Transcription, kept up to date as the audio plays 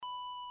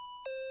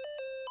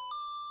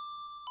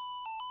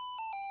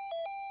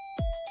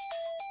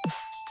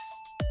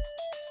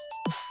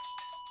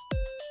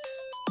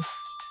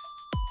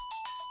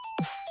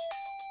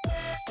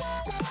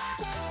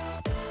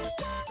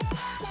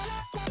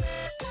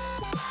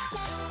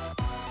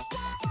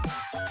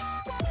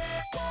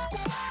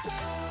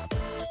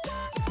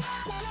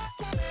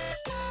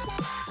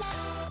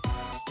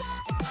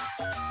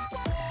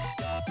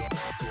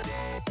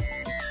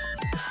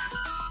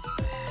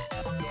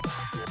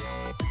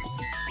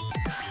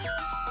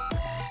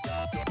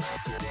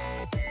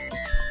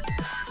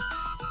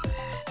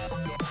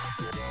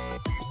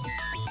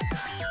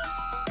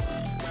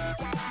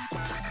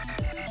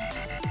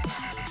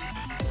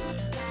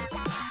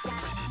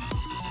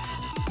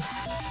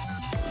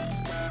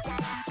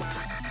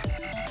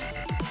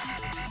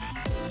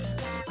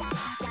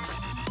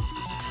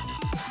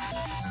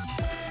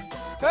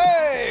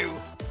Hey,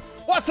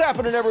 what's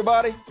happening,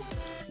 everybody?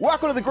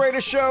 Welcome to the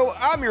greatest show.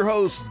 I'm your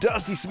host,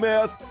 Dusty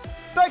Smith.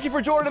 Thank you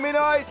for joining me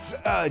tonight.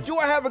 Do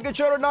I have a good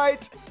show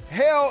tonight?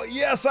 Hell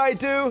yes, I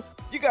do.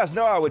 You guys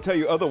know I would tell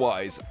you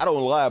otherwise. I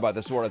don't lie about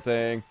this sort of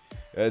thing.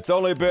 It's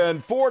only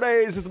been 4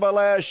 days since my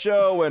last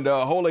show, and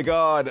holy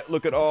God,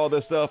 look at all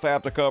this stuff I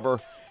have to cover.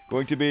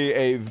 Going to be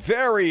a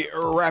very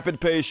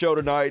rapid-paced show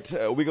tonight.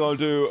 We're going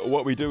to do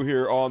what we do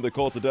here on the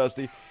Cult of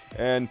Dusty.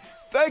 And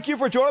thank you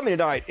for joining me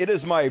tonight. It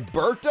is my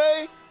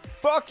birthday.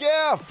 Fuck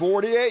yeah,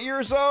 48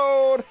 years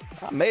old.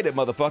 I made it,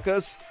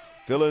 motherfuckers.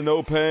 Feeling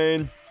no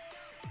pain.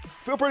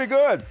 Feel pretty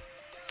good.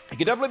 It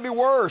could definitely be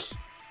worse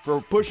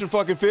for pushing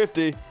fucking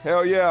 50.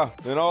 Hell yeah.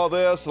 And all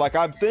this, like,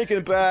 I'm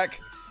thinking back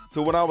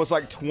to when I was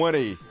like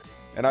 20.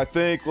 And I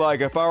think,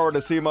 like, if I were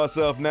to see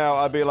myself now,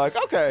 I'd be like,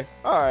 okay,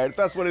 all right, if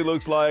that's what he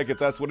looks like, if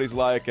that's what he's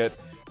like at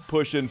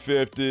pushing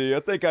 50, I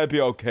think I'd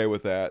be okay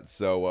with that.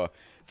 So,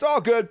 it's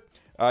all good.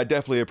 I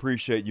definitely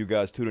appreciate you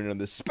guys tuning in on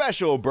this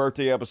special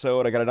birthday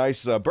episode. I got a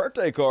nice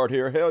birthday card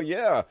here. Hell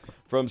yeah.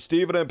 From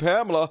Stephen and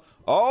Pamela.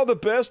 All the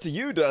best to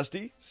you,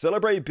 Dusty.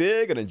 Celebrate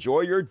big and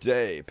enjoy your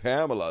day,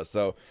 Pamela.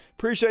 So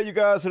appreciate you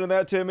guys sending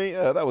that to me.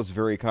 That was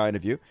very kind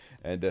of you.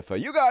 And if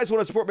you guys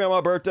want to support me on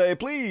my birthday,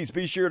 please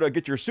be sure to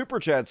get your super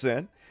chats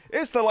in.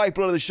 It's the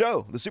lifeblood of the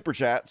show, the super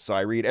chats.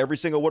 I read every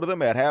single one of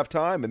them at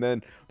halftime, and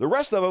then the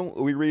rest of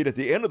them we read at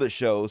the end of the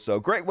show. So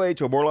great way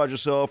to immortalize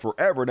yourself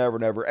forever and ever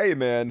and ever.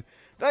 Amen.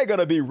 They're going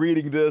to be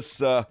reading this,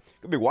 going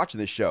to be watching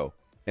this show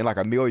in like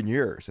a million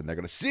years, and they're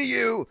going to see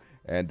you,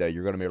 and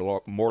you're going to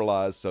be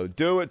immortalized. So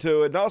do it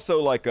to it. And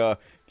also, like, if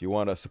you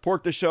want to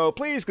support the show,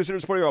 please consider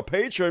supporting on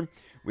Patreon.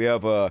 We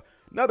have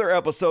another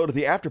episode of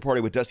the After Party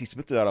with Dusty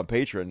Smith tonight on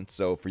Patreon.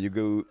 So for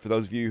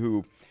those of you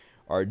who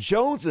are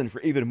jonesing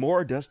for even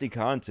more Dusty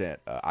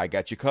content, I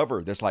got you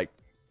covered. There's like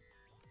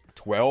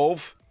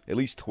at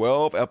least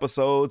 12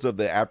 episodes of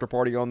the After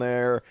Party on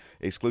there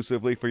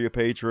exclusively for your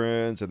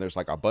patrons, and there's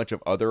like a bunch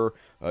of other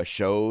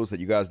shows that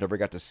you guys never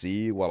got to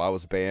see while I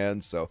was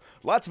banned. So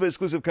lots of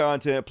exclusive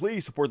content.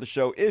 Please support the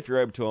show if you're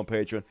able to on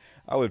Patreon.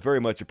 I would very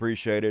much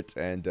appreciate it.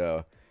 And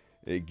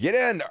get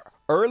in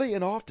early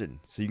and often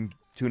so you can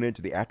tune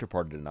into the After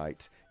Party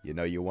tonight. You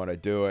know you want to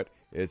do it.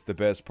 It's the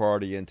best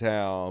party in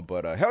town.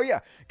 But hell yeah,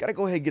 gotta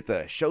go ahead and get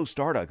the show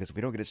started, because if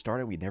we don't get it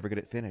started, we never get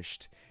it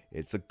finished.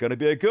 It's gonna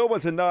be a good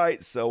one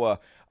tonight. So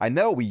I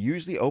know we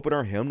usually open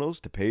our hymnals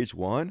to page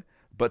 1,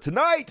 but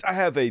tonight I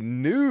have a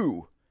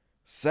new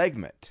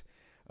segment.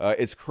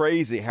 It's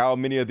crazy how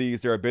many of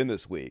these there have been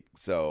this week.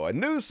 So a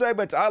new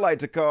segment I like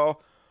to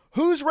call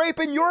Who's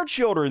Raping Your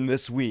Children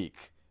This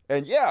Week?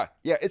 And yeah,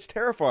 it's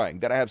terrifying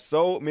that I have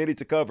so many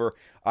to cover.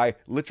 I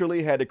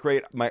literally had to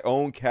create my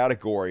own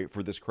category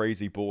for this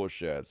crazy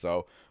bullshit.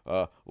 So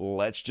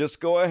let's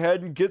just go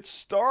ahead and get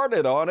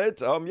started on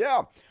it.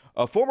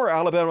 A former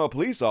Alabama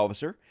police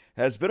officer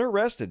has been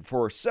arrested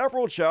for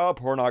several child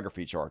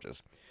pornography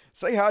charges.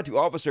 Say hi to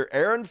Officer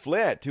Aaron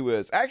Flint, who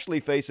is actually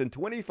facing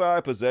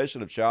 25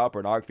 possession of child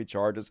pornography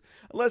charges,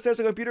 unless there's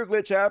a computer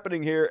glitch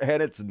happening here,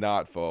 and it's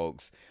not,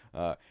 folks.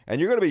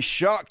 And you're going to be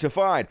shocked to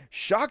find,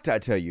 I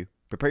tell you,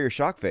 prepare your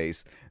shock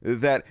face,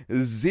 that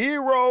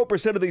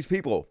 0% of these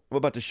people I'm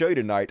about to show you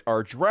tonight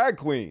are drag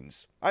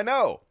queens. I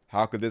know,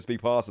 how could this be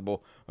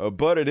possible?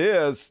 But it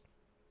is.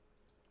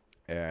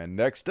 And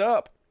next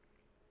up,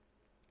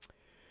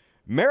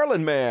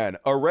 Maryland man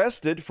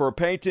arrested for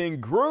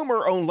painting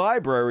groomer on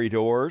library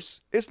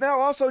doors is now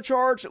also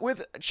charged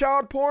with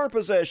child porn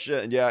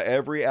possession. Yeah,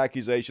 every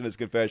accusation is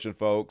confession,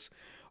 folks.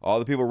 All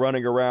the people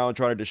running around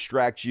trying to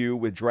distract you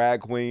with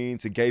drag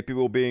queens and gay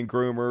people being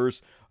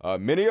groomers,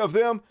 many of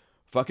them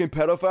fucking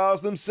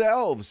pedophiles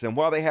themselves. And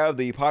while they have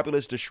the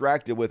populace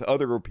distracted with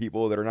other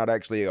people that are not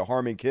actually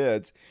harming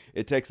kids,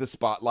 it takes the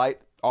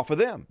spotlight off of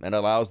them and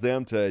allows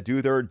them to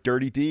do their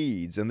dirty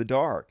deeds in the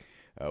dark.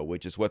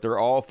 Which is what they're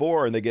all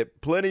for, and they get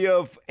plenty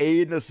of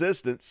aid and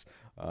assistance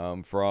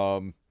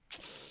from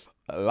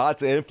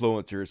lots of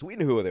influencers. We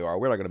know who they are.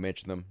 We're not going to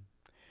mention them.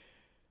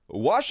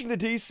 Washington,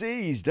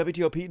 D.C.'s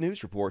WTOP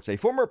News reports a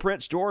former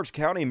Prince George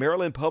County,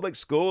 Maryland public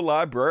school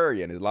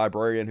librarian, a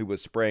librarian who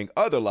was spraying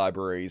other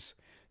libraries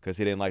because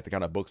he didn't like the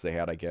kind of books they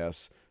had, I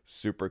guess.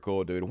 Super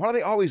cool, dude. Why do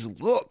they always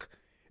look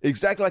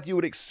exactly like you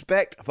would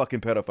expect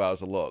fucking pedophiles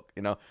to look?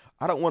 You know,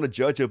 I don't want to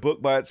judge a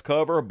book by its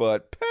cover,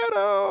 but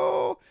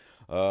pedo.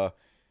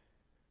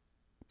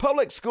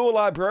 Public school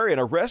librarian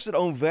arrested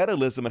on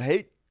vandalism and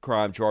hate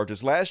crime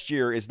charges last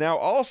year is now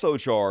also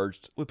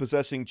charged with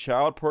possessing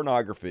child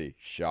pornography.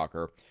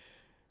 Shocker.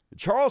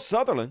 Charles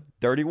Sutherland,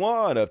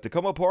 31, of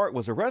Tacoma Park,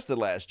 was arrested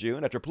last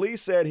June after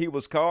police said he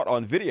was caught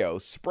on video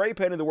spray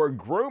painting the word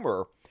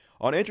groomer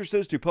on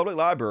entrances to public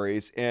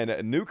libraries in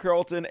New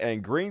Carrollton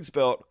and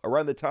Greensbelt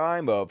around the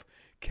time of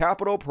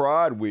Capitol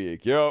Pride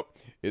Week. Yep,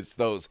 it's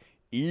those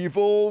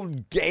evil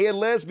gay and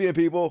lesbian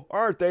people.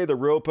 Aren't they the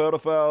real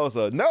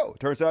pedophiles? No,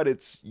 turns out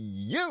it's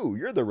you.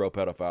 You're the real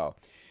pedophile.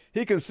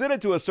 He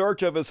consented to a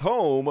search of his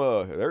home,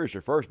 there's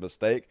your first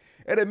mistake,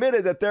 and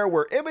admitted that there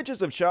were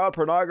images of child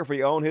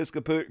pornography on his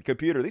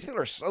computer. These people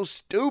are so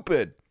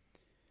stupid.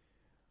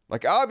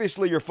 Like,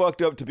 obviously, you're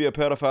fucked up to be a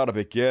pedophile to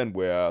begin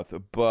with,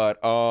 but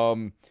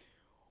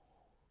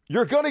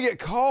you're going to get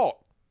caught.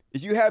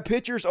 If you have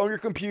pictures on your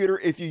computer,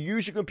 if you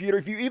use your computer,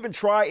 if you even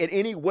try in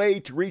any way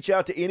to reach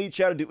out to any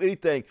child to do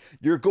anything,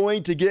 you're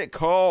going to get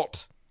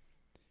caught.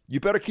 You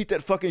better keep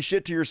that fucking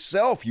shit to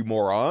yourself, you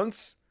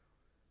morons.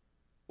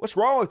 What's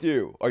wrong with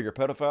you? Oh, you're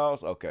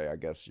pedophiles? Okay, I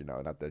guess,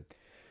 not the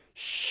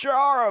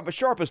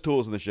sharpest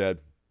tools in the shed.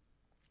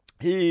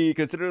 He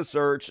considered a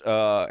search,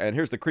 and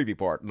here's the creepy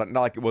part. Not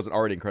like it wasn't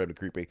already incredibly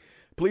creepy.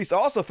 Police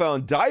also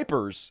found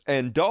diapers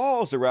and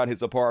dolls around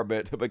his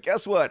apartment, but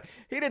guess what?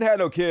 He didn't have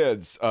no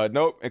kids.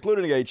 Nope,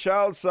 including a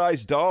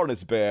child-sized doll in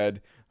his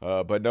bed.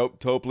 But nope,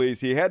 told police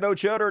he had no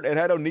children and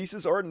had no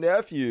nieces or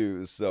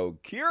nephews. So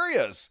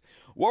curious.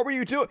 What were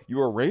you doing? You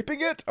were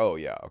raping it? Oh,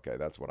 yeah, okay,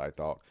 that's what I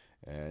thought.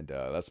 And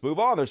let's move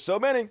on. There's so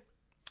many.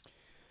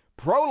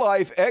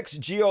 Pro-life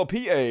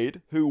ex-GOP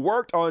aide who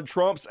worked on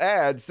Trump's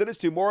ads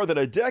sentenced to more than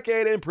a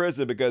decade in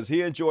prison because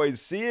he enjoyed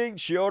seeing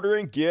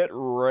children get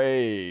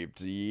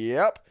raped.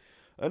 Yep.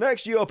 An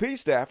ex-GOP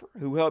staffer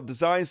who helped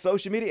design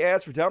social media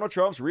ads for Donald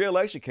Trump's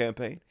re-election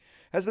campaign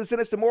has been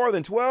sentenced to more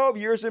than 12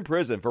 years in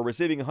prison for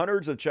receiving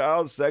hundreds of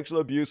child sexual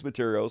abuse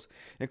materials,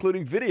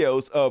 including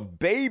videos of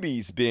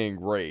babies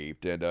being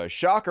raped. And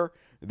shocker,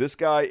 this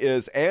guy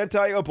is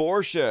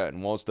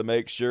anti-abortion, wants to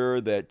make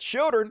sure that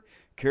children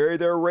carry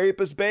their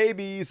rapist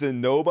babies and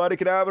nobody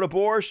can have an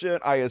abortion.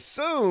 I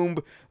assume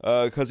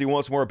because he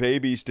wants more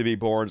babies to be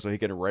born so he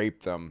can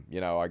rape them.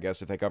 I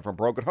guess if they come from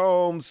broken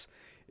homes,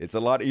 it's a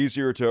lot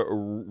easier to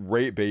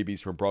rape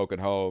babies from broken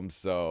homes.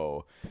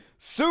 So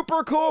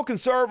super cool,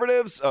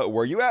 conservatives.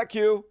 Where you at,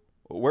 Q?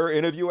 Where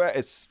any of you at?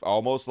 It's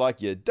almost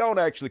like you don't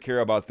actually care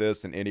about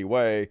this in any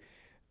way.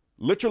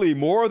 Literally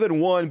more than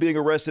one being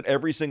arrested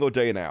every single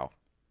day now.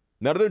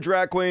 None of them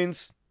drag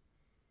queens.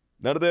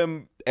 None of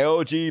them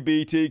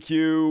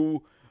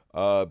LGBTQ,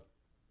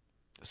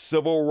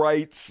 civil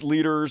rights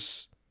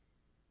leaders,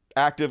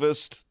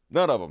 activists.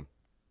 None of them.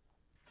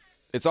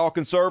 It's all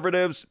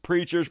conservatives,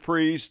 preachers,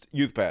 priests,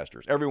 youth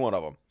pastors. Every one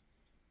of them.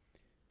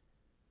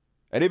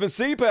 And even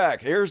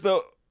CPAC, here's the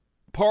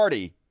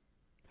party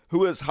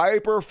who is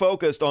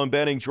hyper-focused on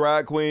banning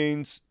drag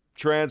queens,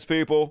 trans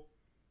people,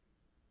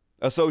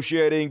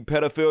 associating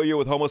pedophilia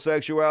with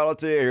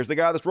homosexuality. Here's the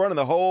guy that's running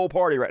the whole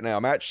party right now,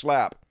 Matt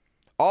Schlapp.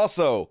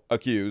 Also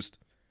accused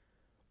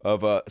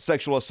of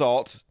sexual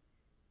assault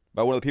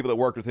by one of the people that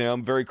worked with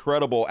him. Very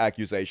credible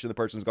accusation. The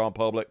person's gone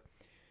public.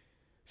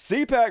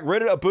 CPAC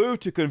rented a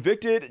booth to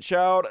convicted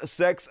child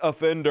sex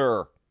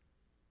offender.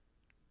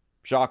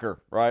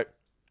 Shocker, right?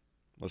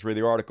 Let's read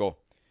the article.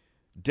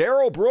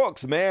 Daryl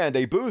Brooks manned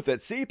a booth at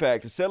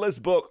CPAC to sell his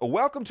book,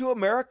 Welcome to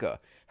America,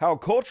 How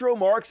Cultural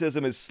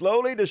Marxism is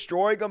Slowly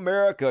Destroying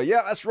America.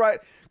 Yeah, that's right.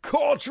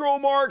 Cultural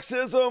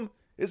Marxism.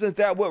 Isn't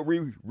that what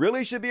we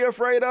really should be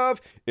afraid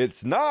of?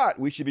 It's not.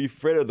 We should be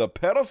afraid of the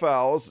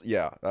pedophiles.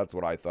 Yeah, that's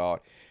what I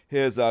thought.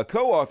 His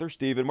co-author,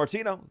 Stephen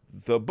Martino,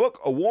 the book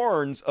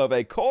warns of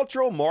a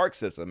cultural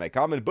Marxism, a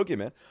common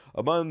boogeyman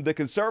among the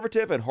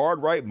conservative and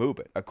hard-right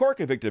movement. A court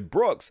convicted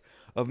Brooks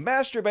of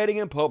masturbating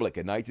in public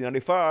in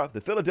 1995.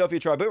 The Philadelphia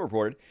Tribune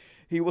reported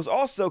he was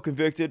also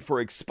convicted for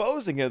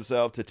exposing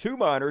himself to two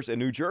minors in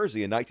New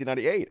Jersey in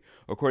 1998,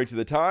 according to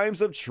the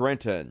Times of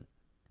Trenton.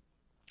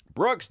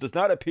 Brooks does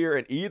not appear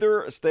in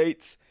either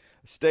state's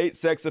state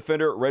sex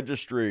offender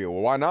registry.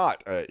 Why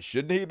not?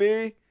 Shouldn't he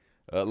be?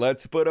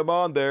 Let's put him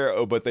on there.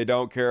 Oh, but they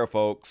don't care,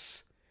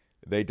 folks.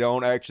 They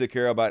don't actually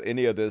care about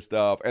any of this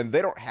stuff. And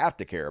they don't have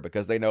to care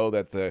because they know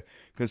that the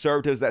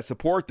conservatives that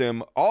support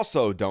them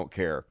also don't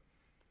care.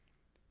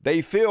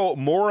 They feel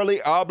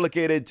morally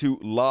obligated to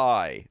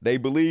lie. They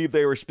believe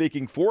they were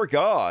speaking for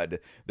God.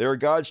 They're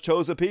God's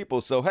chosen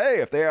people. So, hey,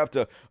 if they have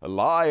to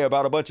lie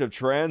about a bunch of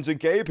trans and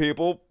gay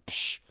people,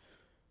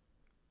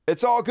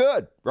 it's all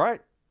good, right?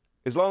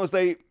 As long as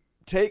they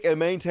take and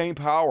maintain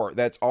power,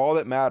 that's all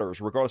that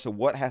matters, regardless of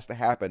what has to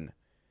happen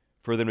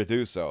for them to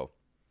do so.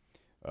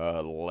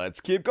 Let's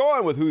keep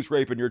going with who's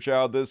raping your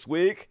child this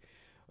week.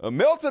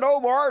 Milton O.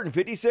 Martin,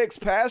 56,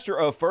 pastor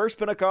of First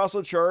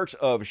Pentecostal Church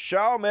of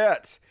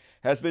Chalmette,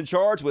 has been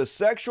charged with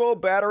sexual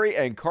battery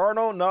and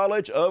carnal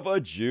knowledge of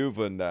a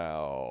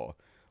juvenile.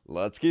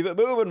 Let's keep it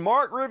moving.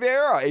 Mark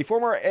Rivera, a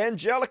former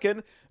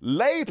Anglican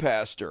lay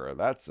pastor,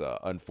 that's an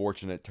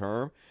unfortunate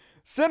term,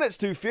 sentenced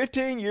to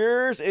 15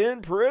 years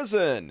in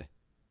prison.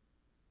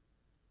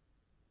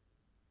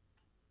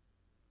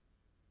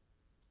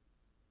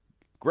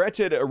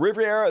 Granted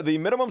Rivera the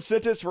minimum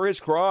sentence for his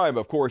crime.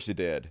 Of course he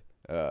did.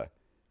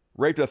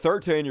 Raped a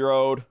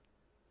 13-year-old.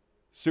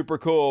 Super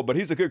cool, but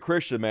he's a good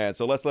Christian, man,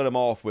 so let's let him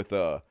off with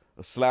a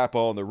slap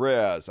on the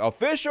wrist.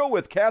 Official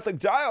with Catholic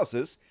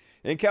Diocese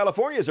in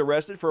California is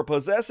arrested for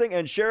possessing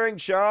and sharing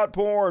child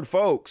porn,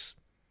 folks.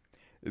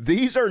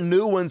 These are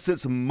new ones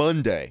since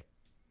Monday.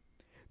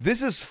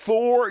 This is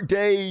 4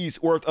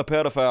 days worth of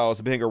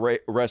pedophiles being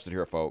arrested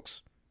here,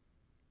 folks.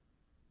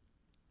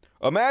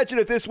 Imagine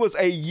if this was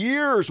a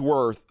year's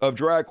worth of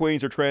drag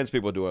queens or trans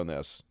people doing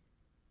this.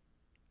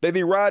 They'd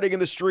be rioting in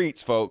the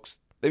streets, folks.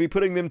 They'd be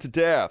putting them to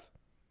death.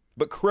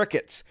 But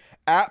crickets.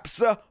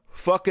 Absa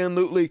fucking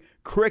lutely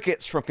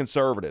crickets from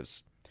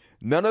conservatives.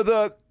 None of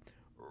the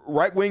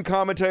right-wing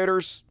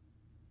commentators,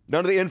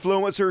 none of the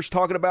influencers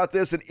talking about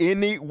this in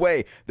any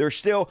way. They're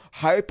still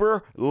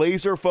hyper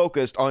laser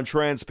focused on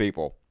trans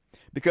people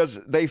because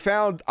they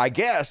found, I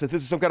guess, that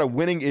this is some kind of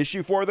winning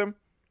issue for them,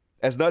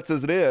 as nuts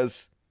as it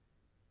is.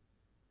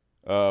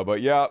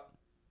 But yeah,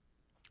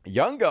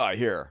 young guy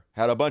here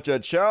had a bunch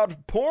of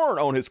child porn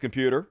on his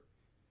computer.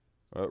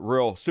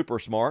 Real super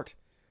smart.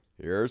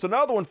 Here's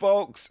another one,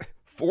 folks.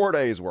 4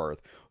 days worth.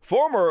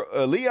 Former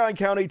Leon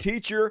County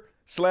teacher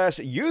 /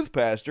 youth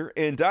pastor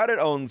indicted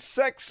on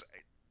sex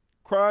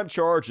crime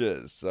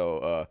charges.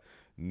 So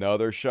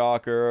another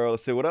shocker.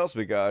 Let's see what else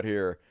we got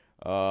here.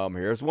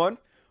 Here's one.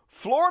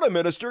 Florida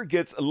minister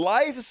gets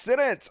life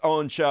sentence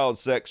on child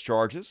sex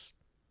charges.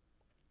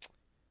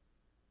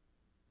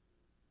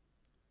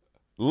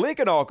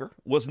 Lincoln Auger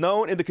was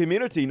known in the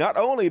community not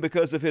only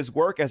because of his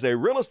work as a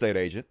real estate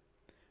agent,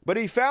 but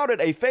he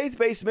founded a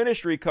faith-based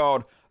ministry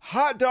called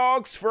Hot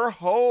Dogs for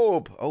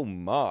Hope. Oh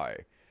my,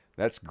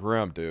 that's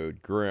grim,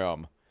 dude,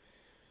 grim.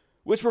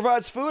 Which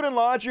provides food and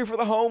lodging for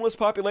the homeless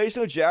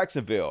population of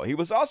Jacksonville. He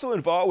was also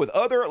involved with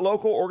other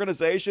local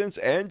organizations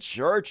and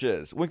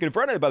churches. When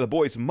confronted by the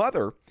boy's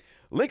mother,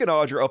 Lincoln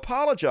Auger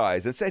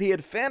apologized and said he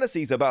had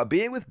fantasies about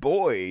being with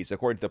boys,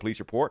 according to the police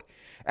report,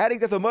 adding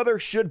that the mother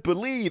should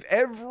believe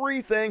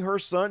everything her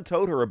son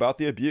told her about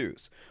the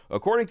abuse.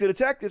 According to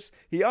detectives,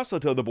 he also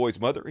told the boy's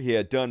mother he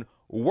had done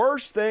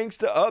worse things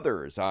to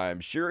others. I'm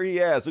sure he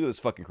has. Look at this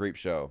fucking creep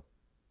show.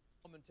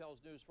 Woman tells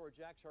News4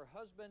 Jax her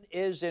husband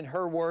is, in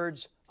her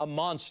words, a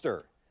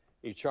monster.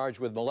 He's charged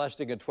with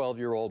molesting a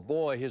 12-year-old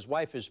boy. His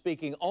wife is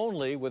speaking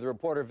only with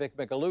reporter Vic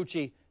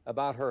Micolucci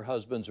about her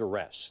husband's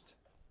arrest.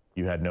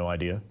 You had no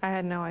idea? I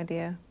had no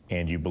idea.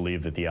 And you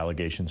believe that the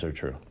allegations are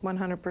true?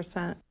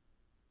 100%.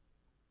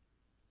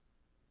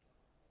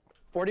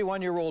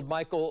 41-year-old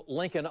Michael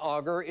Lincoln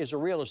Auger is a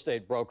real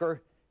estate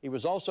broker. He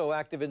was also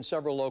active in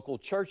several local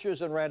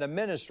churches and ran a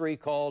ministry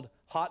called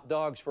Hot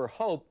Dogs for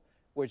Hope,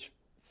 which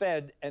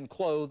fed and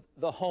clothed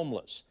the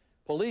homeless.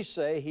 Police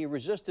say he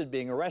resisted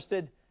being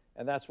arrested,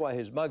 and that's why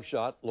his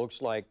mugshot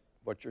looks like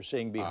what you're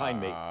seeing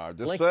behind me.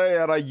 Just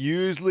saying, I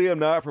usually am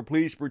not for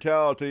police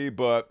brutality,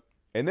 but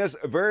in this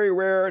very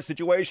rare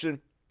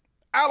situation,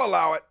 I'll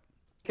allow it.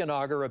 Lincoln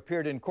Auger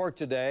appeared in court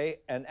today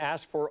and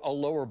asked for a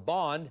lower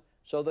bond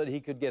so that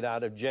he could get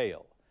out of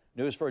jail.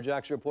 News4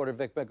 Jax reporter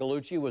Vic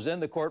Micolucci was in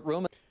the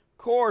courtroom. Of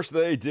course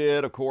they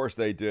did. Of course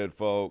they did,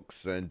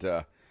 folks. And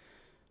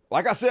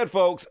like I said,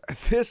 folks,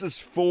 this is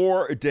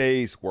 4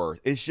 days worth.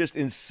 It's just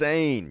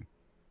insane.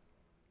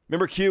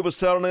 Remember Q was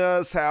telling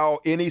us how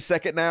any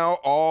second now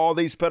all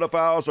these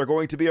pedophiles are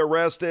going to be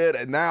arrested,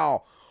 and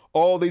now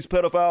all these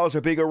pedophiles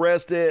are being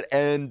arrested,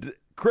 and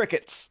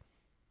crickets.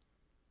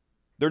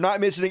 They're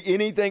not mentioning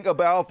anything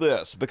about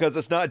this because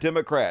it's not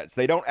Democrats.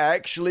 They don't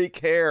actually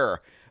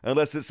care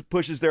unless it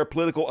pushes their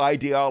political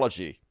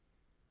ideology.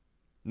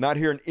 Not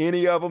hearing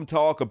any of them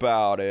talk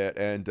about it.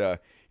 And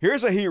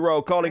here's a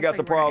hero calling out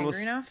the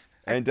problems.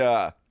 And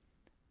I'll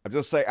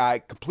just say I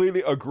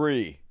completely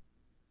agree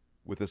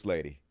with this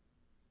lady.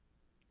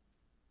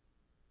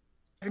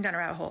 I haven't done a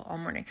rabbit hole all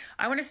morning.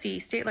 I want to see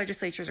state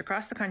legislatures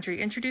across the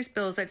country introduce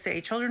bills that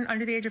say children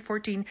under the age of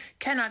 14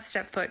 cannot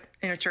step foot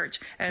in a church.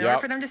 And in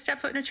order for them to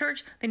step foot in a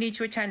church, they need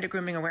to attend a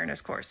grooming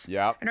awareness course.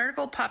 An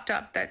article popped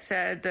up that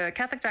said the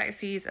Catholic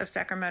Diocese of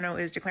Sacramento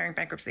is declaring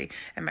bankruptcy.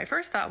 And my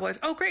first thought was,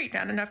 oh, great,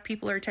 not enough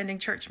people are attending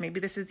church.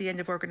 Maybe this is the end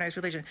of organized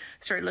religion.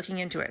 Started looking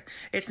into it.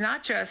 It's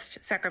not just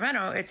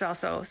Sacramento, it's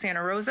also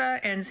Santa Rosa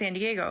and San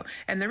Diego.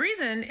 And the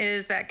reason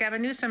is that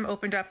Gavin Newsom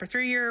opened up a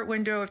 3-year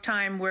window of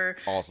time where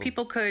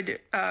people could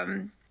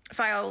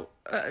file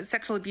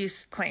sexual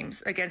abuse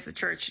claims against the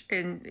church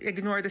and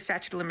ignore the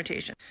statute of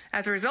limitation.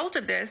 As a result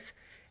of this,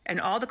 and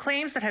all the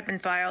claims that have been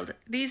filed,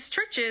 these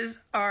churches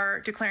are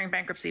declaring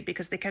bankruptcy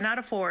because they cannot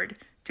afford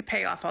to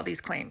pay off all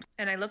these claims.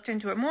 And I looked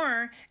into it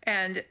more,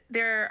 and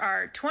there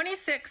are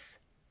 26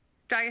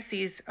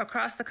 dioceses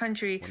across the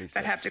country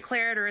that have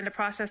declared or in the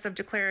process of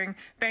declaring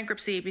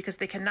bankruptcy because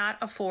they cannot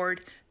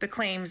afford the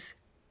claims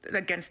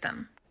against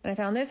them. And I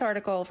found this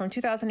article from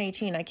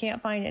 2018. I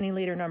can't find any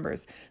later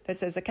numbers that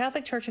says the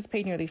Catholic Church has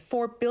paid nearly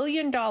 $4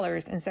 billion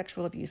in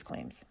sexual abuse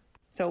claims.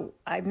 So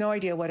I have no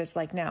idea what it's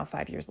like now,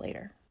 5 years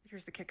later.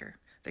 Here's the kicker.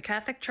 The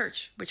Catholic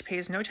Church, which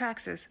pays no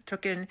taxes,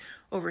 took in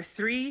over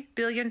 $3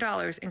 billion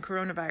in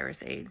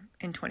coronavirus aid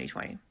in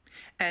 2020.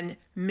 And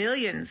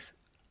millions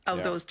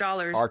of those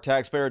dollars, our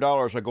taxpayer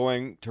dollars, are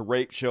going to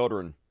rape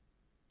children.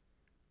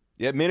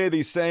 Yet many of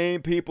these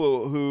same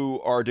people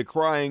who are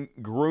decrying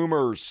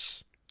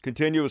groomers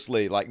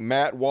continuously, like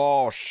Matt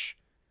Walsh,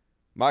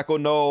 Michael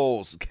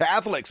Knowles,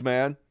 Catholics,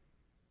 man,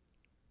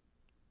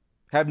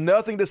 have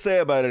nothing to say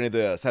about any of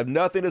this, have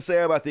nothing to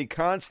say about the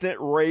constant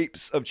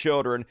rapes of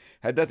children,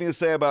 have nothing to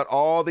say about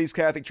all these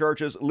Catholic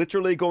churches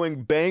literally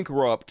going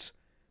bankrupt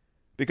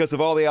because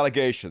of all the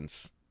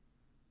allegations.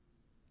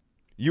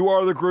 You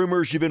are the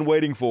groomers you've been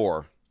waiting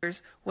for.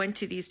 Went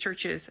to these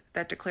churches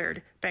that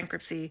declared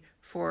bankruptcy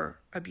for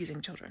abusing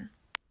children.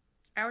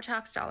 Our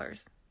tax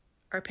dollars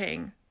are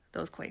paying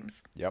those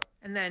claims. Yep.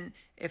 And then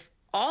if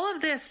all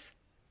of this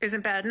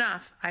isn't bad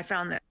enough, I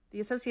found that the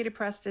Associated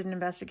Press did an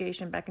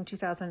investigation back in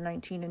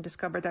 2019 and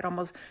discovered that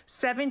almost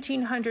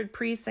 1,700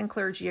 priests and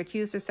clergy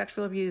accused of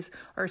sexual abuse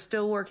are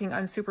still working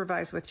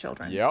unsupervised with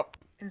children. Yep.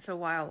 And so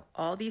while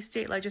all these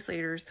state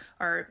legislators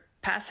are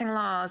passing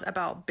laws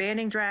about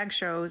banning drag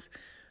shows,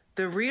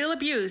 the real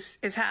abuse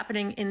is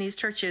happening in these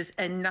churches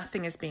and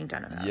nothing is being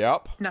done about it.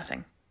 Yep.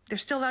 Nothing. They're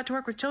still allowed to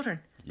work with children.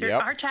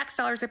 Yep. Our tax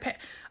dollars are paid.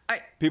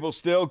 People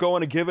still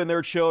going and giving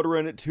their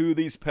children to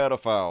these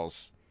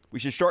pedophiles. We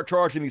should start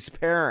charging these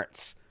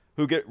parents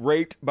who get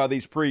raped by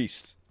these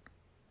priests.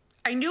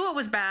 I knew it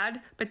was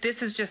bad, but this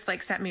has just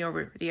like sent me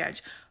over the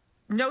edge.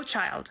 No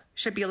child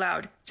should be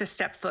allowed to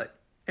step foot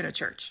in a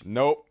church.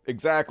 Nope,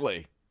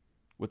 exactly.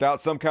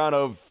 Without some kind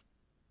of,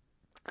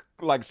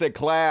 like I said,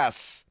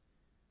 class.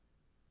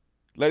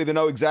 Letting them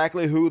know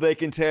exactly who they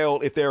can tell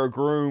if they're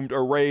groomed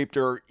or raped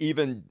or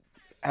even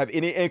have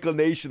any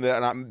inclination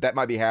that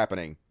might be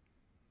happening.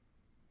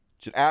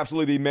 Should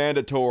absolutely be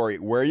mandatory.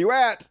 Where you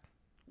at?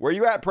 Where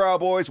you at,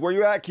 Proud Boys? Where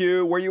you at,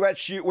 Q? Where you at,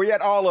 Shoot? Where you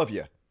at, all of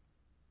you?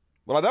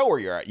 Well, I know where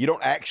you're at. You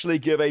don't actually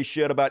give a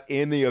shit about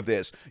any of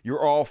this. You're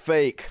all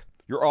fake.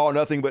 You're all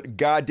nothing but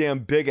goddamn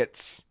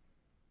bigots.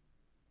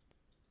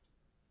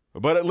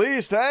 But at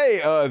least,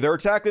 hey, they're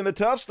tackling the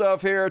tough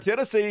stuff here.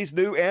 Tennessee's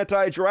new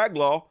anti-drag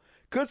law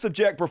could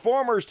subject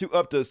performers to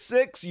up to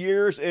 6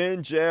 years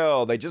in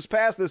jail. They just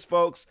passed this,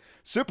 folks.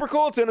 Super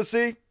cool,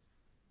 Tennessee.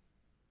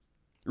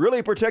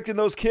 Really protecting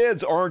those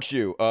kids, aren't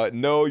you?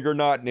 No, you're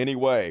not in any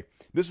way.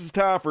 This is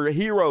time for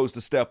heroes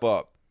to step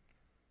up.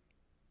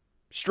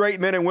 Straight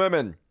men and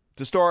women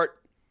to start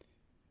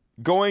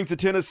going to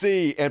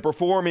Tennessee and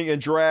performing in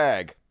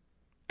drag.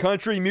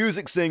 Country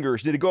music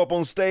singers need to go up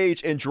on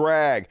stage and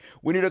drag.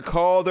 We need to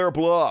call their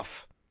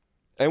bluff.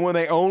 And when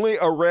they only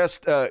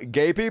arrest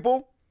gay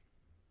people,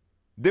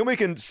 then we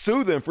can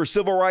sue them for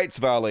civil rights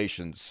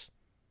violations.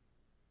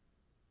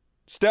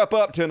 Step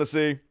up,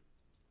 Tennessee.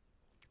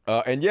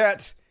 And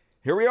yet,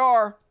 here we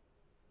are.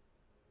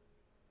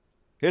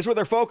 Here's what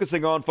they're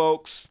focusing on,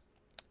 folks.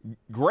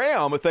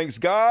 Graham thanks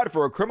God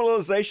for a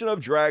criminalization of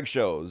drag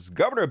shows.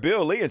 Governor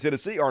Bill Lee in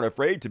Tennessee aren't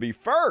afraid to be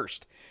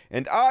first,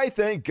 and I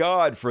thank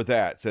God for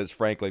that, says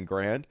Franklin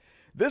Grant.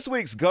 This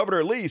week's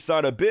Governor Lee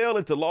signed a bill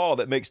into law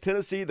that makes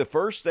Tennessee the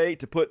first state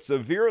to put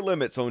severe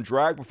limits on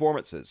drag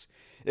performances.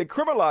 It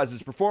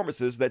criminalizes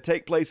performances that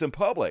take place in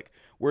public,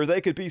 where they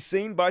could be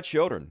seen by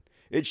children.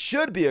 It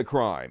should be a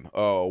crime.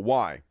 Oh,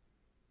 why?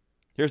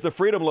 Here's the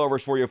freedom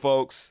lovers for you,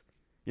 folks.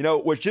 You know,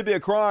 what should be a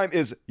crime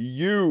is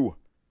you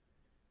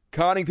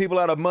conning people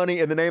out of money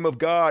in the name of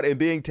God and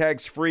being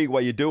tax-free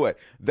while you do it.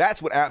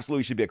 That's what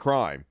absolutely should be a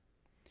crime.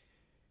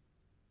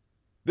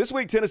 This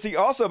week, Tennessee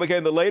also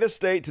became the latest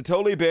state to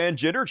totally ban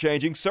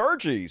gender-changing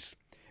surgeries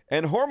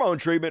and hormone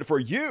treatment for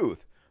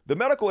youth. The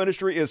medical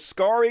industry is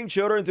scarring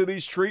children through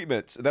these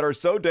treatments that are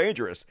so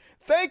dangerous.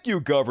 Thank you,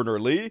 Governor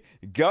Lee.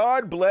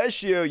 God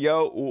bless you,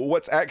 yo.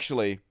 What's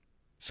actually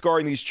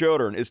scarring these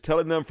children is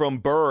telling them from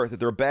birth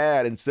that they're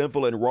bad and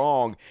sinful and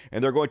wrong,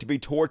 and they're going to be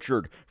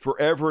tortured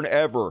forever and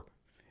ever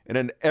in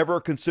an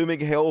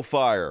ever-consuming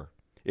hellfire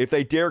if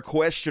they dare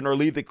question or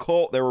leave the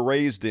cult they were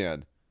raised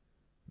in.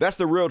 That's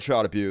the real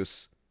child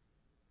abuse.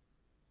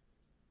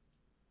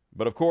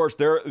 But of course,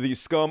 they're the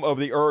scum of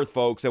the earth,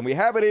 folks, and we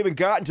haven't even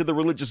gotten to the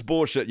religious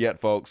bullshit yet,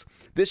 folks.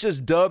 This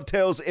just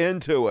dovetails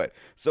into it.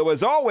 So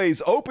as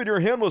always, open your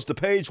hymnals to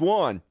page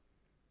 1,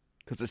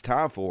 because it's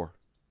time for...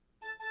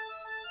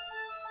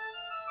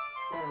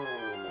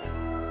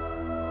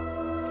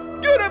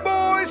 Get it,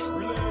 boys!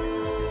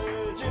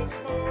 Religious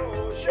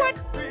bullshit.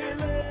 What?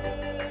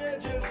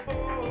 Religious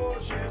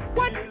bullshit.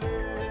 What?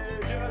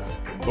 Religious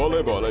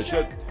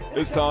bullshit.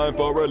 It's time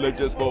for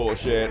religious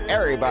bullshit.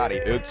 Everybody,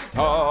 it's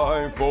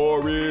time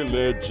for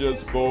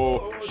religious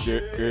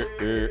bullshit.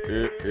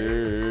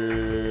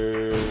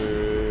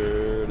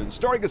 And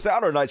starting us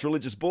out on tonight's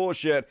religious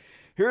bullshit,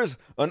 here's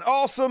an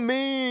awesome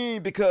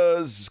meme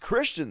because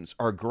Christians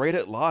are great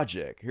at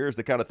logic. Here's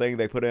the kind of thing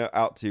they put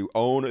out to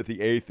own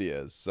the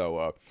atheists.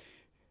 So,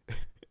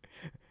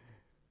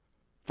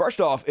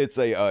 first off, it's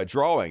a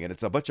drawing, and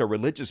it's a bunch of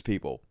religious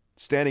people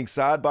standing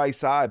side by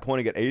side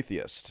pointing at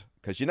atheists.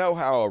 Because you know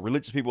how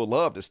religious people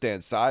love to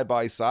stand side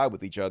by side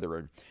with each other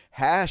and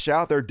hash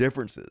out their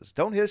differences.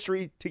 Don't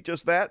history teach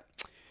us that?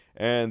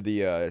 And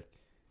the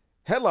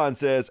headline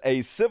says,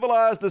 a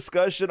civilized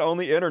discussion on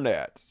the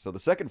internet. So the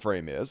second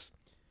frame is,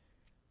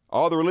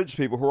 all the religious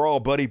people who are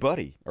all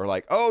buddy-buddy are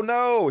like, oh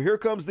no, here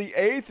comes the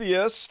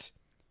atheist.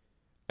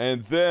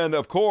 And then,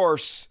 of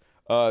course,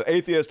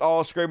 atheists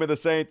all screaming the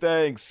same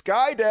thing,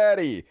 Sky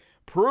Daddy,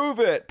 prove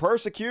it.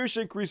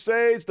 Persecution,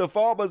 crusades,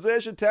 default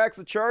position, tax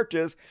the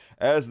churches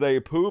as they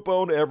poop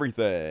on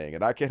everything.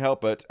 And I can't help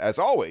but, as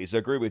always,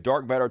 agree with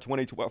Dark Matter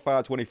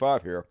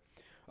 2525 here.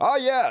 Ah,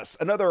 yes,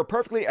 another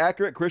perfectly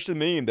accurate Christian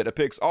meme that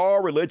depicts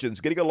all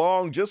religions getting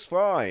along just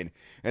fine,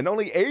 and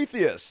only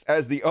atheists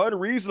as the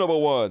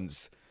unreasonable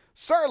ones.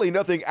 Certainly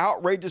nothing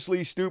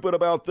outrageously stupid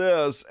about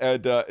this,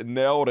 and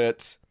nailed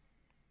it.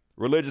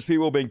 Religious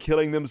people have been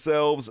killing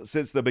themselves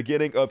since the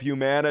beginning of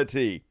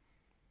humanity.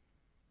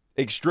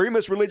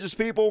 extremist religious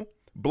people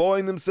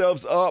blowing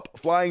themselves up,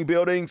 flying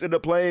buildings into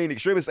plane,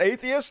 extremist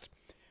atheists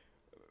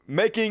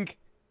making,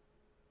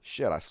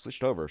 shit, I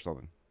switched over or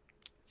something.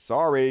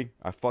 Sorry,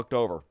 I fucked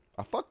over.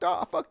 I fucked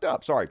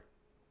up. Sorry.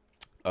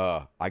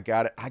 I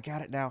got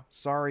it now.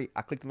 Sorry,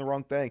 I clicked on the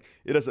wrong thing.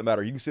 It doesn't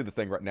matter. You can see the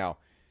thing right now.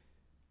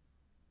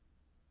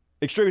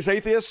 Extremist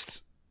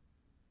atheists,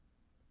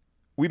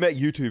 we make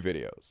YouTube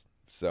videos.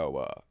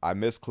 So I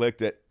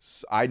misclicked it.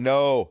 I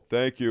know.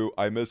 Thank you.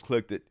 I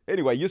misclicked it.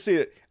 Anyway, you see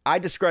it. I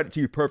described it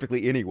to you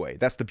perfectly anyway.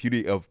 That's the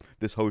beauty of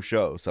this whole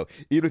show. So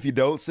even if you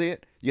don't see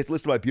it, you have to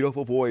listen to my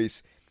beautiful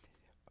voice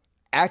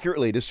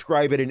accurately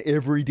describe it in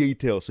every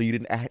detail so you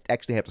didn't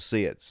actually have to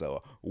see it.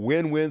 So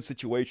win-win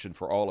situation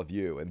for all of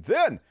you. And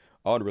then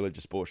on to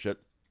religious bullshit.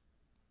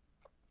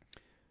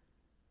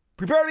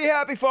 Prepare to be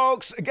happy,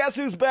 folks. Guess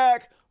who's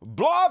back?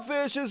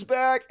 Blobfish is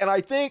back. And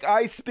I think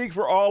I speak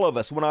for all of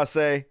us when I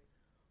say,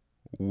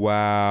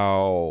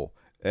 wow.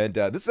 And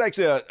this is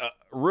actually a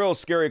real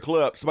scary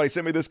clip. Somebody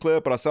sent me this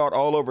clip and I saw it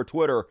all over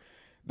Twitter.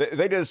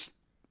 They just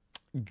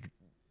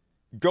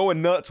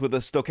going nuts with the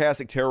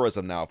stochastic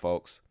terrorism now,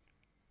 folks.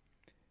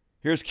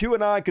 Here's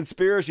QAnon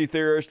conspiracy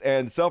theorist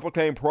and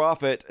self-proclaimed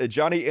prophet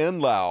Johnny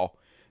Enlow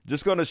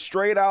just going to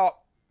straight out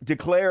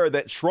declare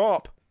that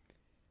Trump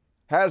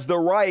has the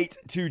right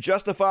to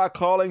justify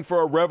calling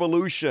for a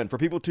revolution, for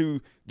people to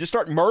just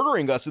start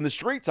murdering us in the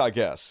streets, I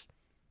guess.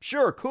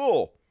 Sure,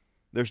 cool.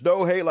 There's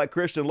no hate like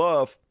Christian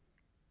love.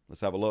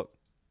 Let's have a look.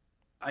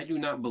 I do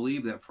not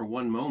believe that for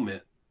one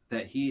moment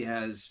that he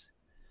has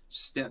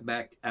stepped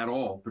back at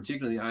all,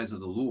 particularly in the eyes of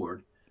the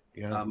Lord,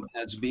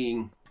 as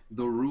being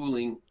the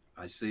ruling.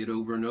 I say it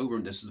over and over,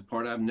 and this is the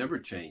part I've never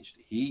changed.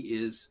 He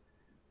is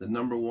the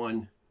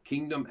 #1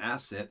 kingdom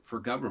asset for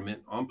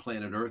government on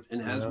planet Earth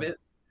and has been.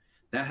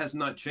 That has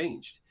not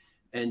changed.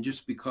 And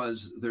just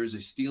because there's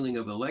a stealing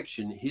of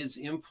election, his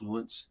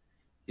influence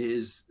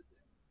is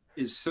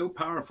so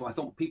powerful. I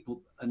don't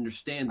people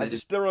understand that. I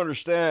just don't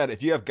understand.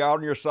 If you have God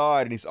on your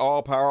side and he's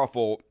all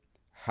powerful,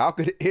 how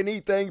could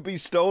anything be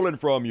stolen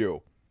from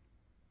you?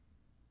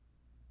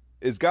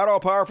 Is God all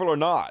powerful or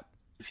not?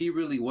 If he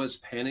really was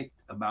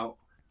panicked about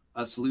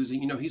us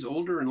losing, he's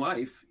older in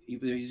life,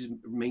 even though he's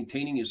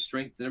maintaining his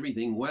strength and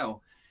everything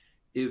well.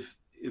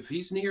 If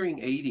he's nearing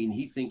 80 and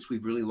he thinks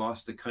we've really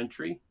lost the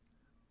country,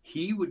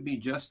 he would be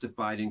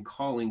justified in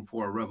calling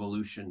for a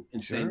revolution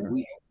and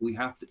saying we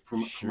have to, for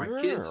my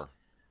kids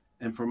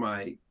and for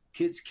my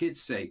kids'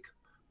 sake,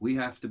 we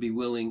have to be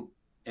willing.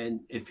 And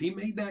if he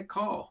made that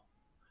call,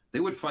 they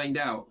would find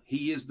out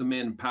he is the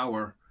man in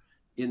power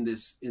in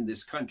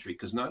this country.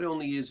 Because not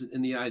only is it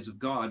in the eyes of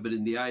God, but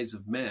in the eyes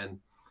of men,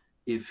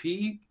 if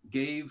he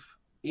gave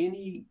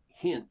any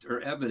hint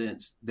or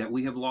evidence that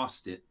we have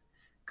lost it,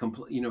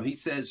 he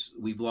says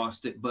we've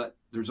lost it, but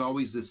there's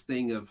always this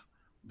thing of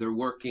they're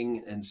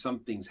working and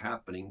something's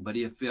happening. But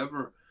if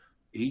ever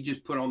he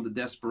just put on the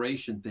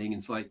desperation thing,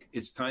 it's like,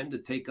 it's time to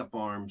take up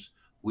arms.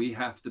 We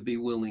have to be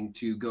willing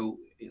to go.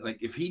 Like,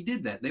 if he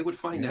did that, they would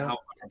find out how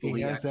powerful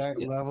he has that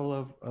level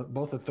of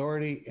both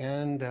authority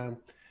and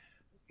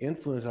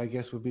influence, I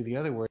guess would be the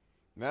other word.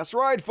 That's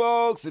right,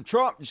 folks. If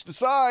Trump just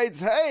decides,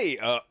 hey,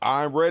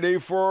 I'm ready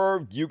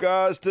for you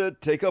guys to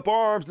take up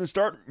arms and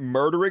start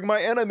murdering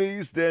my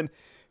enemies, then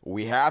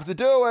we have to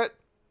do it.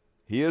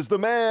 He is the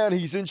man.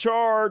 He's in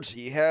charge.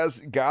 He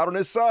has God on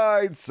his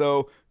side.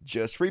 So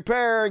just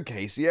prepare in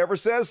case he ever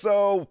says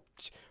so.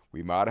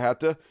 We might have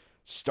to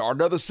start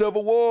another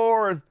civil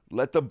war and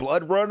let the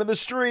blood run in the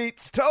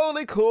streets.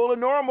 Totally cool and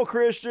normal,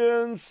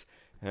 Christians.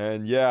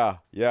 And yeah.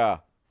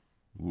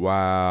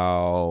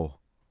 Wow.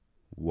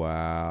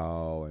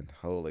 And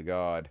holy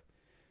God.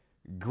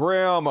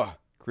 Grim.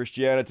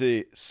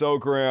 Christianity, so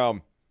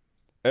grim.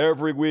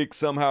 Every week,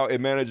 somehow, it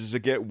manages to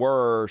get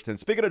worse. And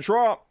speaking of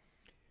Trump,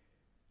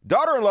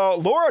 daughter-in-law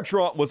Laura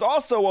Trump was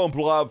also on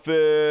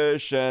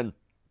Blobfish. And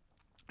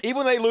even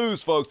when they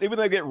lose, folks, even when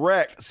they get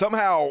wrecked,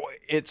 somehow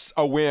it's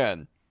a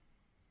win.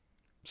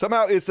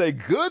 Somehow it's a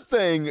good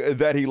thing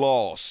that he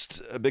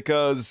lost.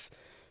 Because,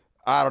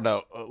 I don't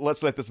know.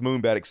 Let's let this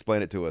moonbat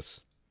explain it to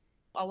us.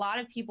 A lot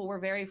of people were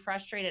very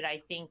frustrated,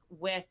 I think,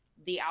 with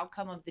the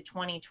outcome of the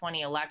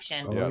 2020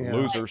 election.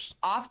 Losers.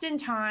 But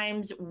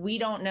oftentimes, we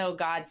don't know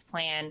God's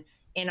plan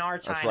in our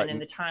time and in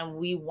the time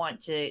we want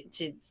to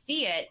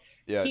see it.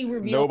 Yeah,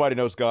 nobody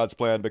knows God's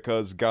plan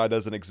because God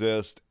doesn't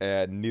exist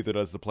and neither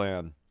does the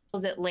plan.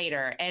 It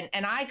later.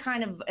 And I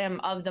kind of am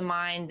of the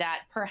mind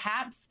that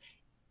perhaps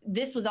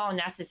this was all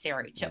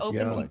necessary to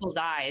open people's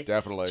eyes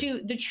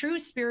to the true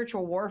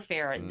spiritual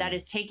warfare that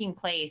is taking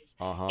place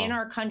in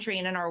our country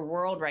and in our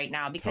world right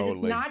now, because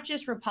it's not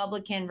just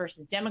Republican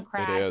versus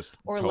Democrat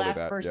or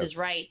left versus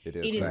right. It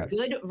is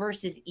good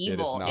versus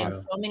evil in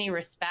so many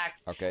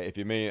respects. Okay, if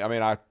you mean,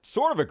 I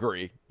sort of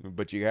agree,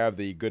 but you have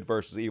the good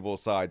versus evil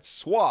side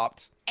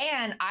swapped.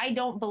 And I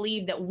don't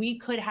believe that we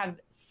could have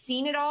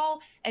seen it all,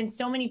 and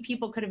so many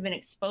people could have been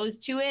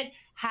exposed to it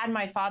had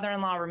my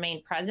father-in-law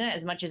remained president,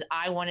 as much as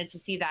I wanted to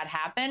see that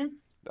happen.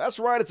 That's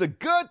right. It's a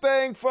good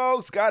thing,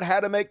 folks. God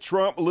had to make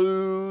Trump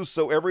lose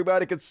so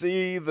everybody could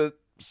see the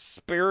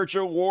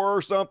spiritual war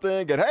or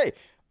something. And hey,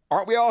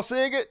 aren't we all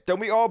seeing it? Don't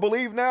we all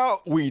believe now?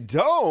 We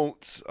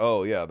don't.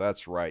 Oh, yeah,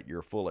 that's right.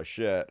 You're full of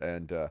shit.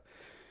 And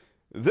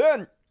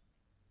then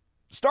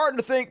starting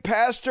to think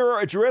Pastor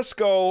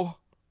Driscoll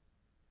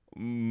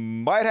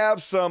might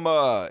have some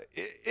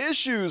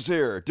issues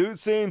here. Dude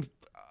seemed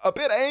a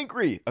bit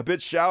angry, a bit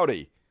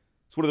shouty.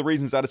 It's one of the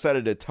reasons I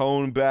decided to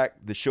tone back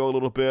the show a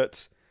little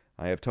bit.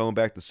 I have toned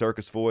back the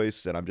circus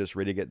voice, and I'm just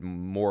ready to get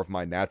more of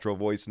my natural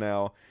voice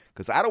now,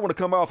 because I don't want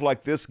to come off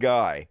like this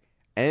guy,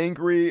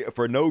 angry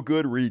for no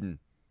good reason.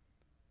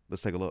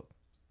 Let's take a look.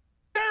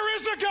 There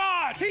is a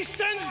God. He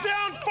sends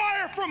down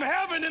fire from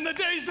heaven in the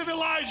days of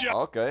Elijah.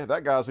 Okay,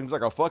 that guy seems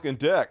like a fucking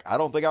dick. I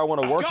don't think I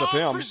want to worship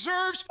him. God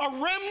preserves a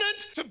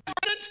remnant to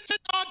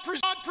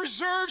God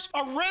preserves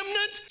a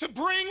remnant to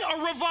bring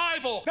a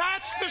revival.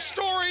 That's the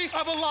story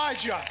of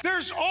Elijah.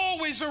 There's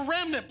always a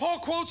remnant. Paul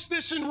quotes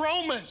this in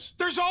Romans.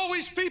 There's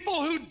always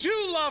people who do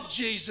love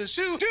Jesus,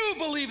 who do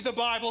believe the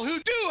Bible, who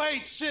do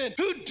hate sin,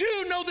 who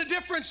do know the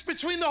difference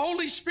between the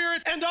Holy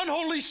Spirit and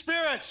unholy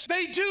spirits.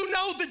 They do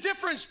know the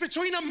difference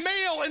between a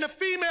male and a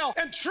female,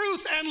 and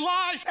truth and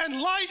lies,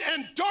 and light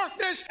and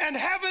darkness, and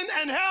heaven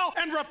and hell,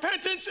 and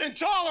repentance and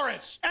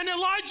tolerance. And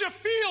Elijah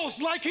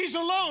feels like he's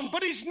alone,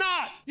 but he's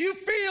not. You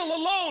feel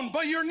alone,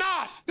 but you're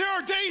not. There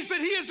are days that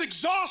he is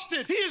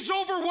exhausted, he is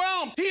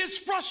overwhelmed, he is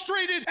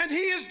frustrated, and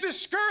he is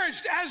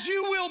discouraged, as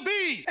you will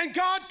be. And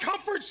God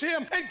comforts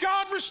him, and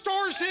God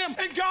restores him,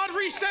 and God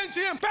resends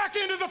him back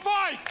into the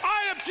fight.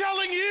 I am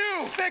telling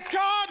you that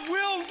God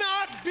will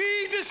not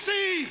be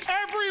deceived.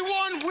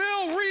 Everyone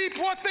will reap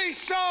what they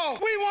sow.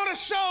 We want to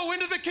sow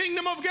into the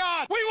kingdom of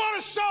God. We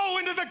want to sow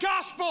into the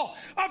gospel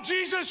of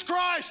Jesus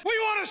Christ. We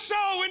want to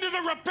sow into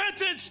the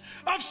repentance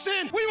of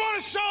sin. We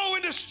want to sow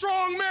into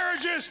strong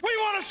marriages. We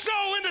want to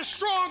sow into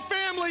strong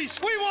families.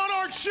 We want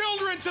our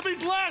children to be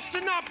blessed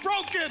and not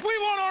broken. We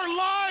want our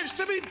lives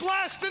to be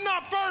blessed and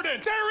not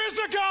burdened. There is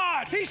a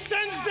God. He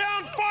sends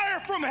down fire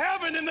from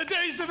heaven in the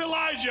days of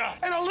Elijah.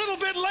 And a little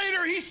bit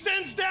later, he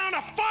sends down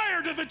a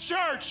fire to the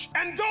church.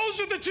 And those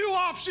are the two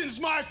options,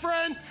 my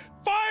friend.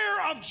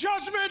 Fire of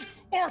judgment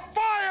or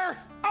fire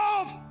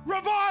of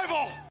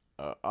revival.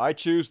 I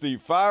choose the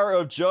fire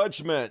of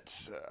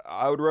judgment.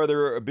 I would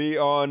rather be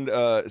on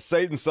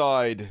Satan's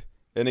side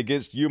and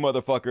against you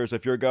motherfuckers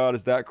if your God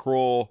is that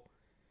cruel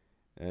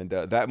and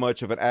that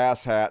much of an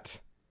asshat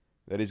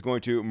that he's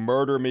going to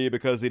murder me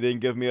because he didn't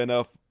give me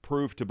enough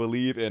proof to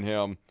believe in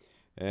him.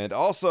 And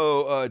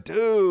also,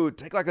 dude,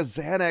 take like a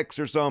Xanax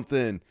or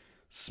something.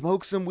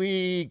 Smoke some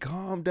weed.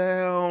 Calm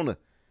down.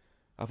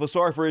 I feel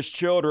sorry for his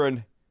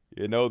children.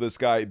 You know, this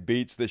guy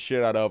beats the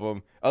shit out of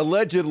them.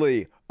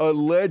 Allegedly,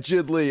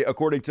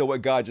 according to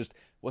what God just...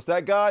 What's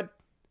that, God?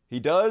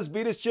 He does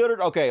beat his children?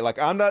 Okay, like,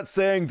 I'm not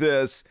saying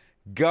this.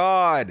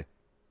 God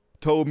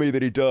told me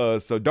that he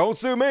does. So don't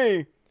sue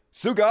me.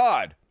 Sue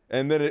God.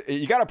 And then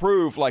you got to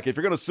prove, like, if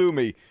you're going to sue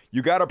me,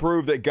 you got to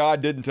prove that God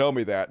didn't tell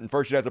me that. And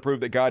first you have to prove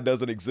that God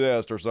doesn't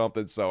exist or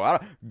something. So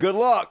good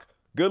luck.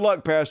 Good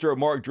luck, Pastor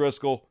Mark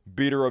Driscoll,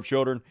 beater of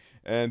children.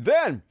 And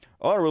then,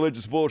 on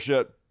religious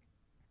bullshit,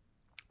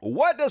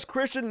 what does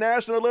Christian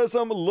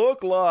nationalism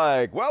look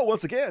like? Well,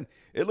 once again,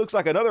 it looks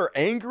like another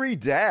angry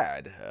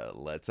dad.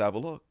 Let's have a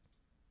look.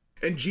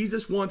 And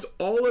Jesus wants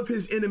all of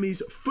his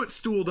enemies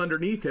footstooled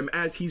underneath him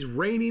as he's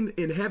reigning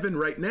in heaven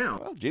right now.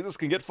 Well, Jesus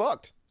can get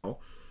fucked.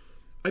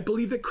 I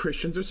believe that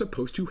Christians are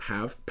supposed to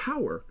have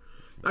power.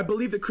 I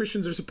believe that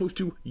Christians are supposed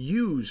to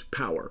use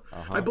power.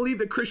 I believe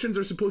that Christians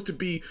are supposed to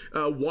be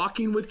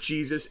walking with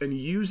Jesus and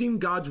using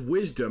God's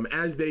wisdom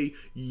as they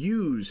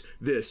use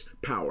this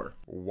power.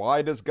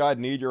 Why does God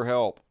need your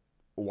help?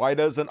 Why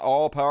does an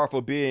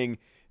all-powerful being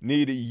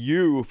need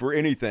you for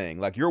anything?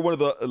 Like, you're one of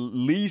the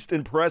least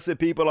impressive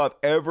people I've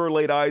ever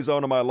laid eyes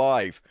on in my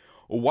life.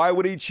 Why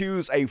would he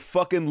choose a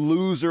fucking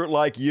loser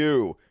like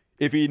you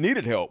if he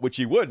needed help? Which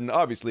he wouldn't,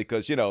 obviously,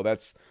 because, you know,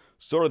 that's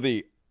sort of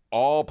the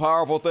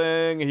all-powerful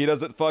thing. He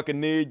doesn't fucking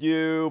need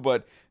you,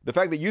 but the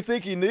fact that you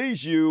think he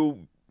needs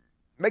you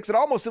makes it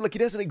almost seem like he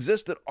doesn't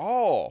exist at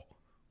all,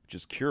 which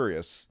is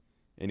curious.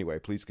 Anyway,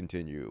 please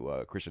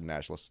continue, Christian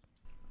nationalists.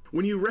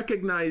 When you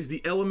recognize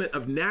the element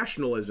of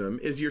nationalism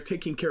is you're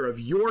taking care of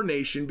your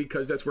nation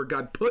because that's where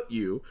God put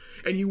you,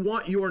 and you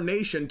want your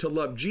nation to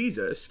love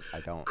Jesus.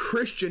 I don't.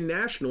 Christian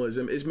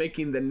nationalism is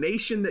making the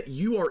nation that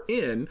you are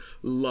in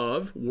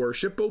love,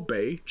 worship,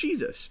 obey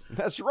Jesus.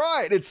 That's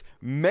right. It's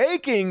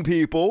making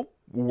people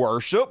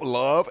worship,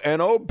 love,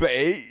 and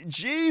obey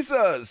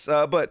Jesus.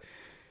 But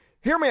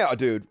hear me out,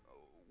 dude.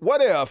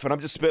 What if, and I'm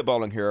just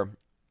spitballing here,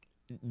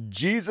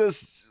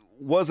 Jesus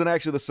wasn't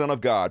actually the Son of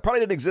God?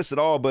 Probably didn't exist at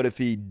all, but if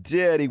he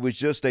did, he was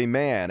just a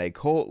man, a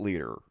cult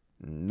leader.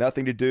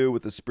 Nothing to do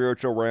with the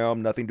spiritual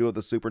realm, nothing to do with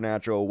the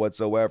supernatural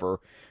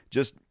whatsoever.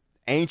 Just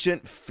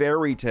ancient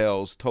fairy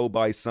tales told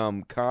by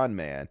some con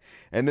man.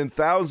 And then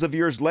thousands of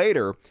years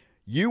later,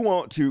 You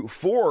want to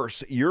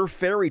force your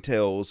fairy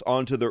tales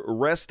onto the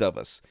rest of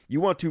us. You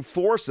want to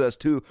force us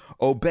to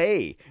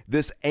obey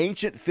this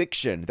ancient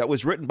fiction that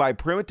was written by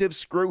primitive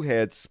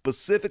screwheads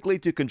specifically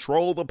to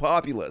control the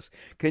populace.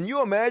 Can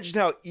you imagine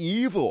how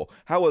evil,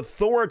 how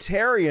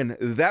authoritarian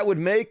that would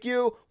make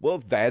you?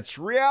 Well, that's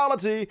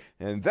reality,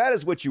 and that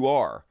is what you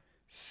are.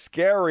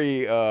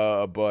 Scary,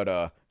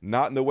 but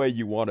not in the way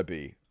you want to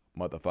be,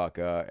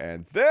 motherfucker.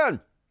 And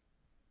then,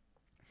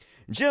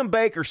 Jim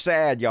Bakker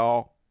sad,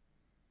 y'all.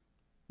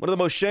 One of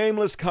the most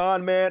shameless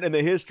con men in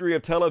the history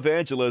of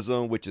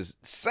televangelism, which is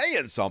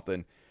saying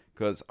something,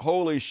 because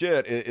holy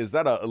shit, is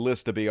that a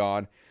list to be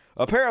on?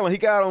 Apparently, he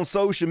got on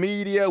social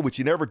media, which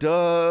he never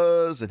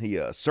does, and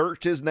he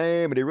searched his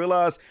name, and he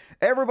realized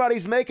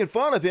everybody's making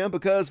fun of him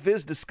because of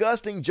his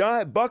disgusting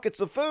giant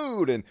buckets of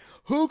food, and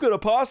who could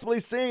have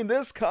possibly seen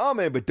this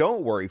coming? But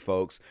don't worry,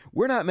 folks,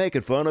 we're not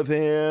making fun of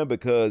him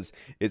because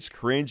it's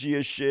cringy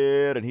as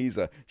shit, and he's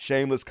a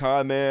shameless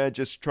con man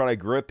just trying to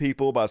grip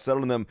people by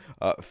selling them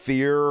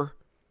fear,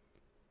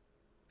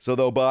 so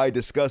they'll buy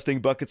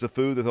disgusting buckets of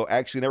food that they'll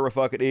actually never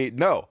fucking eat.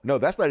 No,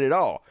 that's not it at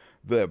all.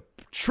 The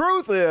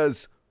truth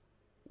is,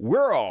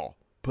 we're all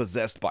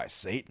possessed by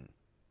Satan.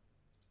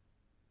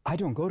 I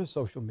don't go to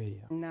social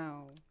media.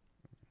 No,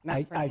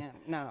 not for him.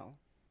 No.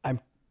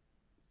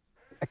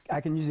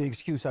 I can use the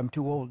excuse I'm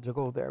too old to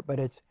go there, but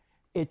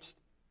it's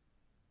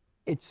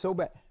so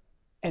bad.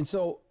 And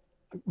so,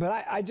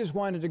 but I just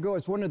wanted to go.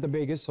 It's one of the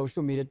biggest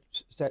social media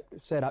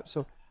set up.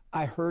 So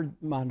I heard,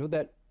 Mondo,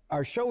 that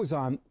our show's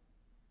on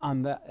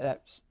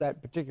that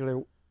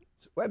particular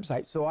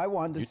website. So I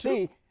wanted to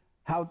see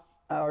how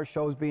our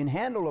show's being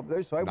handled over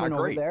there. So I went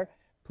over there.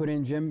 Put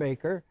in Jim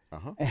Bakker.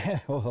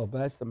 Oh,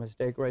 that's the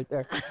mistake right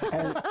there.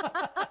 And,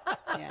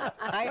 yeah,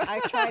 I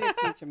try to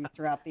teach them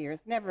throughout the years.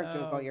 Never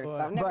Google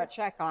yourself. Never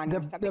check on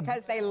yourself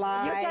because they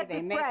lie.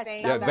 They make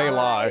things. Yeah, they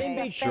lie.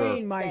 In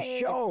between my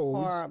shows,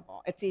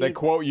 horrible. It's they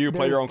quote you,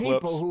 play your own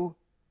clips. Who,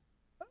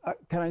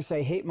 can I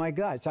say, hate my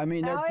guts? I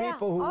mean, there are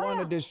people who want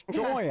to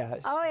destroy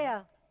us. Oh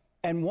yeah.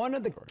 And one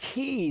of the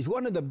keys,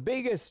 one of the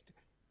biggest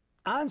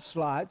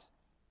onslaughts,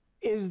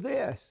 is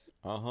this.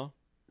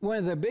 One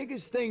of the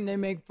biggest thing they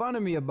make fun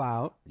of me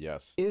about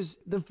is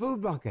the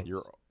food buckets.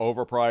 Your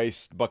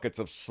overpriced buckets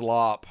of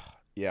slop.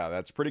 Yeah,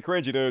 that's pretty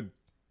cringy, dude.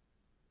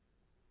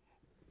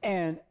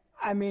 And,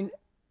 I mean,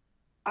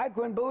 I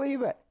couldn't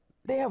believe it.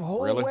 They have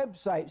whole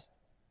websites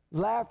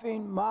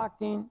laughing,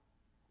 mocking,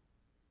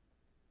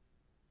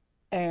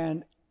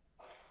 and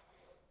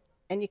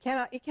you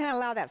cannot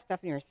allow that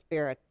stuff in your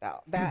spirit,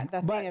 though.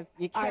 The thing is,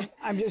 you can't.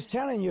 I'm just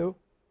telling you,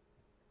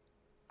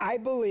 I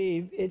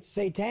believe it's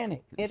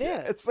satanic. It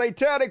is. It's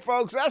satanic,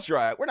 folks. That's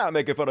right. We're not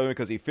making fun of him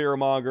because he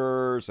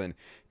fearmongers and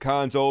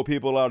cons old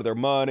people out of their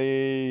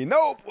money.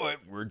 Nope.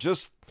 We're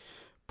just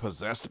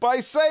possessed by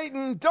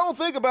Satan. Don't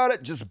think about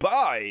it. Just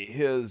buy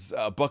his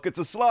buckets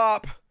of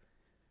slop.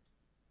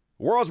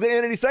 The world's going to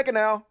end any second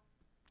now.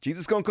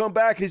 Jesus is going to come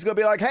back and he's going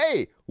to be like,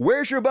 hey,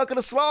 where's your bucket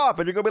of slop?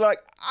 And you're going to be like,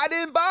 I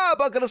didn't buy a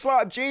bucket of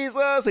slop,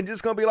 Jesus. And you're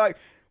just going to be like,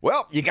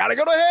 well, you got to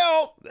go to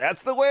hell.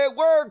 That's the way it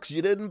works.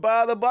 You didn't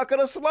buy the bucket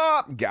of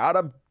slop. Got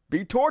to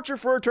be tortured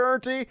for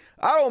eternity.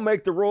 I don't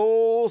make the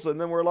rules. And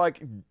then we're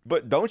like,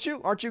 but don't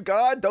you? Aren't you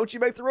God? Don't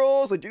you make the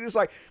rules? And Jesus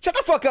like, shut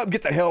the fuck up and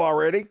get to hell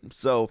already.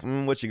 So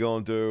what you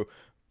going to do?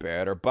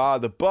 Better buy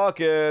the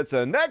buckets.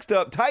 And next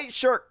up, tight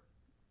shirt.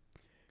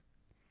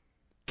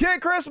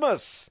 Kid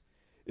Christmas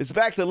is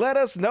back to let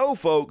us know,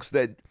 folks,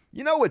 that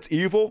you know what's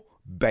evil?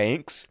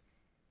 Banks.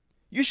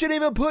 You shouldn't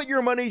even put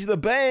your money to the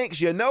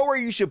banks. You know where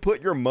you should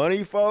put your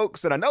money,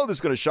 folks? And I know this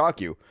is going to shock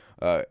you.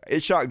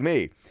 It shocked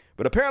me.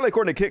 But apparently,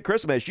 according to Kid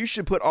Christmas, you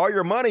should put all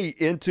your money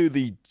into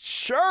the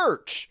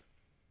church.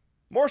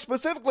 More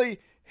specifically,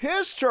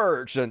 his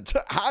church. And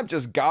I'm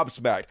just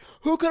gobsmacked.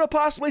 Who could have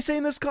possibly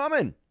seen this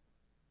coming?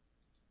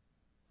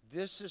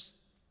 This is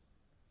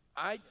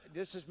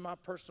my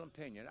personal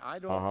opinion. I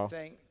don't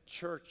think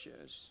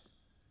churches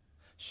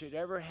should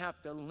ever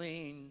have to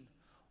lean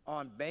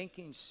on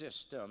banking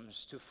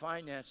systems to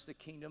finance the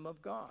kingdom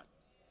of God.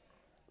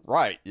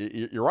 Right.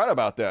 You're right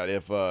about that.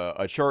 If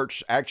a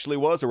church actually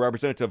was a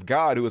representative of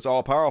God who is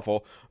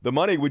all-powerful, the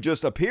money would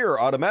just appear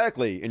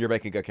automatically in your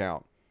banking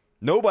account.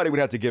 Nobody would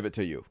have to give it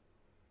to you.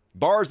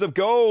 Bars of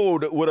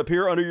gold would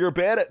appear under your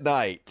bed at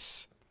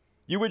night.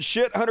 You would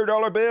shit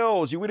 $100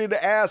 bills. You wouldn't need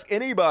to ask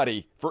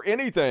anybody for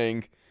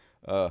anything.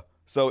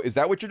 So is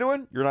that what you're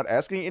doing? You're not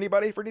asking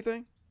anybody for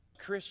anything?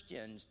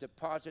 Christians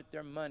deposit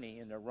their money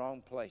in the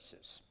wrong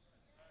places.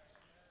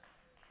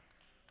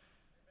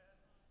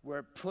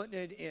 We're putting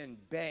it in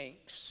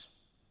banks.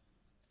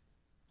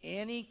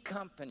 Any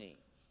company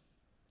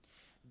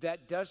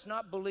that does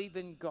not believe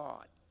in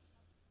God,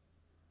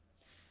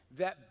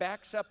 that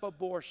backs up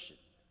abortion,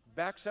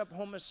 backs up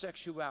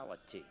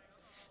homosexuality,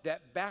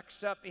 that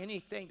backs up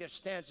anything that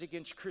stands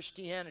against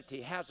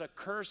Christianity, has a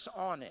curse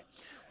on it.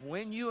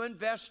 When you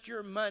invest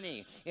your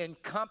money in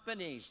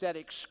companies that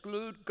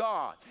exclude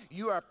God,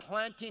 you are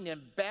planting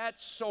in bad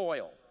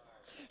soil.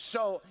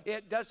 So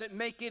it doesn't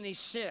make any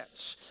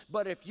sense.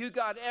 But if you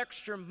got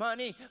extra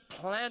money,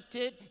 plant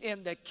it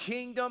in the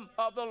kingdom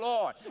of the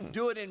Lord.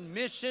 Do it in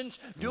missions,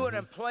 do it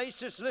in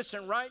places.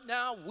 Listen, right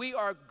now we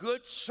are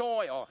good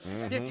soil.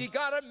 If you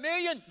got $1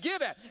 million,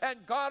 give it, and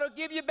God will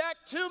give you back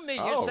 $2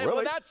 million. Oh, you say,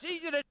 really? well, that's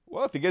easy to.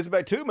 Well, if he gives me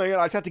back $2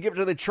 million, I just have to give it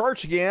to the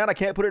church again. I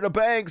can't put it in a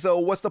bank, so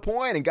what's the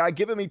point? And God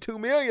giving me $2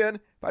 million,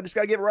 if I just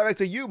got to give it right back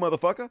to you,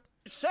 motherfucker.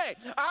 Say,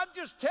 I'm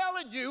just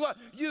telling you,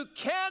 you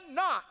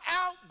cannot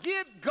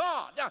outgive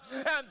God.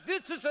 And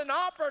this is an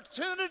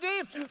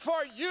opportunity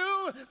for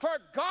you, for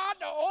God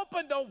to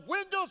open the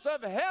windows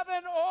of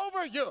heaven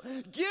over you.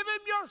 Give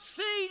him your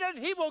seed and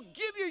he will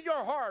give you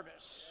your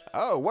harvest.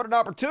 Oh, what an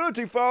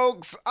opportunity,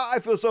 folks. I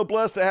feel so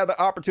blessed to have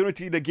the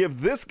opportunity to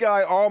give this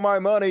guy all my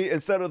money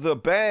instead of the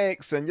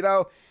banks. And, you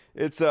know,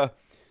 it's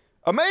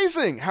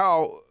amazing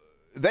how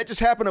that just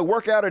happened to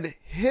work out in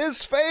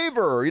his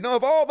favor. You know,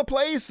 of all the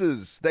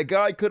places that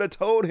God could have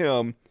told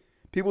him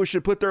people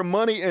should put their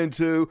money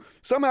into,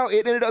 somehow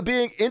it ended up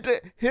being into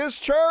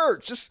his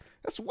church.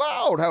 That's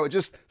wild how it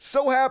just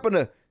so happened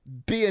to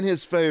be in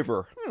his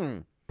favor.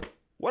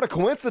 What a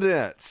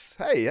coincidence.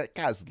 Hey, that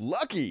guy's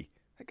lucky.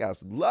 That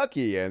guy's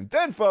lucky. And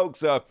then,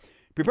 folks,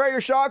 prepare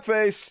your shock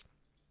face.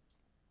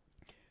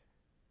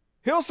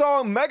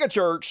 Hillsong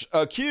Megachurch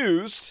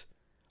accused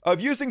of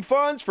using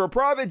funds for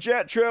private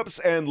jet trips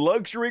and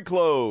luxury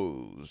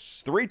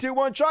clothes. 3, 2,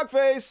 1, shock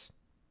face.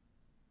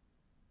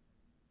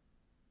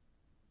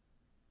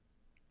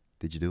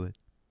 Did you do it?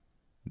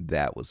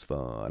 That was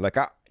fun. Like,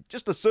 I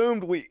just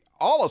assumed, we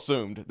all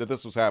assumed that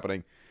this was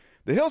happening.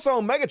 The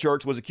Hillsong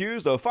Megachurch was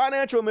accused of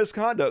financial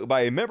misconduct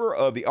by a member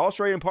of the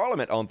Australian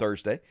Parliament on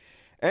Thursday.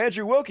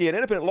 Andrew Wilkie, an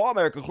independent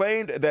lawmaker,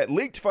 claimed that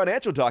leaked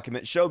financial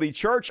documents show the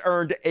church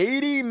earned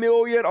 80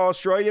 million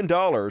Australian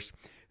dollars,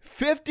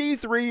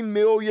 53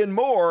 million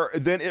more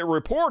than it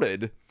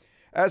reported,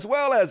 as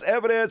well as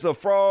evidence of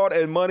fraud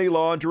and money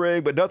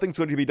laundering, but nothing's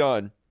going to be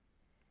done.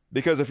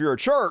 Because if you're a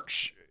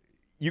church,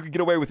 you can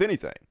get away with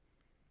anything.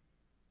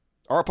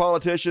 Our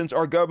politicians,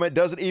 our government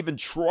doesn't even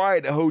try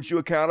to hold you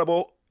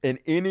accountable in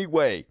any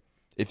way.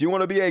 If you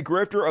want to be a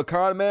grifter, a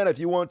con man, if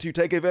you want to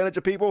take advantage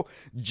of people,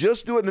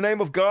 just do it in the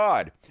name of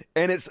God.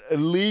 And it's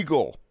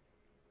illegal.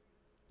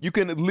 You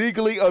can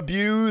legally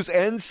abuse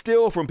and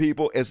steal from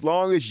people as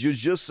long as you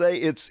just say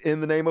it's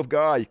in the name of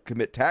God. You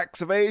commit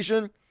tax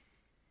evasion.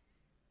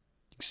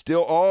 You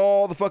steal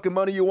all the fucking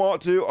money you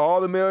want to,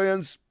 all the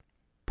millions,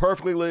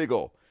 perfectly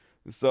legal.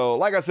 So,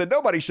 like I said,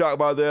 nobody's shocked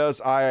by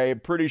this. I'm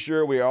pretty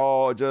sure we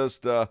all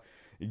just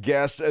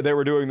guessed they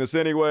were doing this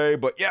anyway.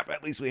 But, yep,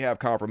 at least we have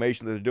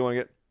confirmation that they're doing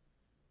it.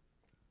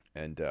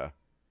 And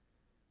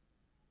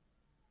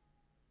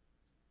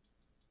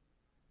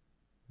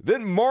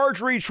then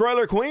Marjorie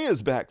Trailer Queen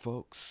is back,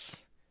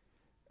 folks.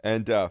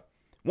 And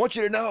want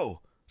you to know,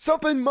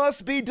 something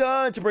must be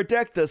done to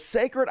protect the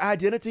sacred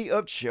identity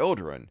of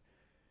children.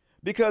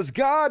 Because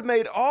God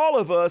made all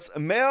of us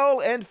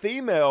male and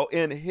female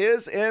in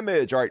his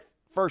image. All right,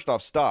 first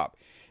off, stop.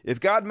 If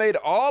God made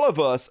all of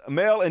us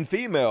male and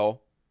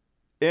female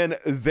in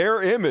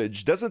their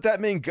image, doesn't that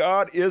mean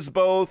God is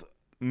both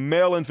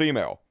male and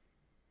female?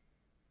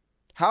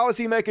 How is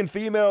he making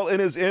female in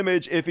his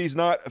image if he's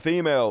not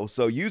female?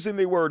 So using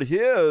the word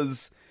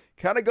his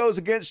kind of goes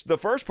against the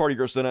first part of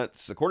your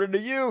sentence. According to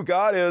you,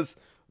 God is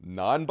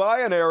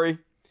non-binary.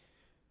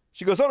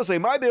 She goes on to say,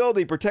 my bill,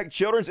 the Protect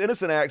Children's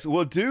Innocent Acts,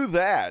 will do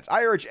that.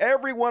 I urge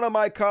every one of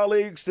my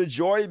colleagues to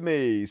join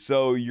me.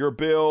 So your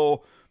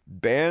bill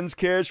bans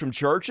kids from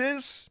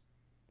churches?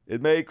 It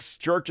makes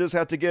churches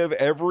have to give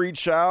every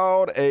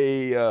child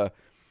a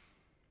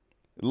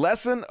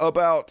lesson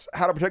about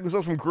how to protect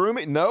themselves from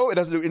grooming? No, it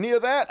doesn't do any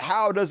of that.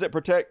 How does it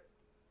protect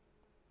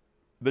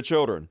the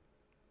children?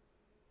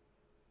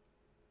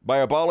 By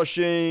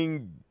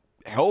abolishing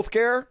health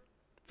care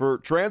for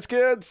trans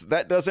kids?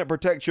 That doesn't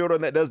protect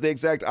children. That does the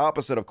exact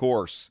opposite, of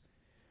course.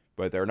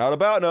 But they're not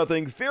about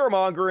nothing.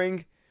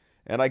 Fear-mongering.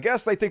 And I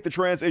guess they think the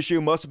trans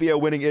issue must be a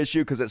winning issue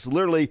because it's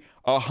literally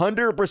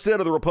 100%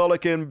 of the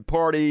Republican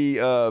Party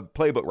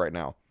playbook right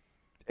now.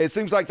 It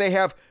seems like they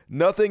have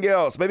nothing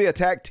else. Maybe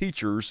attack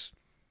teachers.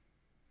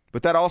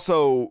 But that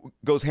also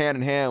goes hand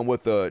in hand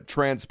with the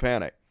trans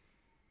panic.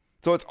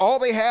 So it's all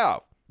they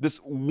have. This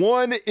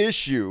one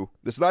issue,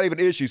 that's not even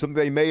an issue, something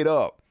they made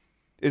up,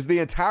 is the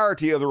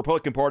entirety of the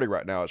Republican Party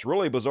right now. It's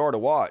really bizarre to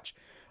watch.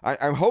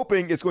 I'm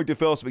hoping it's going to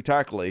fail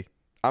spectacularly.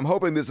 I'm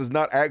hoping this is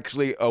not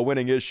actually a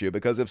winning issue,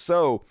 because if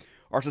so,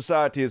 our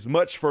society is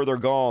much further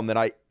gone than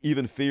I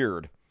even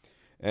feared.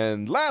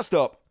 And last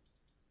up,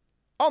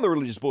 on the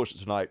religious bullshit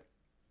tonight,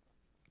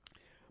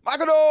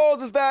 Michael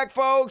Knowles is back,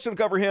 folks. We'll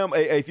cover him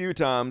a few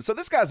times. So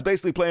this guy's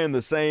basically playing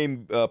the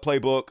same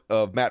playbook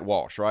of Matt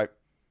Walsh, right?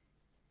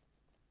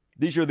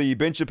 These are the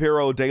Ben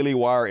Shapiro Daily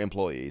Wire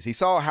employees. He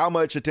saw how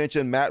much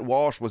attention Matt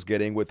Walsh was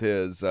getting with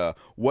his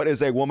What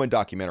is a Woman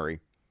documentary.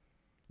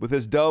 With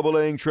his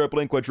doubling,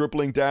 tripling,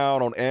 quadrupling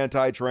down on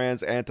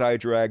anti-trans,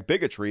 anti-drag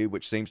bigotry,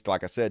 which seems,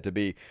 like I said, to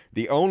be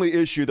the only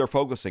issue they're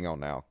focusing on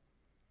now.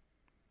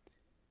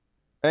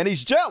 And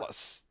he's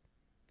jealous.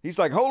 He's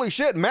like, holy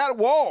shit, Matt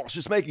Walsh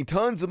is making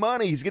tons of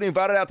money. He's getting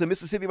invited out to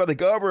Mississippi by the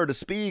governor to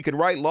speak and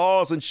write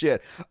laws and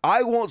shit.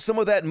 I want some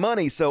of that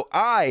money, so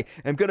I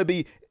am going to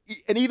be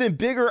an even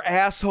bigger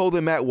asshole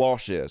than Matt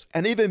Walsh is,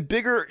 an even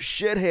bigger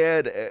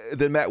shithead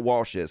than Matt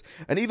Walsh is,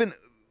 an even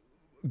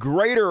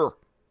greater,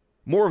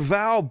 more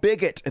vile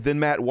bigot than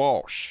Matt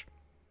Walsh.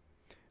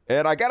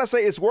 And I got to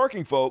say, it's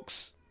working,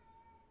 folks.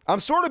 I'm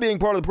sort of being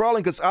part of the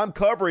problem because I'm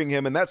covering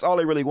him, and that's all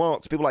he really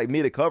wants, people like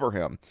me to cover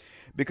him.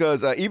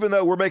 Because even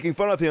though we're making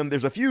fun of him,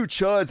 there's a few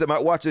chuds that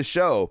might watch this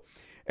show.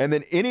 And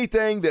then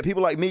anything that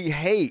people like me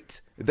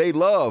hate, they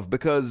love,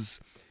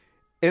 because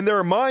in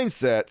their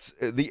mindsets,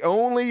 the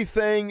only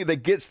thing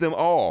that gets them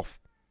off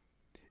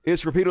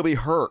is for people to be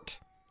hurt.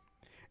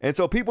 And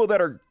so people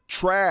that are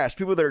trash,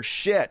 people that are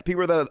shit,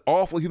 people that are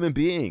awful human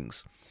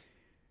beings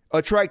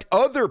attract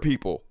other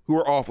people who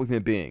are awful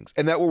human beings.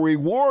 And that will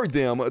reward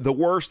them the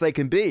worse they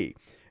can be.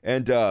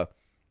 And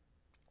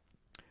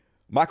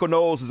Michael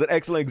Knowles is an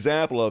excellent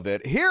example of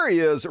it. Here he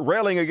is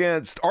railing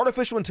against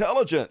artificial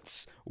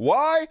intelligence.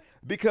 Why?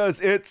 Because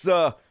it's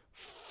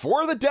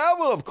for the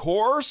devil, of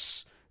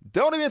course.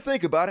 Don't even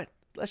think about it.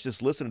 Let's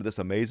just listen to this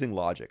amazing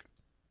logic.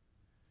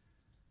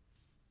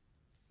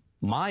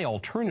 My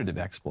alternative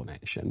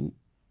explanation,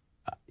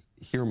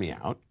 hear me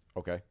out,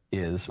 okay,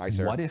 is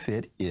what if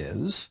it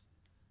is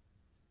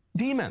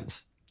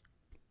demons?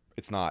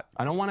 It's not.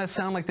 I don't want to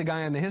sound like the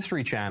guy on the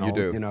History Channel,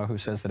 you know, who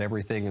says that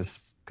everything is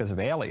because of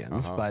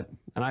aliens,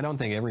 and I don't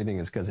think everything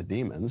is because of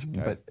demons,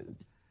 but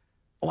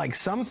like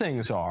some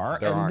things are.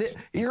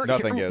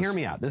 Hear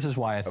me out. This is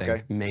why I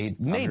think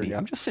maybe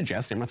I'm just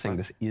suggesting. I'm not saying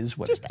this is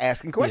what. Just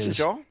asking questions,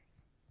 y'all.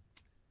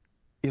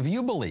 If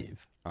you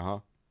believe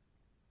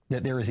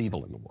that there is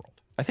evil in the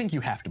world, I think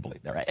you have to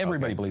believe that. Right?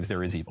 Everybody believes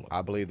there is evil.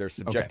 I believe there's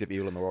subjective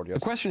evil in the world. Yes.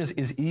 The question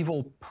is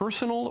evil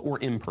personal or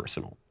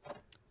impersonal?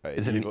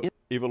 Is it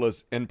evil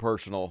is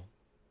impersonal.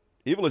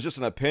 Evil is just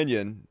an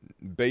opinion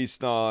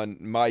based on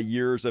my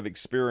years of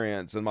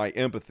experience and my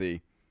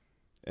empathy.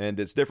 And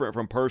it's different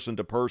from person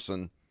to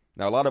person.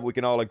 Now, a lot of it we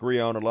can all agree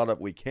on, a lot of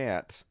it we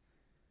can't.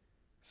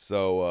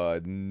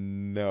 So,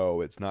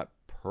 no, it's not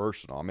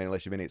personal. I mean,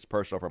 unless you mean it's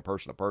personal from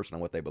person to person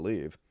and what they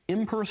believe.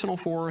 Impersonal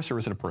force, or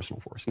is it a personal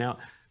force? Now,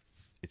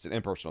 it's an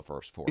impersonal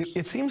force.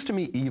 It seems to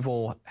me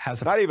evil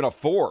has not even a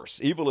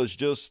force. Evil is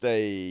just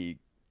a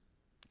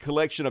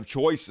collection of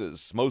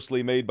choices,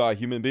 mostly made by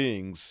human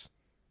beings.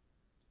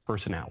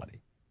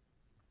 Personality.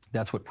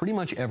 That's what pretty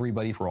much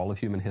everybody for all of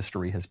human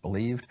history has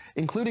believed,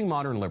 including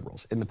modern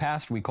liberals. In the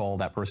past, we call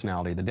that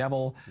personality the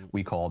devil.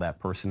 We call that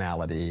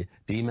personality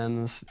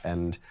demons.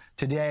 And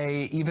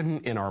today, even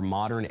in our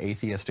modern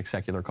atheistic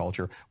secular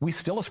culture, we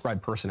still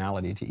ascribe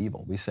personality to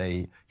evil. We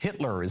say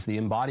Hitler is the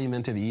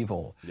embodiment of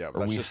evil. Yeah,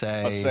 or we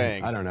say,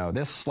 I don't know,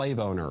 this slave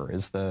owner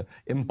is the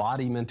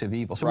embodiment of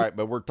evil. So right,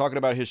 but we're talking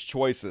about his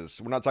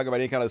choices. We're not talking about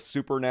any kind of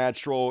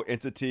supernatural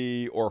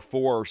entity or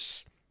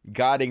force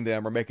guiding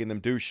them or making them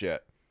do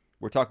shit.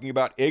 We're talking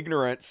about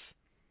ignorance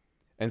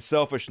and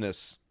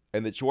selfishness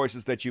and the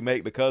choices that you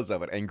make because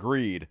of it, and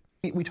greed.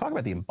 We talk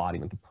about the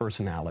embodiment, the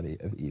personality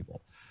of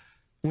evil.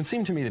 It would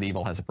seem to me that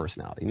evil has a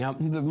personality. Now,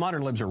 the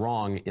modern libs are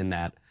wrong in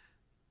that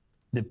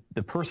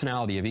the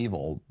personality of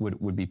evil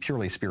would be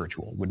purely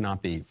spiritual, would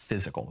not be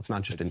physical. It's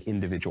not just an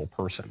individual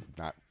person,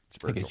 not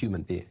spiritual. Like a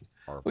human being.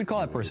 We'd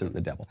call that person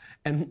the devil.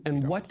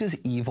 And what does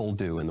evil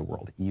do in the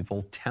world?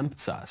 Evil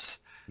tempts us.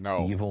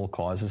 No. Evil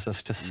causes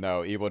us to...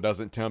 No, evil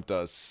doesn't tempt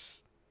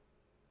us.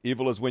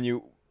 Evil is when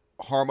you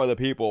harm other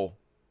people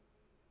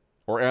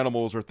or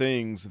animals or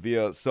things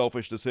via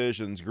selfish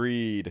decisions,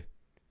 greed,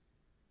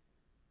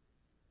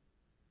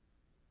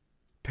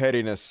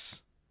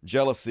 pettiness,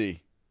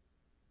 jealousy,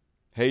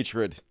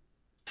 hatred.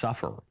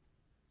 Suffer.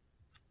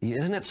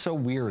 Isn't it so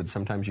weird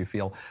sometimes you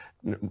feel,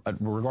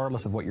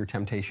 regardless of what your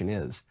temptation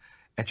is,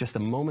 at just the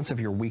moments of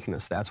your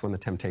weakness, that's when the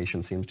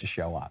temptation seems to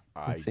show up.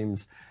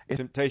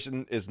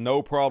 Temptation is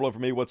no problem for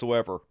me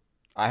whatsoever.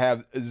 I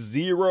have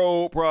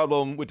zero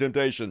problem with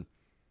temptation.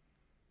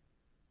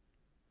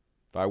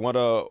 If I want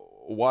to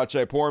watch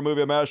a porn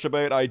movie and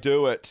masturbate, I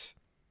do it.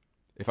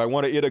 If I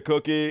want to eat a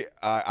cookie,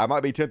 I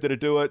might be tempted to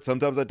do it.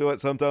 Sometimes I do it,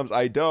 sometimes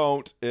I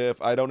don't,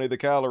 if I don't need the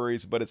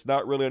calories, but it's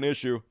not really an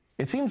issue.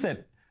 It seems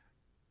that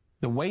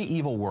the way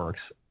evil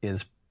works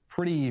is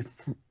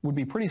would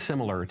be pretty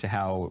similar to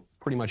how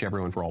pretty much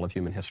everyone for all of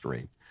human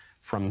history,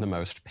 from the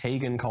most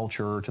pagan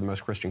culture to the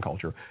most Christian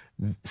culture,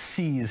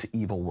 sees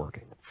evil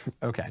working.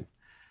 Okay.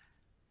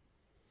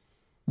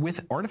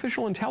 With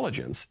artificial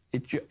intelligence,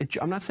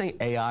 I'm not saying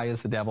AI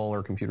is the devil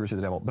or computers are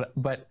the devil,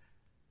 but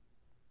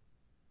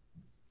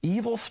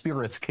evil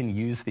spirits can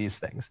use these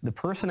things. The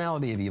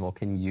personality of evil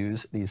can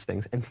use these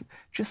things. And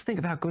just think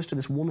of how it goes to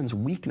this woman's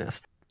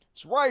weakness.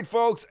 That's right,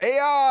 folks.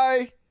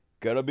 AI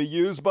gonna be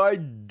used by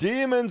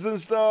demons and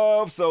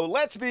stuff. So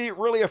let's be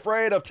really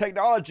afraid of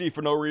technology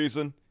for no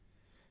reason.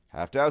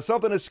 Have to have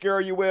something to scare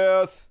you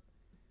with.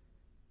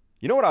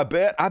 You know what I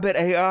bet? I bet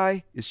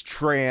AI is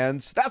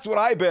trans. That's what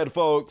I bet,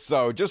 folks.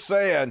 So just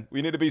saying,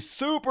 we need to be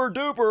super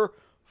duper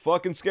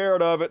fucking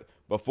scared of it.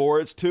 before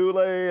it's too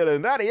late.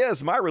 And that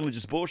is my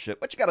religious bullshit.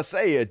 What you got to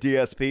say,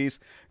 DSPs?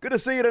 Good to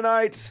see you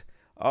tonight,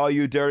 all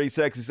you dirty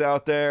sexies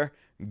out there.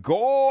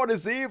 God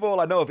is evil.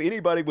 I know if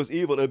anybody was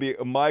evil, it would be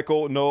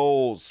Michael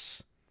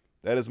Knowles.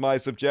 That is my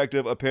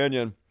subjective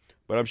opinion.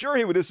 But I'm sure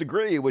he would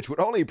disagree, which would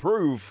only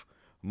prove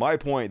my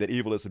point that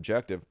evil is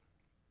subjective.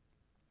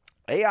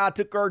 AI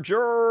took our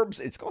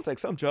jobs. It's going to take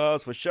some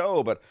jobs for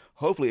sure, but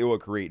hopefully it will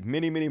create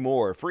many, many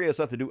more. Free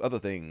us up to do other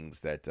things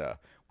that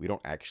we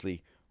don't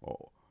actually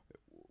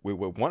we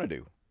would want to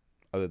do,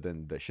 other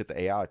than the shit the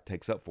AI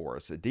takes up for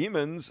us.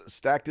 Demons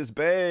stacked his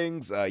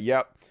bangs.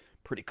 Yep,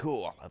 pretty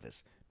cool. I love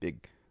his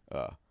big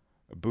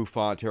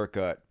bouffant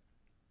haircut.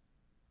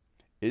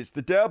 It's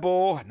the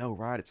devil. I know,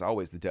 right? It's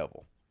always the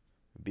devil.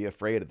 Be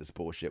afraid of this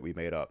bullshit we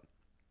made up.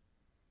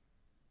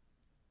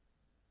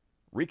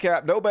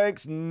 Recap, no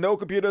banks, no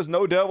computers,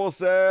 no devil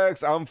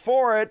sex. I'm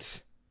for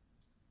it.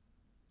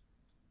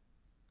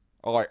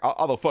 All right,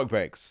 I'll fuck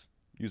banks.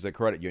 Use a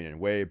credit union,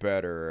 way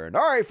better. And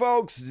all right,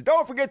 folks,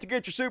 don't forget to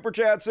get your super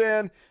chats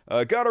in.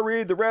 Gotta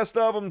read the rest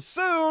of them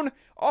soon.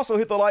 Also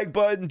hit the like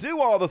button,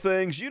 do all the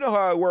things. You know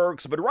how it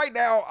works. But right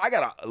now, I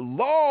got a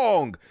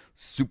long,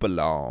 super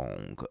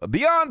long,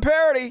 beyond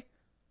parody.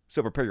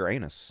 So prepare your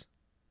anus.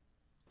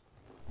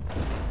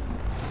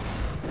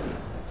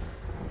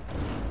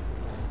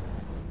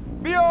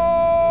 Beyond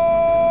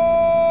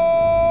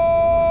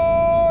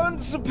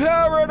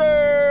parody.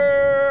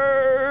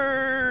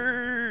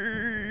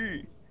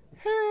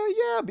 Hell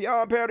yeah,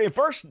 Beyond Parody. And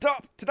first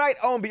up tonight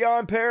on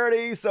Beyond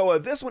Parody. So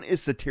this one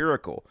is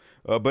satirical,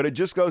 but it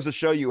just goes to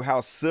show you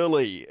how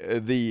silly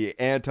the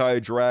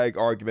anti-drag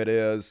argument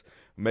is,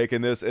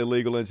 making this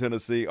illegal in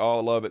Tennessee.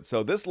 All of it.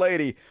 So this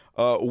lady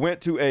went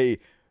to a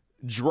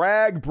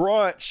drag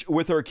brunch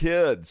with her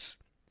kids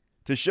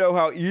to show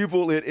how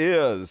evil it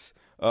is.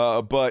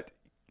 But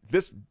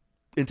this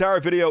entire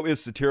video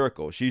is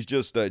satirical. She's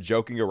just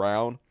joking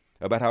around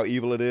about how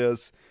evil it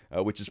is,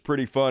 which is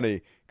pretty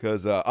funny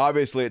because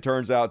obviously it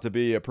turns out to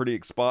be a pretty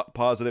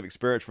positive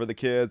experience for the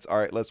kids. All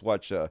right, let's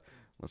watch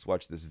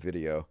this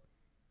video.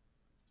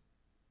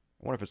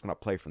 I wonder if it's going to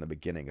play from the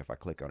beginning if I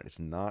click on it. It's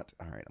not.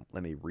 All right,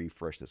 let me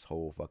refresh this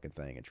whole fucking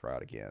thing and try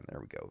it again. There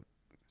we go.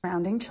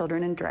 Surrounding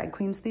children and drag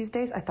queens these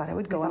days, I thought I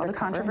would go under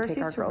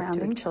controversy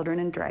surrounding children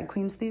and drag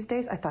queens these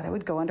days. I thought I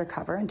would go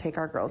undercover and take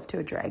our girls to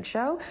a drag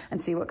show and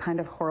see what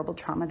kind of horrible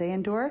trauma they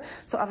endure.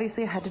 So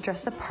obviously I had to dress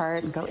the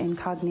part and go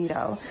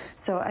incognito.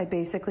 So I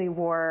basically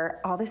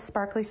wore all this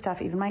sparkly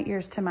stuff, even my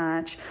ears to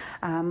match.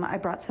 I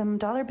brought some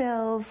dollar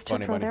bills to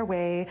throw their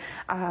way.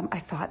 I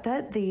thought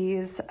that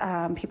these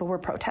people were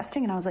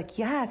protesting, and I was like,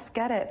 yes,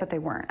 get it. But they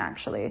weren't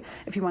actually.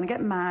 If you want to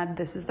get mad,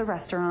 this is the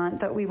restaurant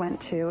that we went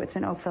to. It's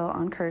in Oakville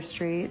on Kerr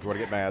Street. You want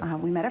to get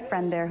mad? We met a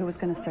friend there who was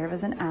going to serve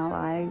as an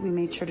ally. We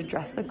made sure to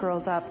dress the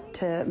girls up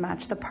to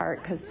match the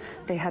part because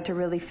they had to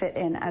really fit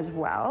in as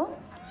well.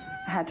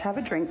 I had to have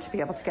a drink to be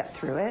able to get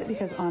through it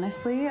because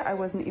honestly, I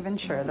wasn't even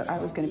sure that I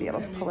was going to be able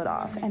to pull it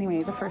off.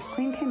 Anyway, the first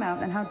queen came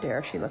out, and how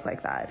dare she look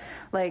like that?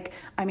 Like,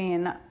 I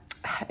mean,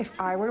 if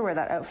I were to wear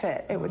that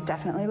outfit, it would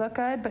definitely look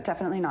good, but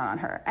definitely not on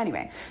her.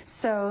 Anyway,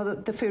 so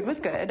the food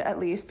was good, at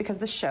least, because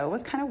the show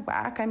was kind of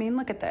whack. I mean,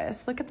 look at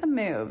this. Look at the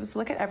moves.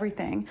 Look at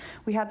everything.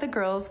 We had the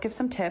girls give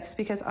some tips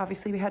because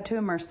obviously we had to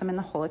immerse them in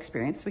the whole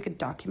experience so we could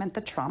document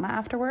the trauma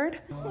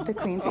afterward. The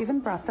queens even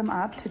brought them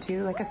up to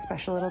do like a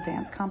special little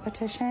dance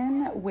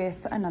competition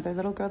with another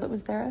little girl that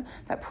was there,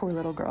 that poor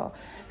little girl.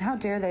 And how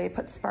dare they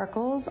put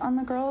sparkles on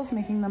the girls,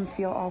 making them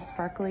feel all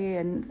sparkly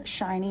and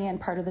shiny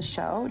and part of the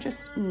show.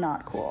 Just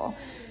not cool.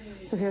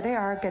 So here they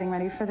are getting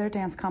ready for their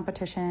dance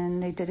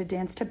competition. They did a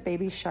dance to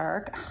Baby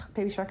Shark.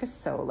 Baby Shark is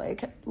so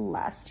like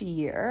last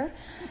year.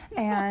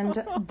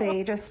 And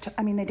they just,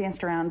 I mean, they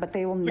danced around, but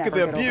they will never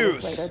get over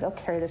this later. They'll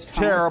carry this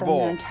trauma with them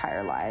their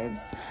entire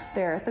lives.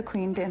 They're the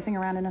queen dancing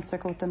around in a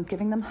circle with them,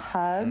 giving them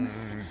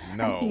hugs,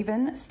 and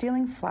even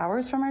stealing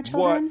flowers from our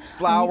children. What?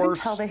 Flowers? You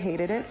can tell they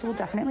hated it, so we'll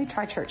definitely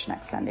try church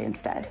next Sunday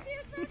instead.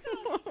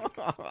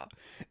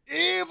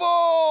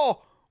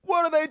 Evil!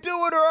 What are they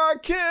doing to our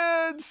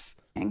kids?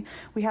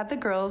 We had the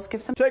girls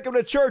give some... Take them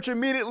to church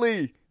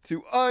immediately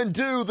to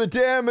undo the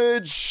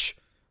damage.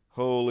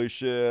 Holy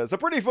shit. So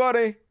pretty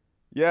funny.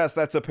 Yes,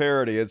 that's a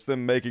parody. It's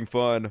them making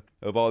fun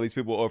of all these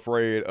people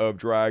afraid of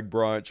drag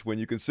brunch when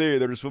you can see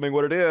they're just filming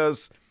what it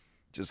is.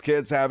 Just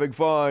kids having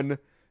fun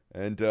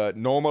and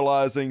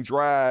normalizing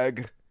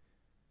drag.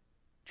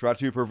 Try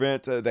to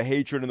prevent the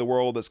hatred in the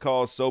world that's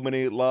caused so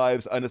many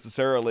lives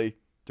unnecessarily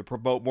to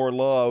promote more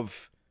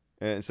love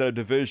instead of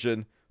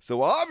division.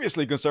 So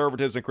obviously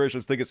conservatives and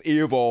Christians think it's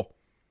evil.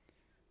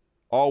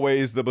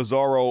 Always the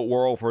bizarro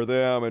world for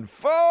them. And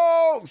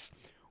folks,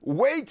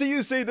 wait till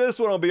you see this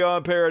one on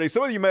Beyond Parody.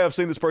 Some of you may have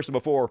seen this person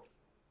before,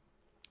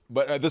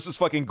 but this is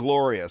fucking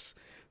glorious.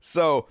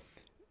 So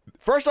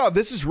first off,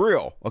 this is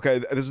real. Okay,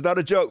 this is not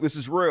a joke. This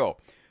is real.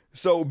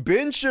 So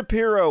Ben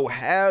Shapiro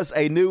has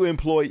a new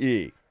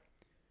employee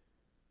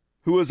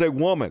who is a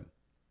woman.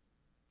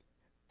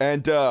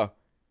 And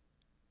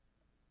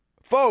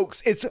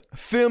folks, it's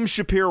Fem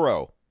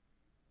Shapiro.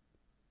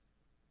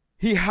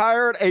 He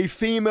hired a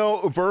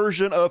female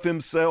version of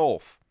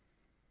himself,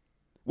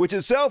 which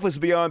itself is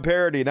beyond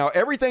parody. Now,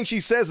 everything she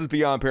says is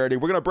beyond parody.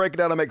 We're going to break it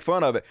down and make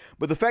fun of it.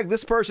 But the fact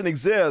this person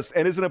exists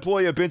and is an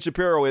employee of Ben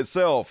Shapiro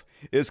itself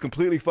is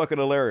completely fucking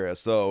hilarious.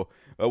 So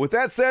with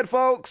that said,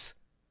 folks,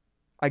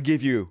 I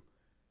give you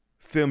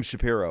Fem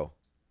Shapiro.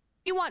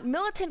 You want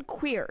militant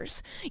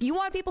queers. You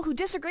want people who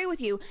disagree with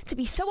you to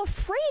be so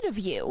afraid of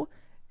you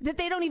that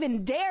they don't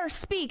even dare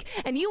speak,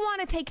 and you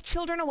want to take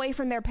children away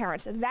from their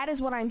parents. That is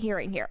what I'm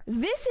hearing here.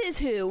 This is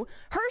who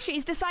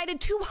Hershey's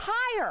decided to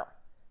hire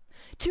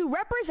to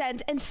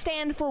represent and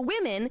stand for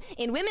women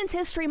in Women's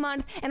History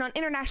Month and on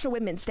International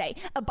Women's Day.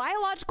 A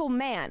biological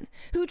man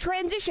who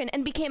transitioned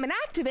and became an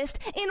activist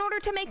in order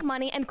to make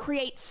money and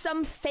create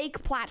some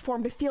fake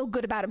platform to feel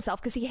good about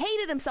himself because he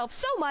hated himself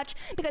so much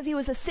because he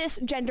was a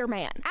cisgender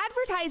man.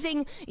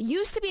 Advertising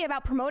used to be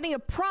about promoting a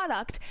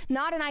product,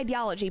 not an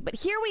ideology, but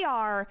here we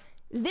are.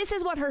 This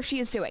is what Hershey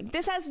is doing.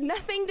 This has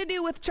nothing to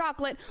do with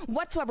chocolate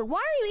whatsoever. Why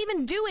are you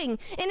even doing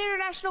an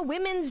International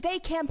Women's Day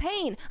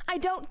campaign? I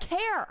don't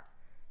care.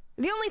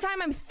 The only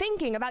time I'm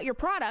thinking about your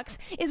products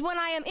is when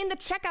I am in the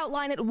checkout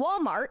line at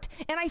Walmart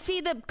and I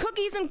see the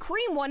cookies and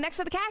cream one next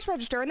to the cash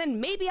register, and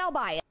then maybe I'll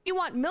buy it. You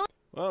want milk?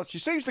 Well, she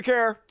seems to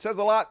care. Says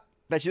a lot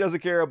that she doesn't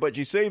care, but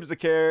she seems to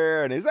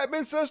care. And is that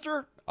Ben's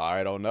sister?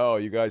 I don't know.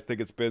 You guys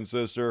think it's Ben's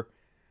sister?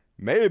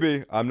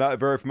 Maybe. I'm not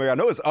very familiar. I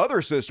know it's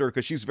other sister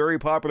because she's very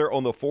popular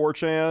on the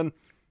 4chan.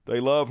 They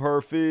love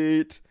her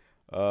feet.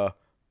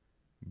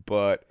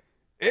 But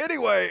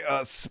anyway,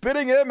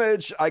 Spitting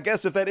Image, I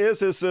guess if that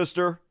is his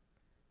sister,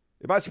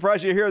 it might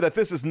surprise you to hear that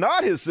this is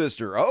not his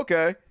sister.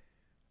 Okay.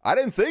 I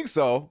didn't think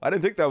so. I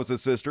didn't think that was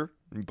his sister.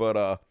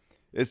 But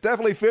it's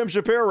definitely Fem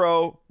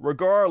Shapiro,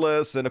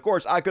 regardless. And, of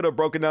course, I could have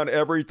broken down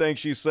everything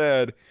she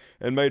said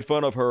and made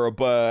fun of her,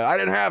 but I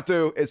didn't have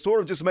to. It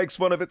sort of just makes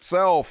fun of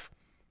itself.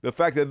 The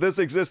fact that this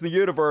exists in the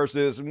universe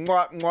is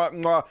mwah, mwah,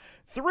 mwah.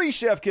 3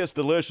 Chef Kiss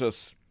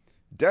Delicious.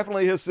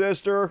 Definitely his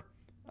sister.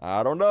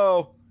 I don't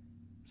know.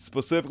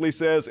 Specifically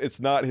says it's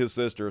not his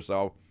sister,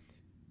 so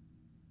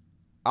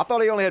I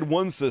thought he only had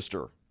one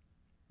sister,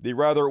 the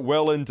rather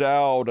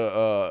well-endowed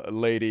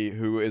lady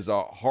who is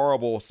a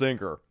horrible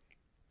singer.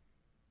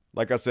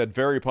 Like I said,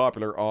 very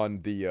popular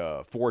on the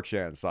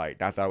 4chan site.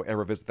 Not that I would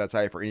ever visit that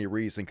site for any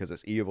reason because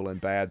it's evil and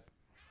bad.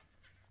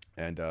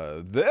 And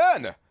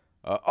then,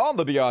 on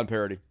the Beyond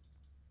parody.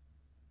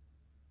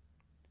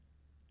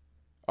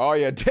 Oh,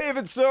 yeah,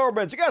 David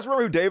Silverman. Do you guys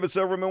remember who David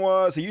Silverman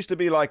was? He used to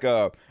be like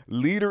a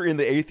leader in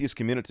the atheist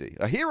community,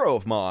 a hero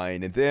of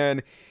mine. And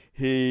then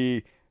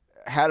he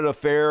had an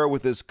affair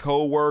with his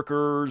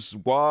co-workers'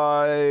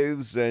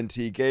 wives, and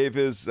he gave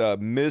his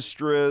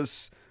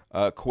mistress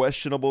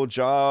questionable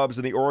jobs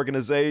in the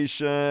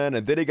organization,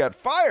 and then he got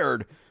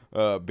fired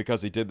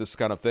because he did this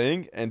kind of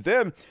thing. And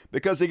then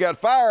because he got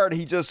fired,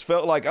 he just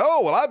felt like,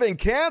 oh, well, I've been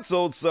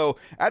canceled, so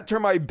I had to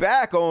turn my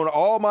back on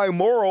all my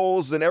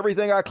morals and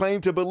everything I claim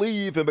to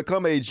believe and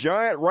become a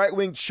giant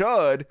right-wing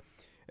chud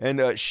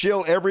and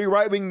shill every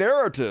right-wing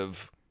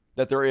narrative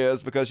that there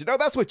is, because, you know,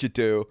 that's what you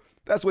do.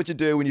 That's what you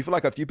do when you feel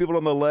like a few people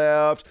on the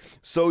left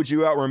sold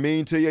you out, were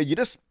mean to you. You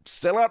just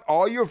sell out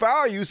all your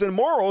values and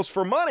morals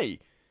for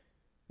money.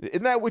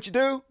 Isn't that what you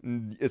do?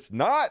 It's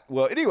not.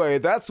 Well, anyway,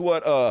 that's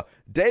what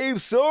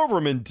Dave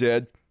Silverman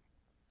did.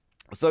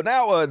 So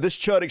now this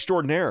chud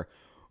extraordinaire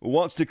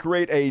wants to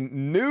create a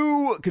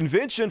new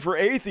convention for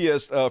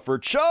atheists for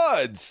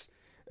chuds.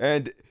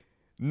 And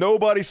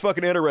nobody's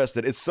fucking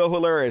interested. It's so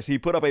hilarious. He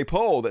put up a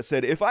poll that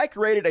said, if I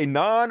created a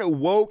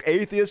non-woke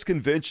atheist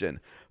convention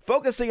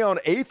focusing on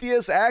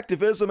atheist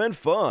activism and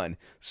fun,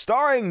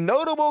 starring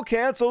notable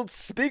canceled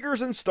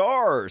speakers and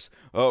stars,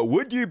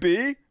 would you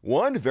be?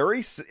 1,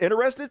 very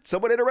interested,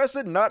 somewhat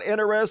interested, not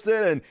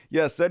interested, and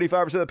yes,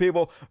 75% of the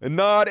people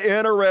not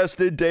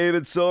interested,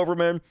 David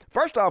Silverman.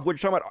 First off,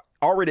 what you're talking about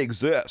already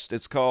exists.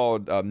 It's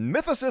called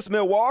Mythicist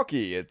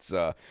Milwaukee. It's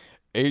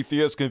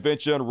atheist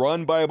convention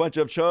run by a bunch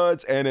of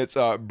chuds, and it's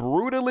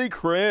brutally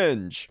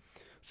cringe.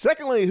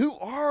 Secondly, who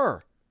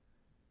are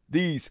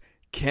these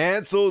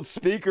canceled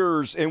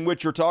speakers in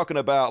which you're talking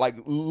about? Like,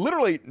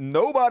 literally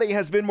nobody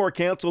has been more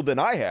canceled than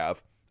I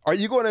have. Are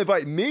you going to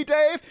invite me,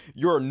 Dave?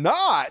 You're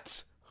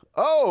not.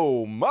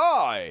 Oh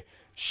my.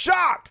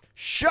 Shocked,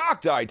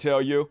 I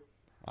tell you.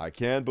 I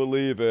can't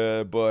believe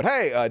it. But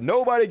hey,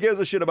 nobody gives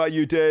a shit about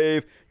you,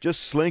 Dave.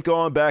 Just slink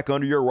on back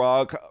under your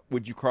rock.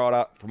 Would you crawl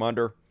out from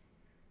under?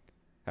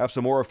 Have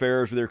some more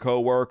affairs with your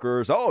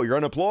co-workers. Oh, you're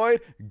unemployed?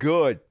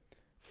 Good.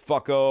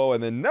 Fucko.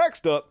 And then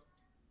next up,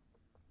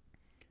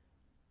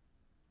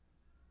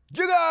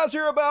 did you guys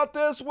hear about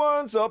this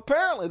one? So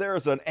apparently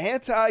there's an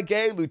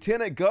anti-gay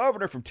lieutenant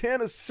governor from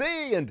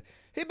Tennessee, and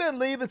he'd been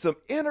leaving some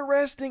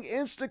interesting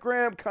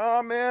Instagram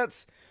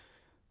comments.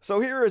 So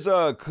here is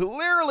a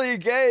clearly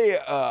gay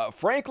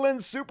Franklin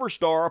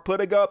superstar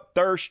putting up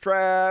thirst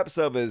traps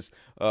of his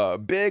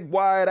big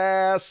white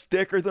ass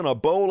thicker than a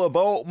bowl of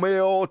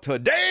oatmeal to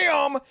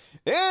damn.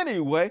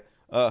 Anyway,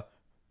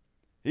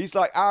 he's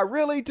like, I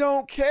really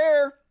don't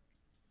care.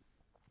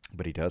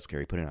 But he does care.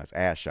 He put in his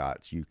ass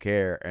shots. You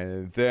care.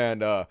 And then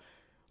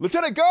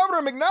Lieutenant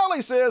Governor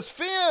McNally says,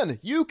 Finn,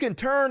 you can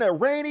turn a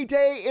rainy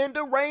day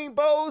into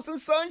rainbows and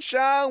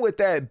sunshine with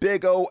that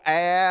big old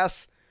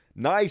ass.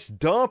 Nice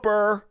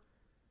dumper.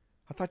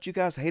 I thought you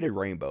guys hated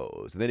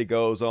rainbows. And then he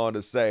goes on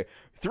to say,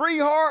 3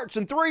 hearts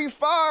and 3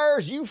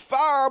 fires, you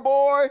fire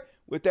boy,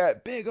 with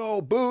that big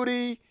old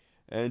booty.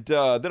 And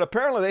then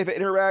apparently they've had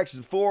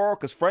interactions before,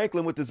 because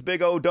Franklin with this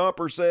big old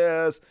dumper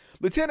says,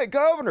 Lieutenant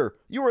Governor,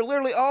 you were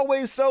literally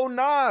always so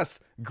nice.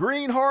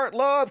 Green heart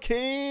love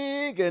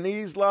king. And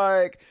he's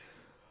like,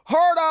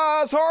 hard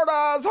eyes, hard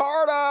eyes,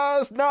 hard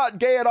eyes. Not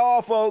gay at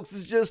all, folks.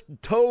 It's just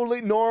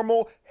totally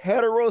normal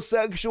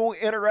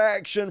heterosexual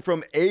interaction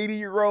from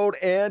 80-year-old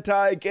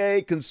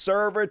anti-gay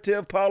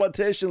conservative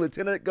politician,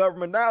 Lieutenant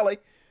Governor McNally,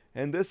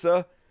 and this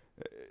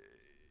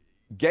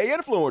gay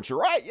influencer,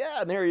 right?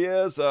 Yeah, and there he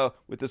is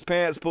with his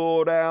pants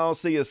pulled down,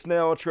 see his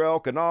snail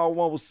trail, and all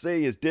one will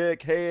see his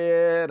dick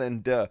head,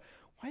 and why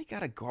you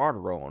got a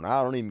garter on?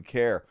 I don't even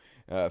care.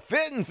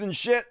 Fittings and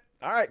shit.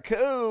 All right,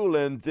 cool.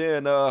 And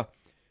then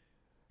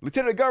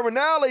Lieutenant Governor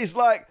McNally's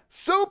like,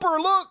 super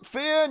look,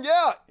 Finn.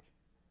 Yeah.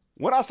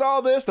 When I saw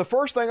this, the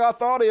first thing I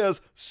thought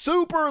is,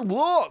 super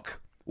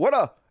look. What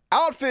a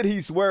outfit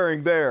he's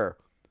wearing there.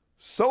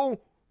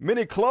 So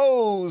many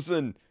clothes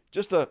and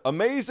just an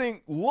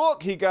amazing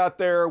look he got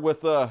there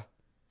with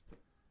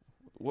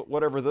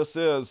whatever this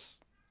is,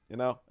 you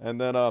know.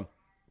 And then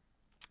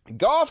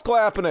golf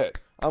clapping it.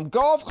 I'm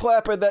golf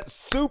clapping that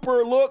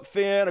super look,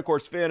 Finn. Of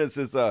course, Finn is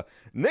his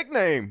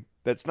nickname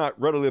that's not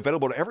readily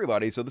available to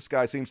everybody. So this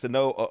guy seems to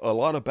know a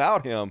lot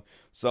about him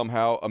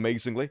somehow,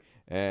 amazingly.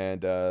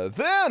 And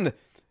then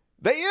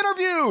they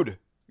interviewed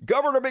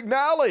Governor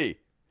McNally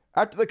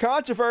after the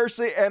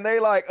controversy, and they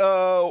like,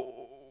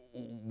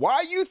 why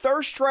are you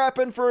thirst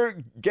trapping for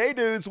gay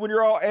dudes when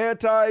you're all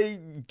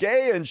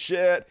anti-gay and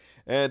shit?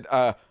 And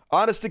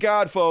honest to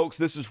God, folks,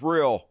 this is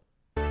real.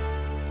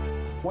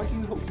 What do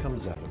you hope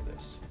comes out of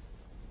this?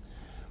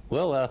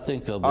 Well, I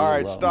think I'll be all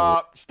right,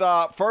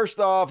 stop. First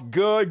off,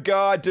 good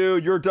God,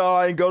 dude, you're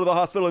dying. Go to the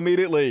hospital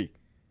immediately.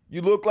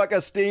 You look like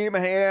a steam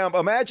ham.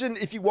 Imagine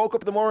if you woke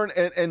up in the morning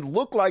and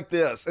looked like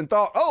this and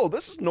thought, oh,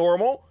 this is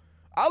normal.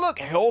 I look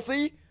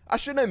healthy. I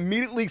shouldn't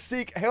immediately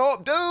seek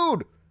help.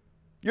 Dude,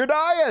 you're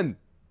dying.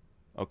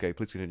 Okay,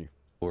 please continue.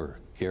 We're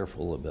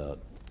careful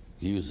about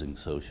using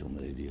social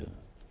media.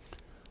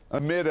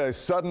 Amid a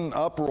sudden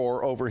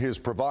uproar over his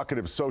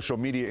provocative social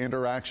media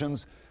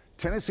interactions,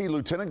 Tennessee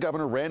Lieutenant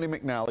Governor Randy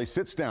McNally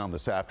sits down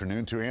this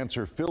afternoon to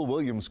answer Phil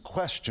Williams'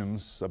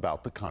 questions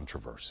about the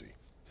controversy.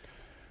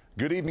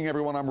 Good evening,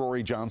 everyone. I'm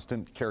Rory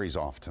Johnston. Carrie's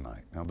off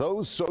tonight. Now,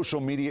 those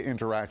social media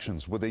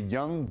interactions with a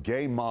young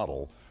gay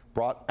model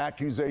brought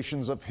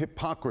accusations of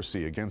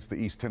hypocrisy against the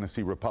East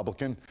Tennessee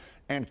Republican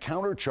and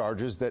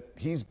countercharges that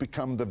he's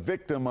become the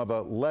victim of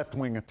a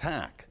left-wing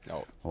attack.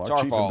 No, well,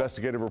 our chief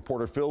investigative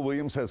reporter Phil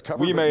Williams has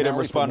covered we made him McNally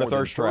respond for to more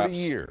thirst than 30 traps.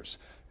 years,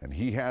 and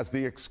he has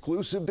the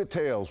exclusive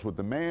details with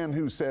the man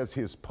who says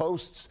his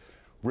posts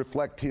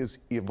reflect his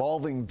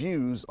evolving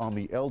views on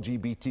the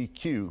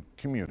LGBTQ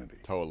community.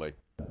 Totally.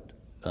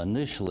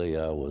 Initially,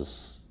 I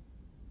was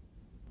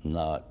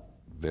not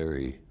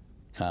very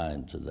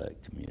kind to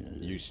that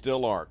community. You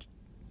still aren't.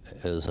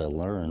 As I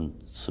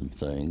learned some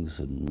things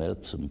and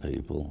met some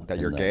people that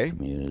in you're that gay?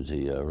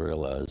 community, I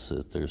realized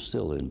that they're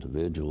still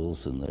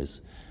individuals and they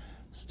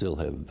still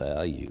have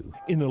value.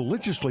 In a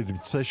legislative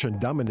session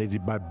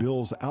dominated by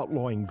bills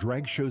outlawing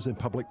drag shows in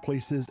public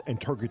places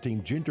and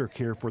targeting gender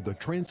care for the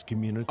trans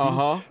community,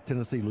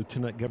 Tennessee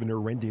Lieutenant Governor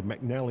Randy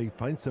McNally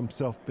finds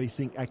himself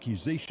facing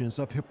accusations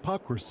of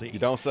hypocrisy. You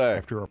don't say.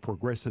 After a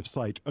progressive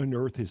site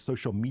unearthed his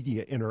social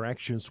media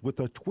interactions with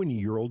a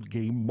 20-year-old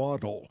gay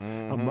model.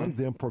 Among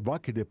them,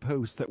 provocative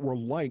posts that were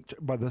liked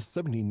by the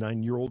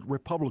 79-year-old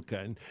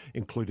Republican,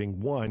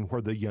 including one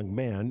where the young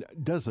man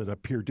doesn't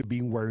appear to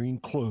be wearing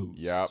clothes.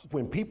 Yep.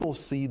 When people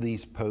see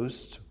these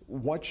posts,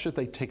 what should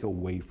they take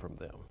away from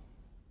them?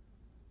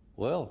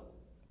 Well,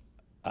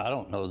 I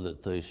don't know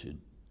that they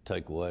should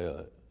take away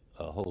a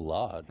whole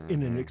lot.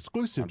 In an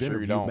exclusive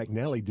interview,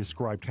 McNally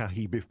described how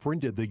he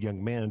befriended the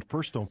young man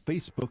first on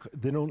Facebook,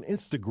 then on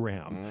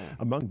Instagram.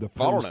 Among the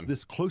posts,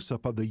 this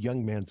close-up of the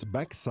young man's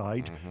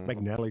backside,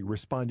 McNally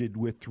responded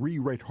with 3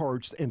 red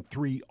hearts and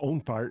 3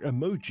 on-fire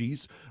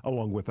emojis,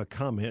 along with a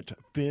comment,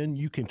 Finn,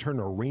 you can turn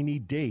a rainy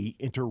day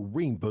into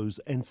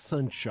rainbows and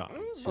sunshine.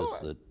 It's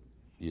just that,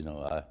 you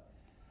know,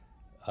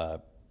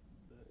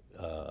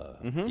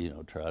 you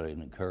know, try to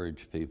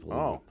encourage people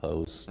to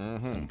post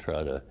and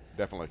try to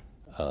definitely,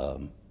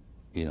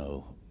 you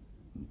know,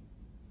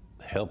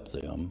 help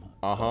them.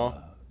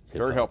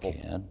 Very helpful.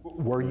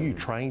 Were you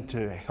trying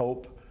to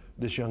help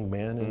this young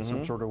man in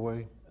some sort of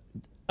way?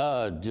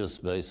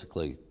 Just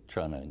basically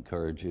trying to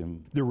encourage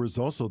him. There was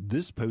also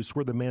this post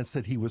where the man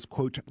said he was,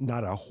 quote,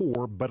 not a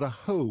whore, but a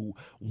hoe.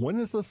 One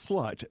is a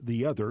slut,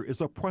 the other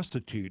is a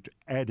prostitute,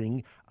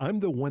 adding, I'm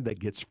the one that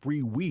gets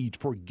free weed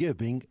for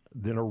giving,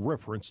 then a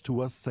reference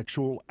to a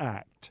sexual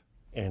act.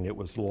 And it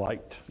was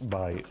liked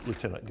by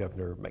Lieutenant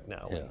Governor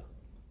McNally. Yeah.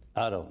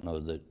 I don't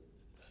know that,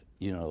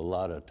 you know, a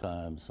lot of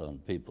times on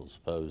people's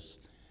posts,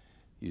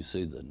 you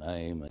see the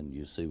name and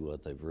you see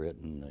what they've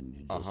written, and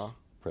you just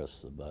press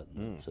the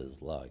button that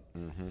says like.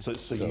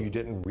 So you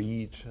didn't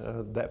read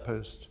that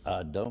post?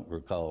 I don't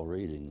recall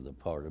reading the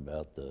part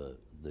about the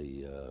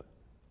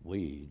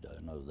weed.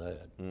 I know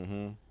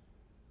that.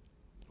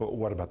 Well,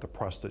 what about the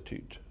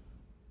prostitute?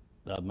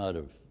 I might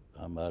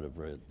have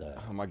read that.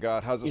 Oh my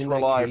God, how's this in real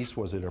that life? case,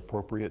 was it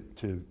appropriate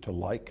to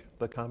like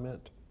the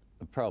comment?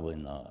 Probably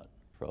not.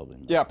 Probably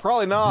not. Yeah,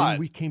 probably not. Then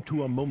we came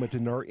to a moment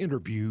in our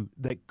interview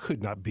that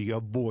could not be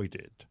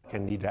avoided. I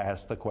need to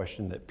ask the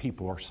question that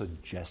people are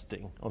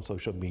suggesting on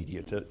social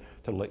media to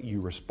let you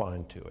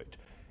respond to it.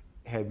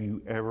 Have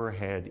you ever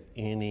had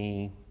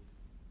any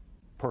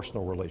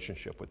personal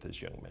relationship with this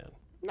young man?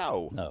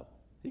 No. No.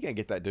 He can't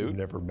get that dude. You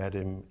never met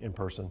him in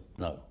person?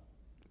 No.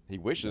 He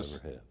wishes.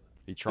 Never have.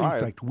 He tried. In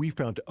fact, we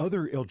found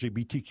other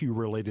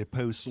LGBTQ-related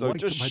posts So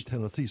liked just by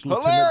Tennessee's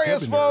hilarious,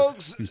 Lieutenant Governor,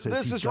 folks. who says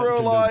This he's is gotten real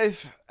to know-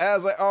 life.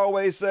 As I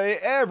always say,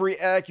 every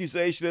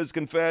accusation is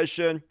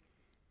confession.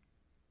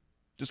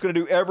 Just going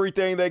to do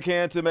everything they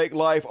can to make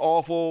life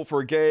awful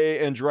for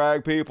gay and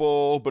drag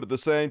people, but at the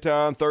same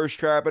time, thirst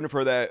trapping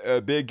for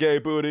that big gay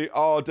booty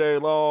all day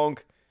long.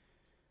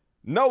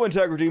 No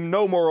integrity,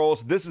 no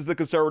morals. This is the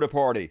Conservative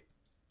Party.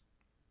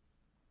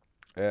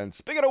 And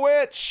speaking of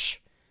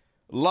which,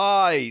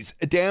 lies,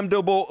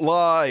 damnable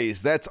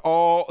lies. That's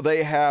all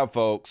they have,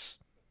 folks.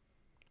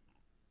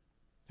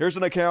 Here's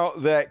an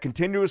account that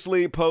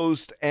continuously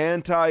posts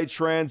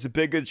anti-trans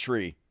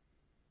bigotry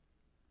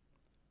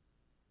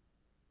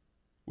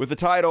with the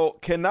title,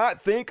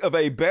 "Cannot think of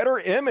a better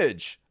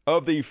image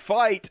of the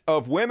fight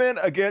of women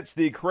against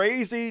the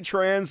crazy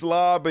trans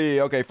lobby."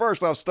 Okay,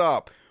 first off,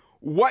 stop.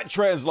 What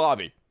trans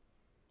lobby?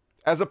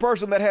 As a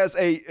person that has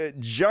a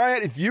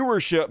giant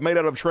viewership made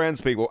out of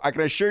trans people, I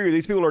can assure you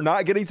these people are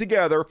not getting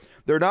together,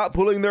 they're not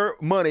pulling their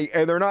money,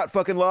 and they're not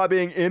fucking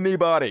lobbying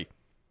anybody.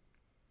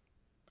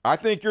 I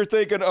think you're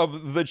thinking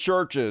of the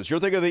churches, you're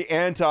thinking of the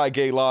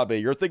anti-gay lobby,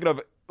 you're thinking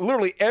of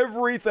literally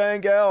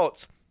everything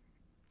else.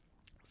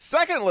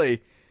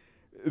 Secondly,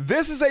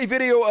 this is a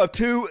video of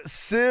two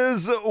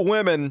cis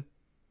women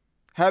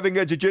having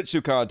a jiu-jitsu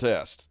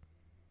contest.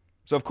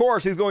 So, of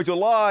course, he's going to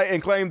lie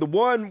and claim the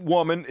one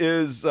woman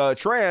is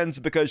trans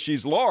because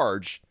she's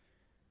large.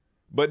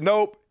 But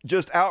nope,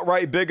 just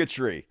outright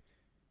bigotry.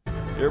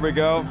 Here we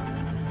go.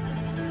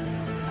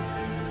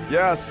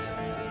 Yes,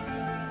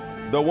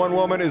 the one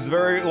woman is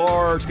very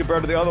large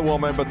compared to the other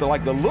woman, but the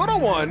little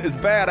one is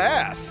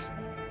badass.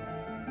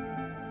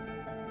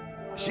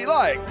 She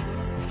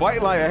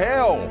fighting like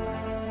hell.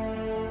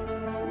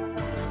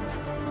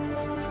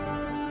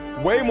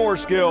 Way more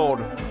skilled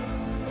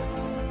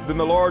than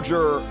the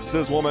larger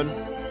cis woman,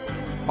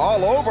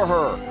 all over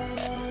her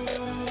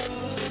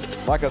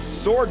like a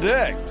sore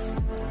dick.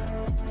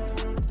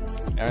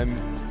 And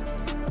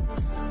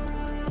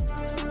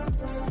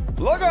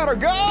look at her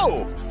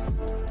go!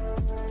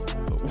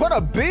 What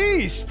a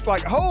beast!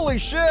 Like, holy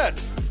shit!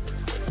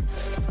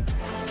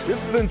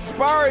 This is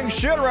inspiring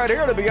shit right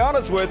here, to be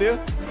honest with you.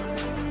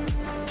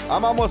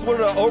 I'm almost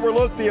willing to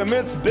overlook the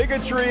immense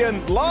bigotry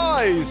and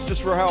lies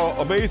just for how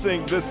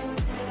amazing this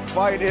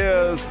fight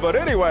is. But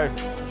anyway,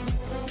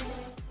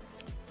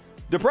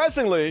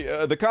 depressingly,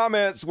 the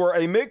comments were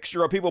a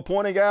mixture of people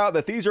pointing out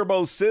that these are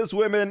both cis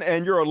women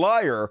and you're a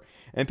liar,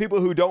 and people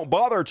who don't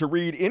bother to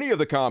read any of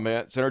the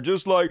comments and are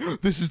just like,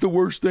 this is the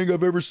worst thing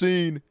I've ever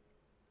seen.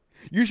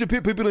 You should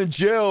put people in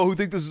jail who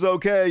think this is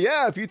okay.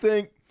 Yeah, if you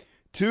think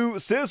two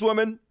cis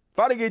women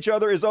fighting each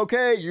other is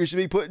okay, you should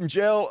be put in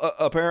jail,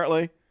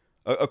 apparently,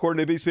 according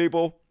to these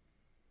people.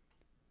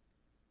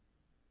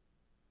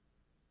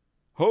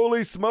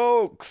 Holy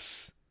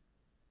smokes.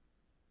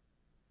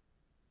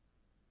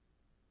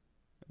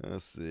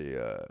 Let's see.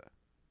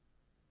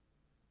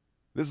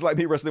 This is like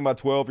me wrestling my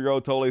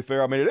 12-year-old, totally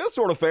fair. I mean, it is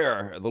sort of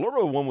fair. The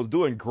little one was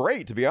doing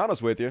great, to be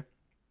honest with you.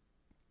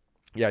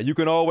 Yeah, you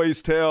can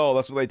always tell.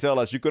 That's what they tell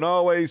us. You can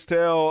always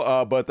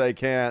tell, but they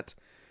can't.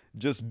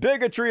 Just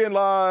bigotry and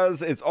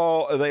lies. It's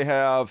all they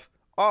have.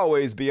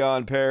 Always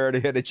beyond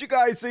parody. Did you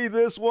guys see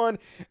this one?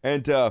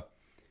 And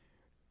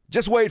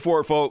just wait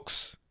for it,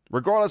 folks.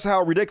 Regardless of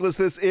how ridiculous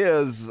this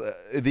is,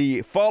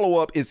 the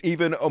follow-up is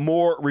even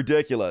more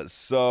ridiculous.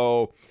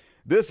 So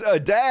this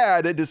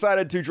dad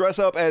decided to dress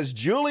up as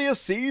Julius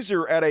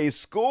Caesar at a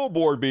school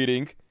board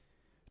meeting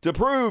to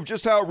prove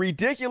just how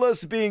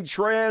ridiculous being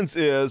trans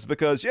is,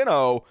 because, you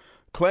know,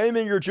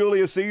 claiming you're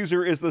Julius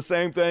Caesar is the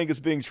same thing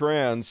as being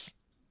trans.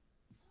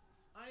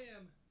 I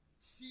am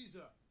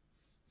Caesar,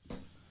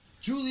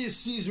 Julius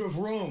Caesar of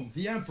Rome,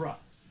 the emperor.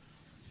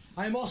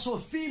 I am also a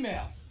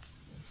female.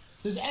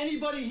 Does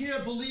anybody here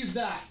believe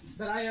that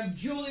I am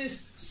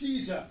Julius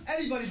Caesar?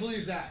 Anybody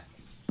believe that?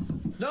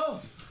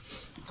 No?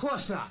 Of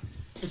course not.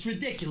 It's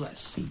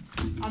ridiculous.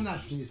 I'm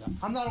not Caesar.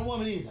 I'm not a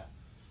woman either.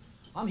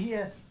 I'm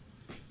here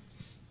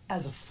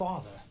as a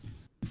father.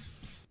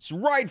 That's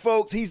right,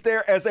 folks. He's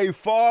there as a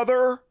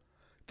father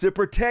to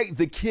protect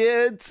the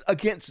kids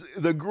against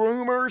the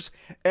groomers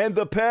and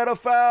the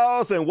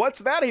pedophiles. And what's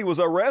that? He was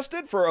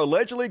arrested for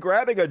allegedly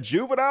grabbing a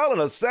juvenile in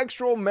a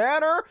sexual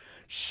manner?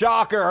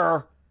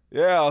 Shocker.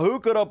 Yeah, who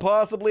could have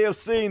possibly have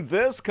seen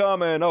this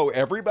coming? Oh,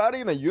 everybody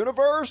in the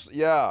universe?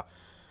 Yeah.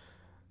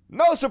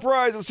 No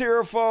surprises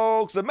here,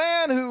 folks. A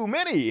man who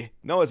many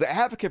know as an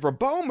advocate for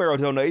bone marrow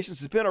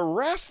donations has been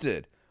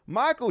arrested.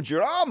 Michael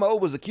Giramo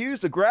was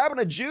accused of grabbing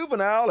a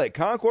juvenile at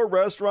Concord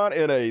Restaurant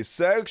in a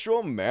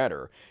sexual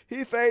manner.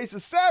 He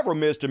faces several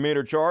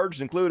misdemeanor charges,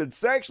 including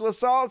sexual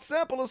assault,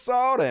 simple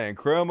assault, and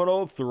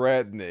criminal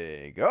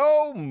threatening.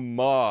 Oh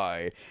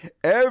my.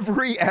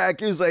 Every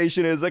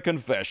accusation is a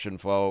confession,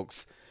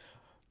 folks.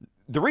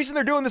 The reason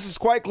they're doing this is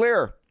quite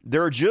clear.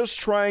 They're just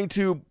trying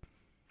to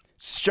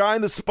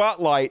shine the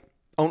spotlight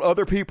on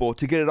other people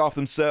to get it off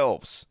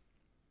themselves.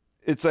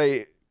 It's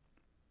a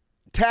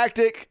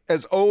tactic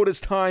as old as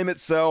time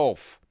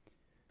itself.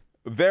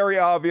 Very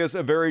obvious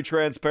and very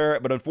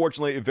transparent, but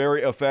unfortunately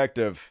very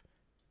effective.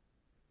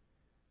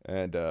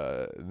 And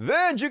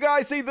then did you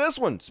guys see this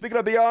one? Speaking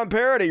of beyond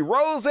parody,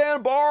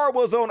 Roseanne Barr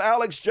was on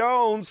Alex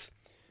Jones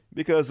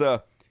because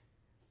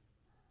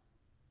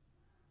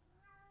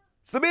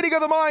it's the meeting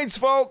of the minds,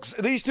 folks.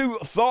 These two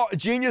thought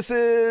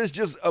geniuses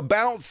just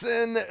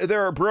bouncing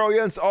their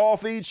brilliance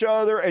off each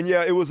other. And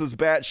yeah, it was as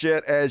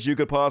batshit as you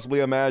could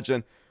possibly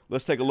imagine.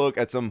 Let's take a look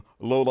at some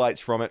lowlights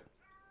from it.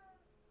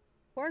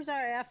 Where's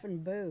our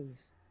effing booze?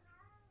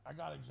 I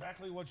got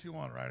exactly what you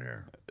want right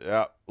here.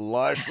 Yeah,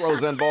 lush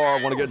Roseanne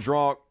Barr want to get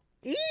drunk.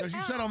 Because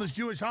you said on this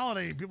Jewish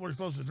holiday, people are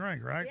supposed to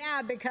drink, right?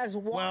 Yeah, because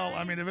why? Well,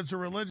 I mean, if it's a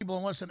religion,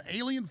 unless an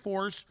alien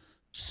force,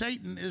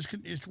 Satan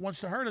wants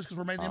to hurt us because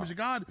we're made in the image of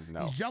God,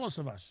 he's jealous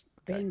of us.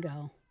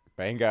 Bingo.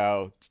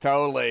 Bingo. It's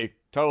totally.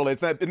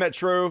 Isn't that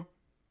true?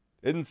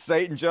 Isn't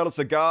Satan jealous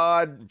of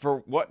God for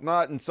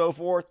whatnot and so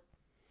forth?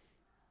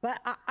 But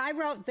I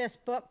wrote this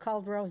book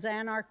called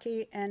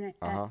Roseanarchy, and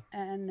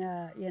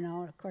you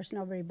know, of course,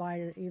 nobody bought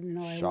it, even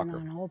though I went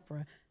on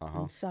Oprah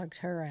and sucked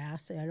her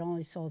ass. I'd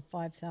only sold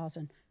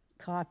 5,000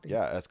 copies.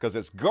 Yeah, that's because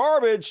it's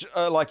garbage,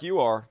 like you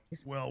are.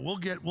 Well,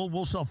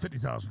 we'll sell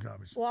 50,000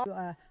 copies.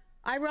 Well,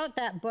 I wrote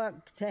that book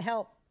to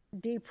help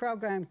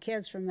deprogram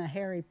kids from the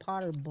Harry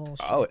Potter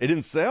bullshit. Oh, it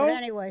didn't sell? But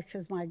anyway,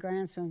 because my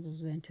grandson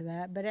was into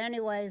that. But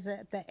anyways,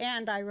 at the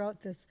end, I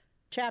wrote this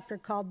chapter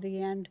called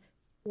The End,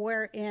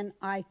 wherein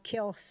I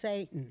kill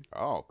Satan.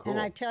 Oh, cool.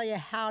 And I tell you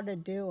how to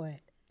do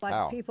it. Like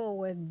how? People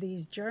with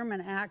these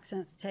German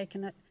accents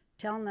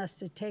telling us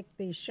to take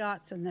these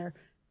shots, and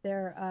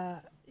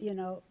they're you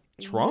know,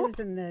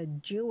 using the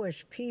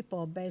Jewish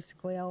people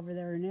basically over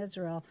there in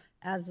Israel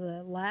as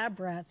the lab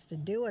rats to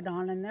do it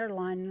on, and they're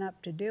lining up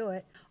to do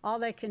it. All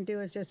they can do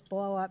is just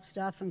blow up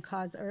stuff and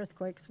cause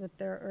earthquakes with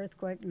their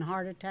earthquake and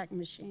heart attack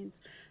machines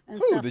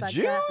and stuff like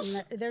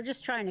that. And they're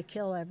just trying to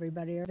kill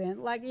everybody.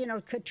 Like, you know,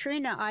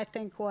 Katrina, I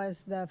think,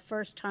 was the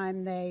first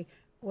time they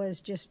was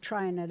just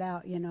trying it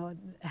out, you know,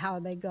 how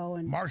they go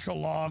and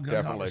martial law,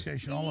 gun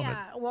confiscation, all of it.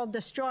 Yeah, well,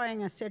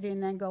 destroying a city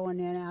and then going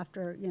in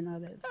after, you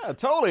know. Yeah,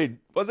 totally.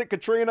 Was it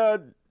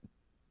Katrina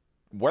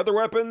weather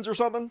weapons or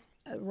something?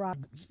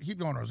 Rob. Keep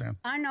going, Roseanne.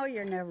 I know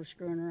you're never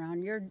screwing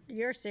around.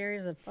 You're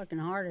serious of fucking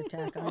heart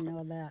attack. I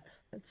know that.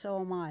 But so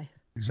am I.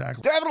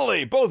 Exactly.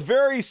 Definitely. Both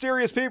very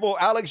serious people,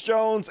 Alex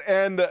Jones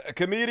and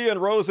comedian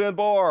Roseanne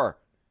Barr.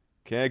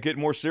 Can't get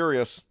more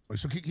serious.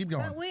 So keep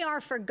going. But we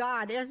are for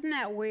God. Isn't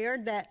that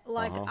weird? That,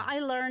 like, I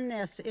learned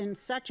this in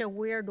such a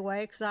weird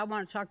way, because I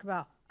want to talk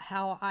about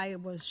how I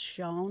was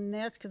shown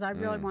this, because I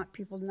really want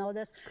people to know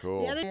this.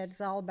 Cool. The other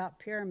is all about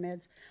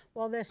pyramids.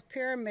 Well, this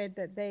pyramid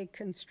that they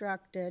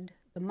constructed,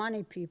 the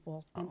money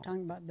people, I'm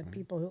talking about the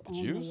people who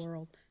own the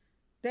world.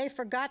 They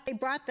forgot they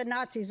brought the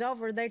Nazis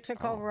over. They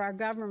took over our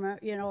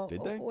government, you know.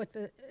 Did they? With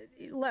the,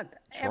 look,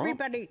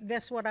 everybody,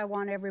 this is what I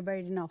want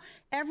everybody to know.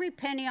 Every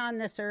penny on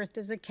this earth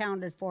is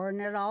accounted for,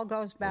 and it all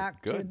goes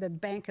back to the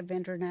Bank of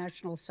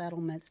International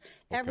Settlements.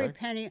 Every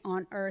penny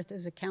on earth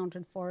is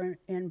accounted for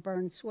in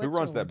Bern, Switzerland. Who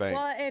runs that bank?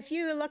 Well, if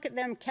you look at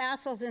them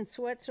castles in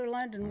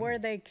Switzerland and where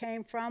they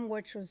came from,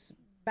 which was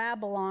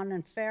Babylon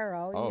and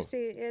Pharaoh, you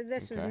see,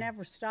 this has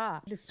never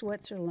stopped.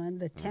 Switzerland,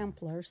 the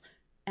Templars,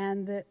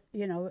 and the,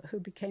 you know, who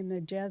became the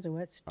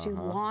Jesuits, to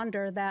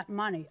launder that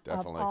money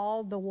of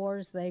all the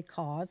wars they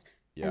cause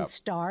and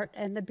start,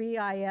 and the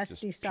BIS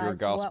just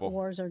decides what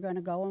wars are going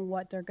to go and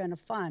what they're going to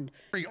fund.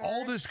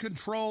 All this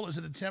control is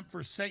an attempt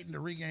for Satan to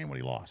regain what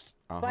he lost.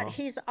 But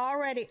he's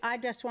already, I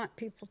just want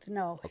people to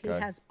know, he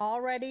has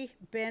already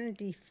been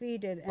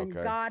defeated, and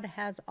God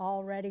has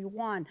already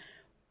won.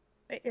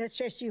 It's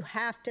just you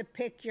have to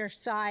pick your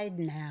side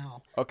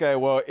now. Okay,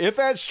 well, if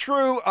that's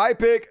true, I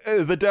pick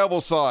the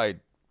devil's side,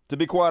 to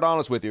be quite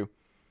honest with you.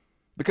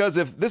 Because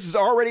if this has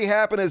already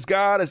happened as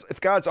if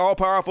God's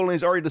all-powerful and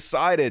he's already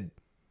decided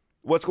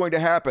what's going to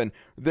happen,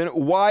 then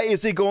why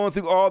is he going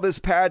through all this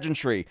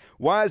pageantry?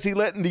 Why is he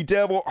letting the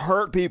devil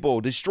hurt people,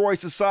 destroy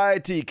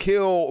society,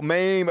 kill,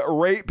 maim,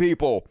 rape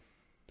people,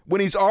 when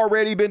he's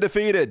already been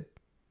defeated?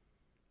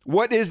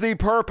 What is the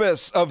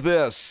purpose of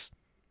this?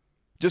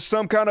 Just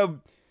some kind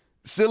of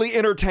silly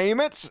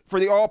entertainment for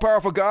the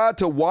all-powerful God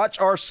to watch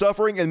our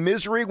suffering and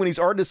misery when he's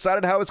already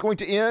decided how it's going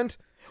to end?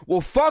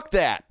 Well, fuck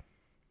that.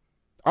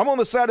 I'm on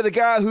the side of the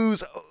guy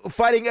who's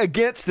fighting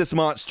against this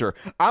monster.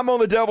 I'm on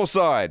the devil's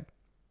side.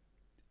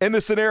 in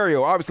this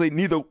scenario, obviously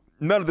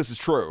none of this is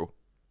true.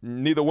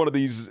 Neither one of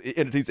these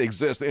entities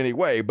exist in any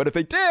way. But if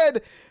they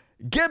did,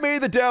 give me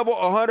the devil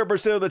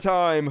 100% of the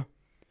time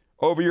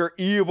over your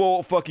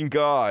evil fucking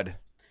God.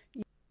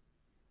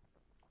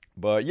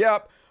 But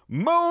yep,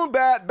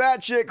 Moonbat,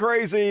 batshit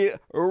crazy,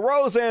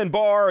 Roseanne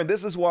Barr, and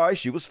this is why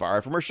she was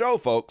fired from her show,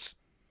 folks.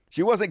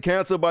 She wasn't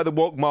canceled by the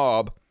woke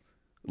mob.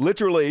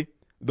 Literally,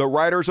 the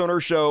writers on her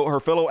show, her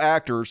fellow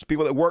actors,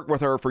 people that worked with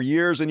her for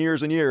years and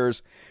years and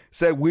years,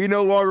 said, we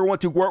no longer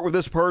want to work with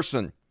this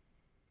person.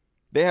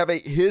 They have a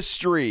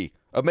history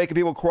of making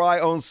people cry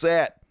on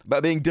set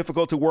about being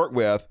difficult to work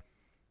with,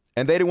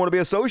 and they didn't want to be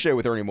associated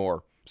with her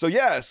anymore. So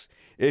yes,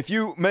 if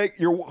you make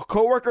your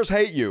coworkers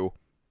hate you,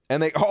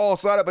 and they all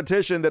sign a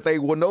petition that they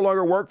will no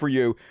longer work for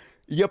you,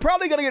 you're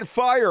probably going to get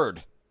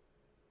fired.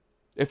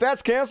 If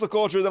that's cancel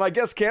culture, then I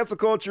guess cancel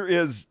culture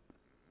is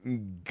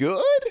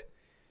good?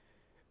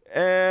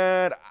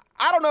 And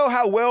I don't know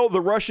how well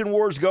the Russian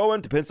war is going.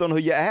 Depends on who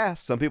you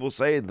ask. Some people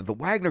say that the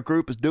Wagner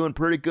Group is doing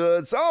pretty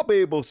good. Some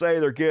people say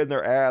they're getting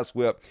their ass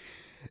whipped.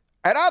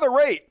 At either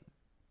rate,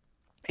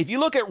 if you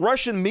look at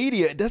Russian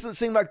media, it doesn't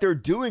seem like they're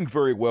doing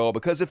very well,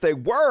 because if they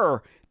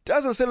were,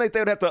 doesn't seem like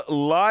they would have to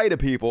lie to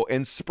people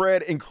and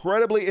spread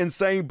incredibly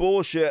insane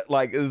bullshit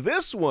like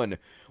this one,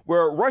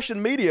 where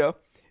Russian media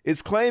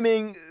is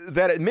claiming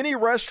that at many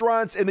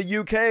restaurants in the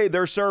UK,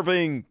 they're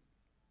serving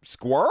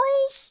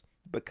squirrels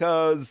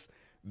because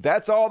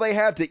that's all they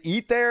have to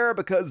eat there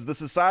because the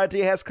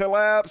society has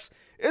collapsed.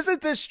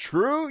 Isn't this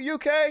true,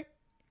 UK?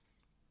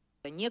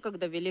 Today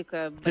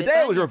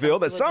it was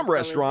revealed that some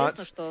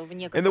restaurants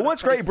in the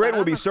once Great Britain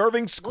will be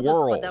serving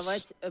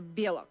squirrels. In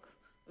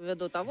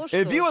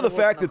view of the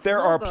fact that there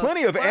are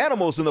plenty of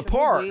animals in the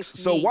parks,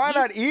 so why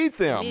not eat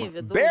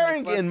them?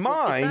 Bearing in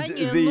mind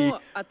the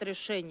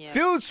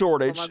food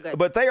shortage,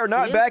 but they are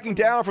not backing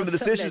down from the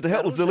decisions to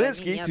help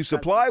Zelensky to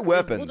supply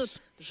weapons.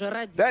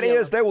 That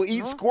is, they will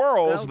eat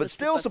squirrels, but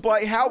still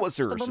supply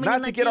howitzers,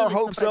 not to get our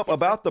hopes up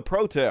about the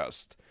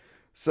protest.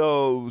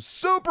 So,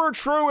 super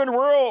true and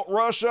real,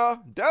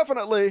 Russia.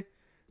 Definitely.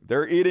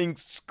 They're eating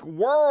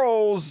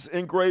squirrels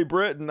in Great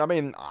Britain. I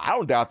mean, I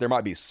don't doubt there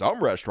might be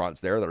some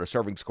restaurants there that are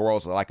serving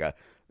squirrels like a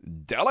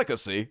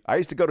delicacy. I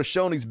used to go to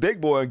Shoney's Big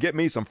Boy and get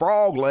me some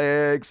frog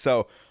legs,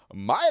 so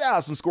might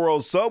have some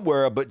squirrels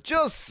somewhere, but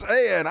just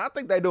saying, I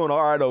think they're doing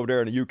all right over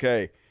there in the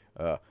UK.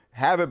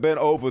 Haven't been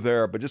over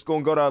there, but just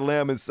gonna go down a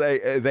limb and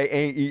say they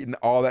ain't eating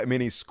all that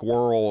many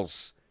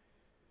squirrels.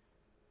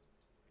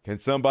 Can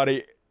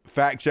somebody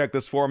fact check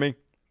this for me?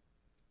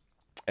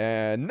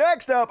 And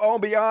next up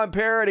on Beyond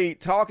Parody,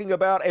 talking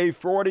about a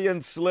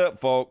Freudian slip,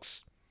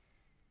 folks.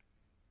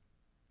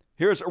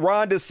 Here's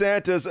Ron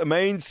DeSantis,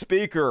 main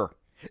speaker,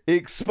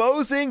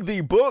 exposing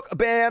the book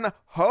ban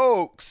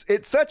hoax.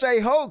 It's such a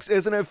hoax,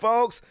 isn't it,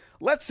 folks?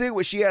 Let's see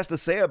what she has to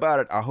say about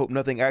it. I hope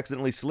nothing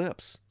accidentally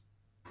slips.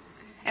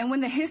 And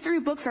when the history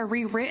books are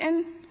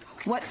rewritten,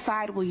 what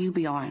side will you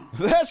be on?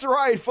 That's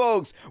right,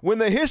 folks. When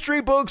the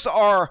history books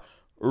are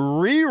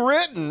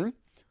rewritten,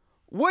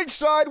 which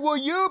side will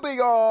you be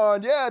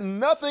on? Yeah,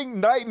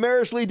 nothing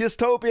nightmarishly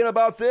dystopian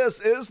about this,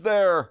 is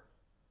there?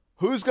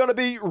 Who's going to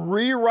be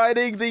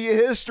rewriting the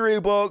history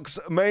books?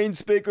 Main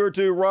speaker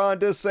to Ron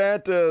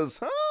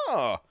DeSantis.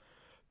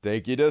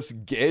 Think you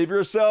just gave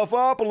yourself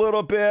up a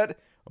little bit.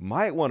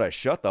 Might want to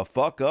shut the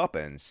fuck up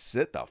and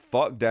sit the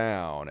fuck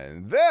down.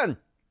 And then,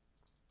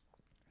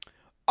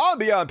 on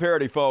Beyond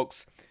Parody,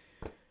 folks,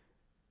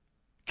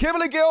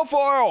 Kimberly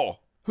Guilfoyle,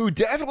 who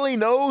definitely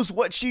knows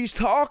what she's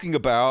talking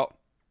about,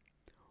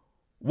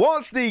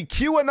 wants the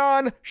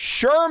QAnon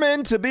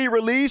Sherman to be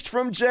released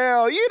from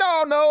jail. You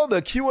don't know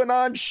the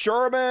QAnon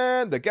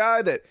Sherman, the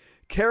guy that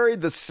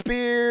carried the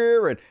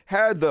spear and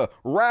had the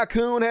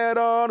raccoon head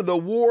on, the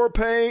war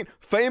paint,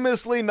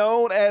 famously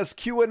known as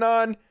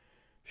QAnon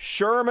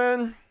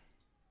Sherman.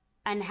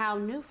 And how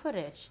new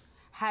footage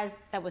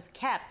that was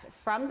kept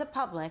from the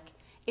public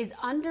is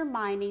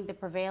undermining the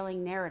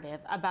prevailing narrative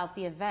about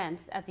the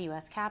events at the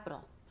U.S.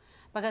 Capitol.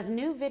 Because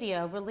new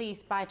video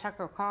released by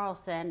Tucker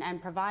Carlson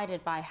and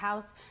provided by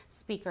House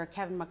Speaker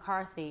Kevin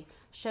McCarthy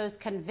shows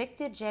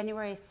convicted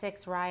January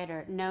 6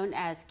 rioter known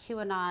as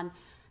QAnon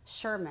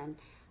Sherman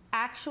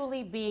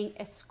actually being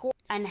escorted.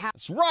 And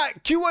that's right,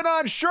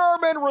 QAnon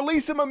Sherman,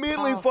 release him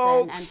immediately,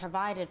 folks. And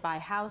provided by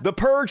House. The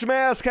Purge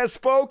Mask has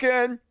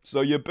spoken,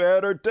 so you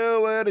better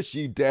do it.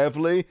 She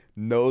definitely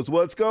knows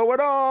what's going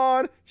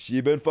on.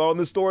 She's been following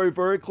the story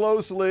very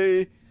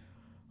closely.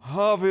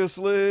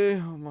 Obviously,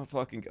 oh my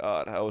fucking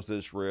God, how is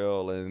this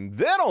real? And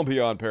then on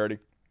Beyond Parody,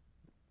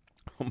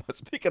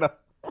 speaking of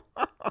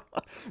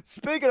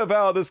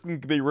how this can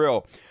be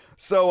real.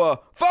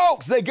 So,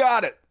 folks, they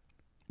got it.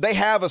 They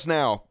have us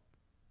now.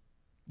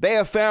 They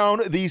have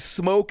found the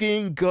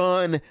smoking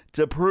gun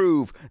to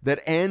prove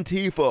that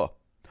Antifa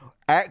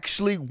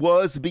actually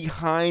was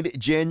behind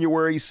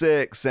January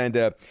 6th. And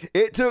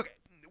it took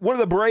one of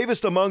the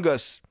bravest among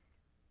us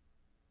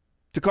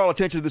to call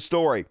attention to the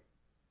story.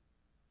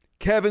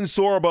 Kevin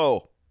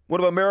Sorbo,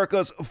 one of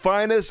America's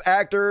finest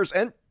actors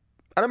and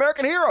An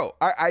American hero.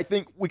 I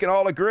think we can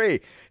all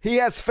agree. He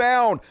has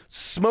found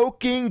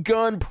smoking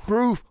gun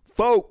proof,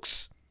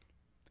 folks,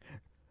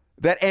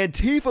 that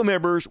Antifa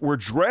members were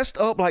dressed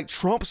up like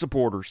Trump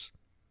supporters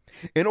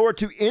in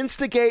order to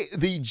instigate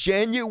the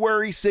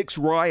January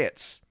 6th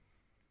riots.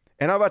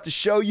 And I'm about to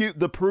show you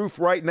the proof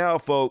right now,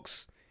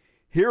 folks.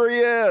 Here he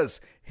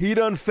is. He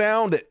done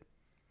found it.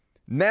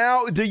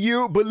 Now, do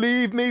you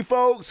believe me,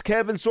 folks?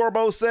 Kevin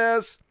Sorbo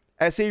says,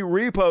 as he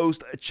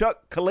reposts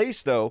Chuck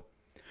Callisto,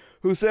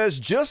 who says,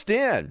 just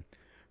in,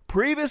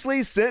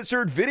 previously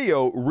censored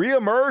video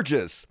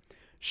reemerges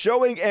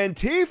showing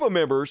Antifa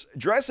members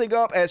dressing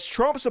up as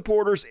Trump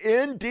supporters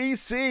in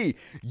D.C.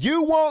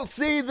 You won't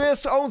see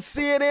this on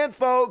CNN,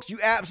 folks. You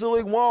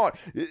absolutely won't.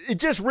 It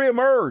just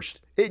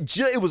reemerged.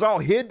 It was all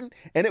hidden,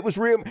 and it was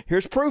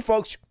Here's proof,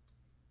 folks.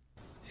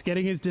 He's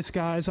getting his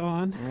disguise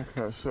on.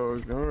 Okay, so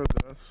he's gonna wear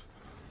this.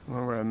 I'm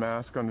gonna wear a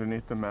mask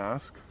underneath the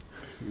mask.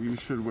 You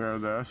should wear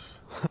this.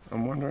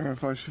 I'm wondering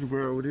if I should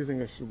wear, what do you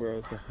think I should wear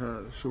as the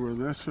hat? I should wear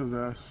this or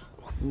this?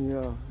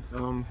 Yeah,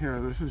 here,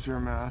 this is your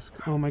mask.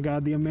 Oh my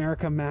God, the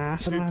America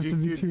mask.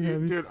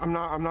 Dude, I'm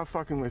not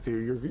fucking with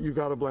you. You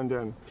gotta blend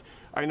in.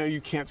 I know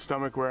you can't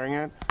stomach wearing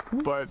it,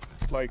 but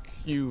like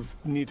you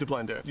need to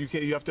blend in.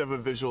 You have to have a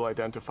visual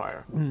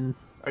identifier.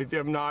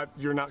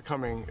 You're not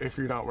coming if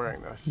you're not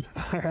wearing this.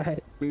 All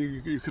right.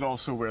 You could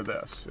also wear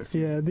this.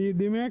 Yeah, the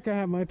America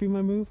hat might be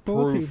my move, but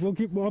we'll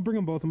see. I'll bring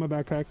them both in my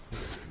backpack.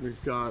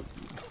 We've got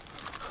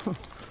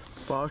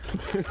Fox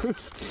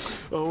News,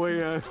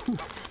 OAN,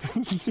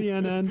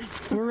 CNN.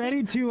 We're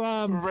ready to.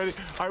 We're ready.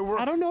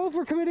 I don't know if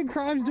we're committing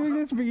crimes doing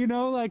this, but you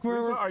know, like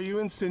we're. Are you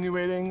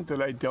insinuating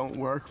that I don't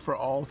work for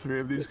all three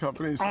of these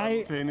companies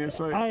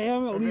simultaneously? I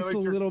am at least a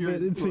little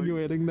bit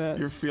insinuating that.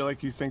 You feel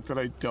like you think that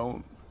I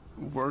don't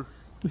work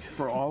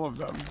for all of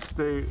them.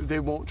 They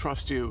won't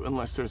trust you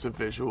unless there's a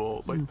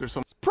visual, like there's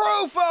some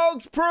proof,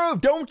 folks,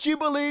 proof. Don't you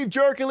believe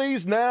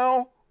Jerkles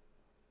now?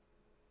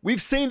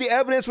 We've seen the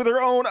evidence with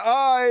our own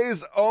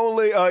eyes.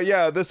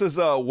 This is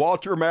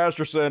Walter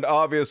Masterson,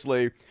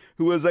 obviously,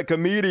 who is a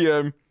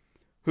comedian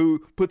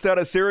who puts out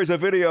a series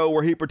of video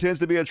where he pretends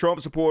to be a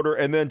Trump supporter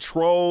and then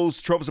trolls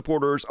Trump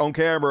supporters on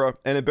camera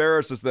and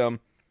embarrasses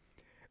them.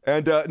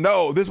 And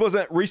no, this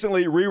wasn't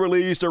recently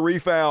re-released or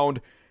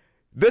refound.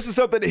 This is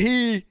something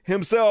he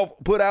himself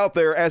put out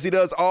there, as he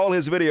does all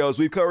his videos.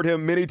 We've covered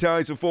him many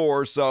times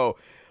before. So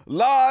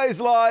lies,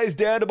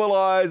 damnable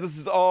lies. This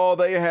is all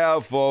they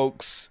have,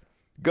 folks.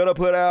 Gonna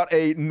put out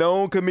a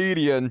known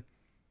comedian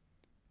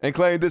and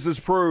claim this is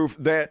proof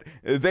that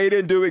they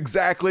didn't do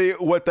exactly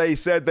what they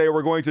said they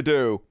were going to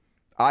do.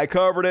 I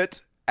covered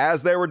it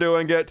as they were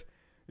doing it.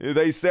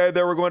 They said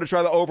they were going to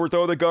try to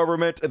overthrow the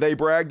government. They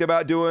bragged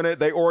about doing it.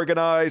 They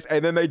organized,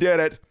 and then they did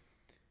it.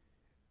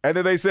 And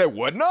then they said,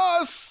 wasn't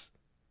us.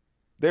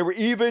 They were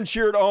even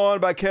cheered on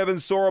by Kevin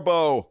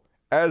Sorbo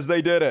as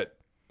they did it.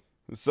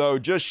 So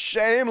just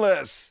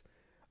shameless.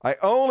 I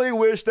only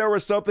wish there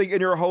was something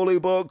in your holy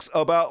books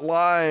about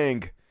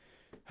lying.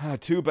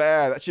 Too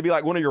bad. That should be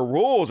like one of your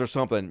rules or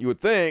something, you would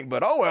think.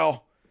 But oh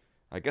well.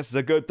 I guess it's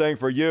a good thing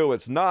for you.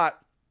 It's not.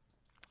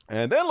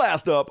 And then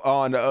last up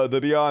on the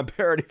Beyond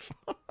Parody.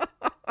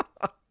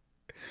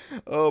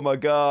 Oh my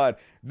God.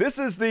 This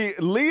is the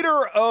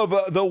leader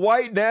of the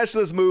white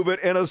nationalist movement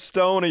in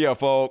Estonia,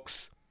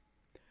 folks.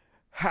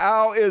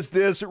 How is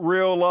this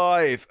real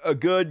life? A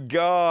good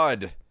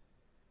God.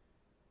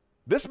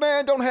 This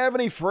man don't have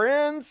any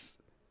friends?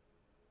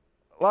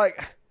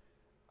 Like,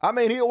 I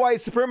mean, he a white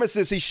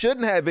supremacist. He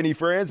shouldn't have any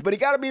friends, but he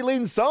got to be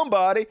leading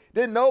somebody.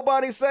 Did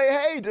nobody say,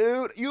 hey,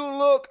 dude, you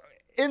look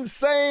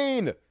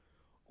insane.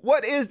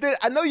 What is this?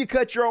 I know you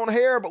cut your own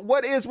hair, but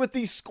what is with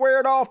these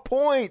squared off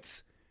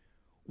points?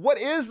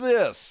 What is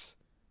this?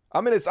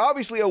 I mean, it's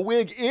obviously a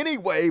wig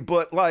anyway,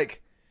 but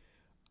like,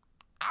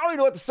 I don't even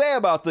know what to say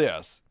about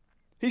this.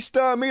 He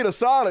stunned me to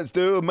silence,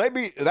 dude.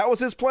 Maybe that was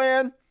his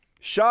plan.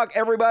 Shock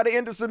everybody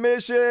into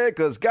submission,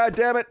 because God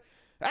damn it,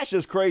 that's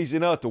just crazy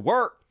enough to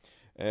work.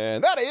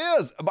 And that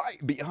is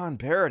Beyond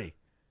Parody.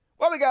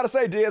 What we got to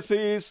say,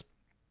 DSPs?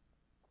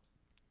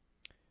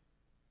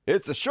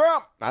 It's a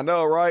shrimp. I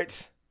know,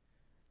 right?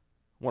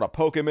 Want to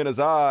poke him in his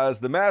eyes.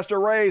 The master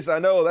race, I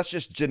know, that's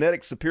just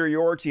genetic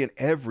superiority in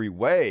every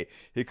way.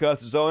 He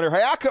cuts his own hair.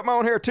 Hey, I cut my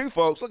own hair too,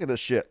 folks. Look at this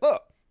shit.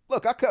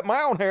 Look, I cut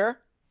my own hair.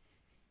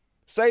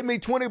 Save me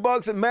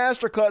 $20 in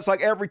master cuts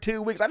like every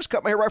 2 weeks. I just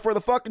cut my hair right for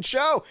the fucking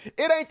show.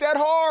 It ain't that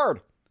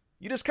hard.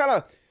 You just kind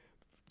of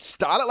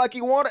style it like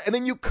you want it, and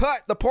then you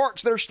cut the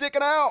parts that are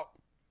sticking out.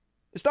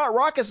 It's not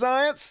rocket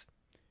science.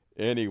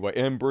 Anyway,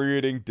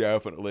 inbreeding,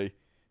 definitely.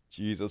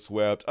 Jesus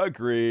wept.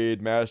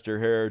 Agreed, master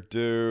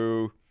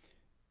hairdo.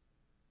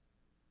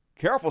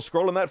 Careful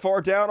scrolling that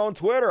far down on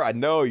Twitter. I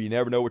know, you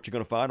never know what you're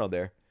going to find on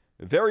there.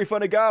 Very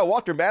funny guy,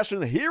 Walter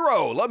Masterson,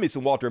 hero. Love me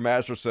some Walter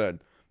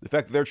Masterson. The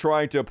fact that they're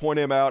trying to point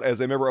him out as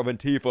a member of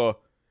Antifa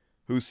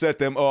who set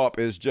them up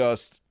is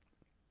just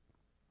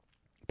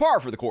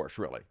par for the course,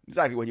 really.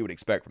 Exactly what you would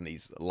expect from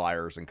these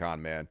liars and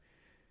con men.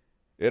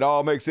 It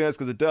all makes sense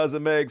because it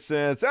doesn't make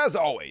sense. As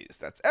always,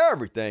 that's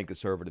everything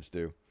conservatives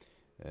do.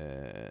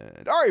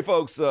 And all right,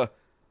 folks,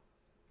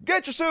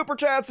 Get your super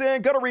chats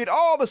in. Gonna read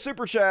all the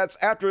super chats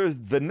after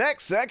the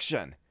next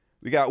section.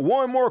 We got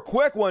one more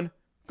quick one.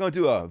 Gonna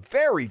do a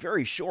very,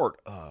 very short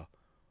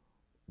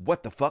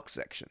what the fuck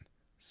section.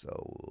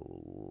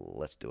 So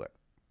let's do it.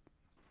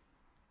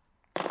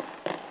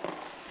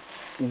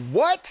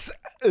 What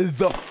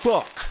the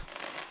fuck?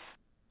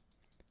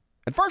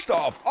 And first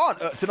off, on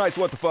tonight's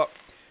What the Fuck,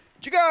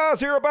 did you guys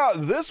hear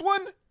about this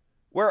one?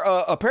 Where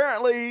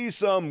apparently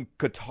some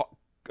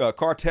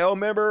cartel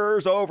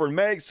members over in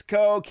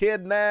Mexico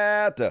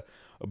kidnapped a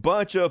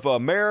bunch of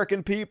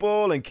American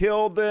people and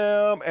killed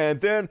them.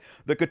 And then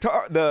the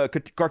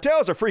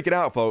cartels are freaking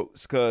out,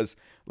 folks, because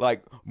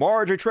like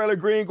Marjorie Taylor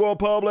Greene going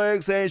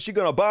public saying she's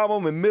going to bomb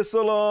them and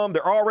missile them.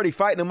 They're already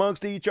fighting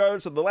amongst each other.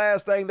 So the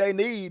last thing they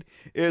need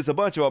is a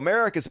bunch of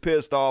Americans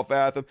pissed off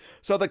at them.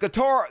 So the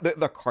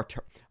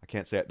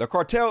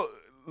cartel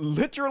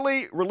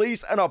literally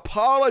released an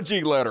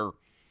apology letter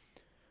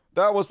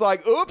that was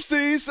like,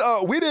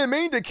 oopsies, we didn't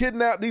mean to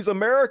kidnap these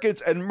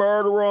Americans and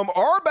murder them.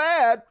 Our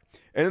bad.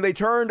 And then they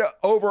turned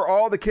over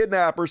all the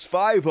kidnappers,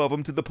 5 of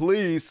them, to the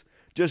police,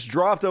 just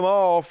dropped them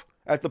off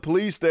at the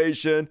police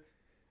station.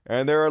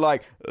 And they're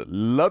like,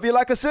 love you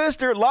like a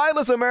sister.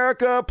 Lila's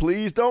America.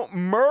 Please don't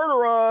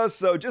murder us.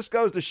 So it just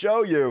goes to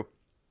show you,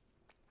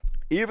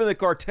 even the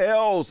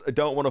cartels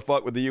don't want to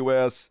fuck with the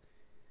U.S.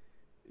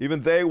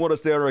 Even they want to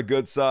stay on a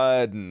good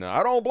side. And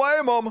I don't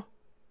blame them.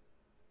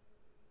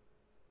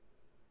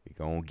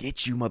 Gonna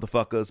get you,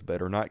 motherfuckers.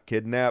 Better not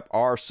kidnap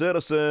our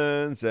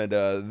citizens. And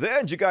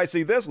then you guys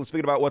see this one,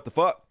 speaking about what the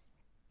fuck.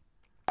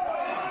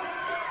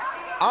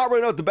 I don't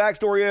really know what the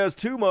backstory is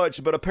too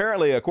much, but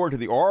apparently, according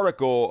to the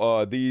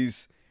article,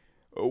 these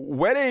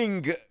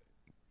wedding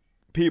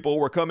people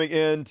were coming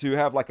in to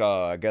have like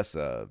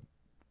a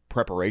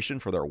preparation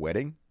for their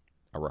wedding,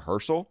 a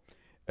rehearsal.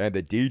 And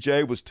the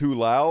DJ was too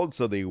loud,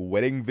 so the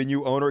wedding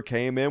venue owner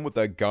came in with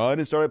a gun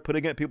and started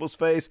putting it in people's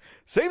face.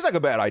 Seems like a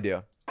bad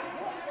idea.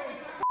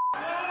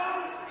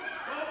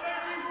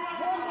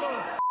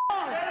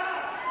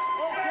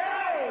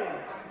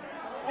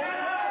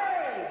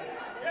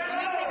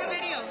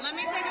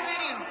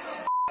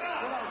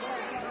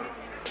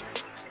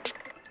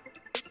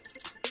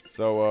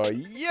 So,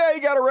 yeah, he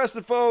got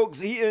arrested, folks.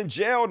 He in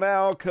jail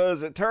now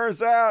because it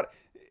turns out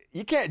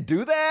you can't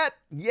do that.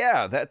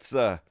 Yeah, that's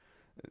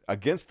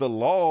against the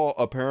law.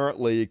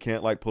 Apparently, you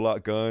can't, like, pull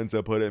out guns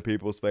and put it in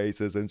people's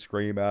faces and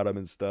scream at them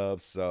and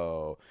stuff.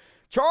 So,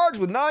 charged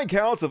with 9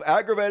 counts of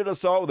aggravated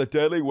assault with a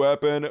deadly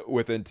weapon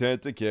with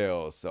intent to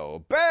kill.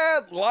 So,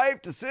 bad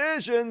life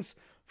decisions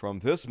from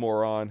this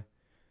moron.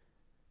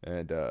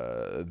 And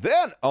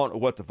then on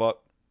What the Fuck.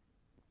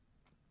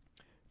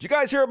 Did you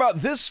guys hear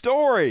about this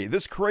story?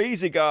 This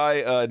crazy guy,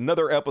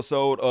 another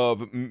episode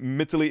of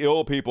mentally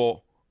ill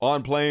people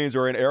on planes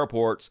or in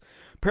airports.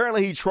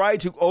 Apparently, he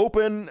tried to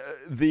open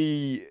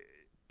the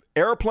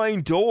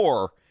airplane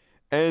door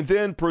and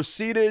then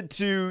proceeded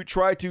to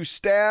try to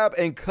stab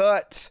and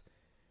cut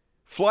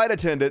flight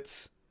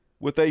attendants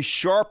with a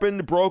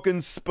sharpened, broken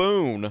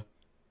spoon.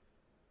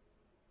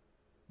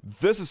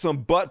 This is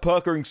some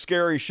butt-puckering,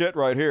 scary shit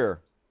right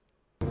here.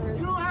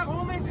 You don't have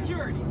Homeland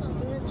Security.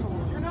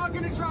 You're not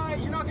gonna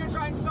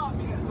try and stop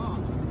me, huh?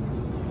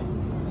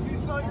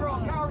 So you're all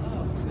cowards.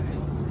 Okay.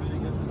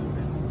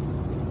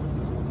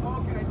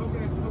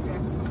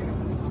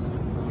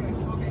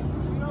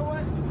 You know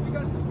what?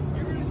 Because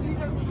you're gonna see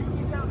them shoot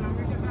me down and I'm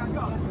gonna get back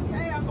up.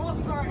 Hey, I'm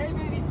Balthazar. Hey,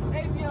 baby.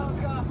 Hey,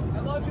 Bianca. I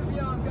love you,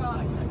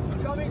 Bianca.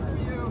 I'm coming for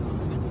you.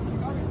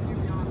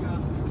 Bianca.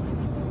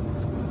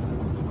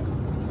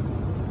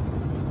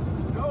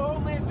 No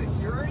Homeland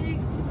Security?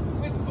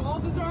 With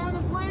Balthazar on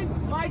the plane?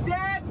 My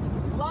dad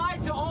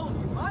lied to all of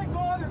you. My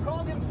father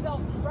called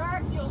himself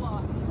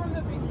Dracula from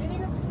the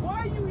beginning of... Why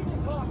are you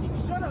even talking?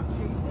 Shut up,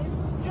 Jason.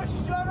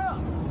 Just shut up.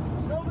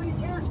 Nobody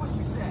cares what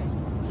you say.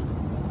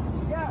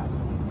 Yeah,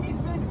 he's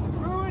been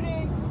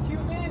ruining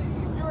humanity.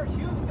 If you're a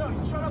human... No,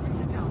 shut up and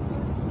sit down,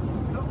 please.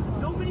 No,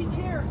 nobody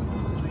cares.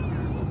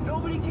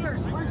 Nobody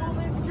cares. Where's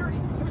Homeland Security?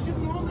 There should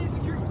be Homeland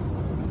Security.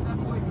 Step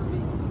away from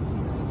me.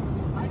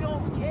 I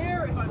don't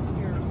care if I'm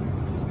scared of you.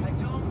 I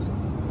don't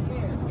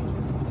care.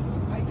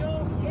 I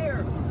don't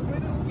care. The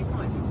women will be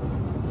fine.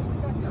 Just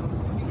sit back down.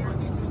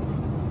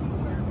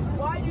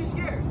 Why are you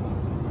scared?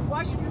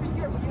 Why should you be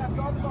scared when you have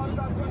God the Father,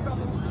 God the Son, God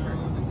the Holy Spirit?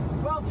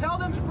 Well, tell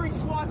them to bring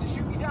SWAT to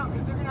shoot me down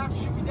because they're going to have to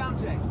shoot me down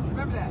today.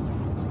 Remember that.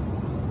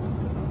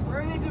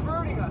 Where are they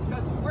diverting us?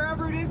 Because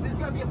wherever it is, there's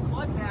going to be a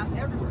bloodbath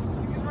everywhere.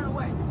 You can run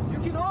away. You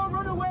can all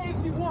run away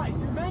if you want.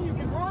 If you're men, you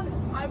can run.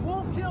 I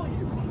won't kill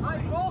you.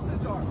 I'm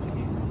Balthazar.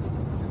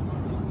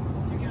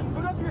 You can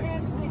put up your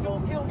hands and say,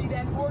 don't kill me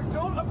then, or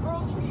don't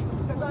approach me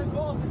because I'm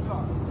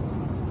Balthazar.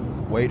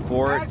 Wait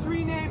for it. As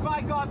renamed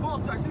by God,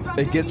 Balthazar. Since I'm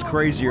it gets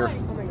crazier. Dude,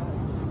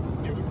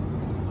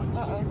 I'm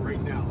telling you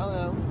right now.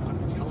 Uh-oh.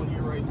 I'm telling you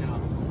right now.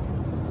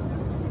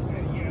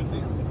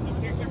 You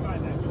can't get by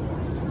that.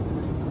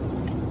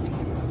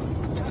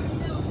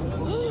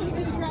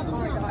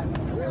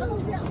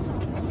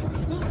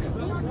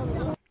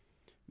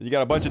 You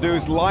got a bunch of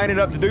dudes lining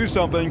up to do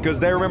something because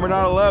they remember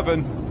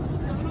 9/11.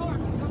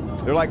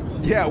 They're like,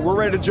 yeah, we're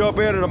ready to jump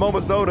in at a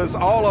moment's notice.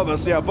 All of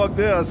us, yeah, fuck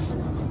this.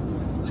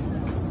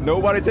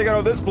 Nobody taking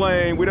on this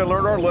plane. We didn't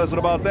learn our lesson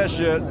about that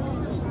shit.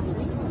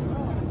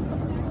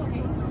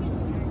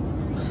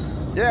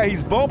 Yeah,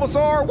 he's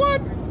Bulbasaur.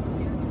 What?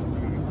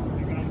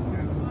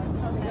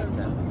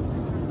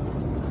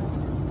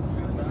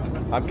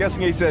 I'm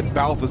guessing he said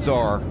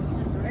Balthazar.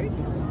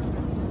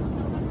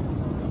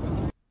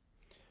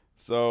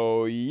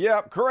 So,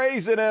 yep,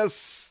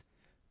 craziness.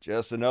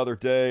 Just another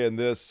day in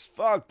this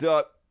fucked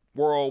up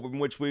world in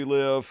which we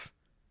live.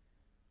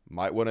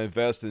 Might want to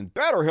invest in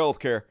better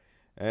healthcare.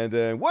 And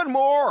then one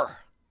more.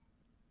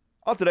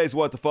 On today's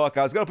What the Fuck,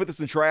 I was going to put this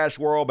in Trash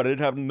World, but I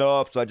didn't have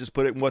enough, so I just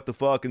put it in What the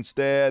Fuck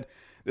instead.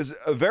 This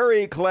a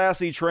very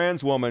classy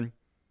trans woman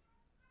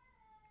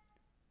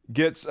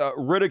gets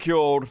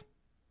ridiculed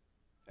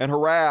and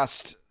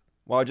harassed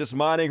while just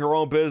minding her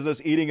own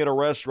business, eating at a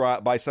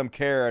restaurant by some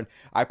Karen.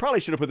 I probably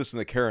should have put this in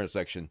the Karen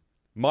section.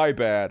 My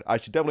bad. I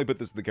should definitely put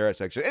this in the Karen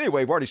section.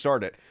 Anyway, we've already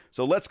started it,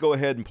 so let's go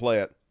ahead and play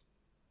it.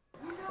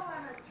 You know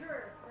I'm a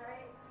TERF,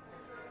 right?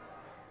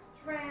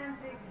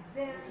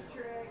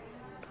 Trans-eccentric,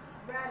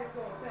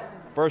 radical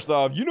feminist. First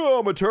off, you know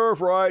I'm a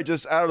TERF, right?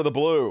 Just out of the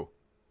blue.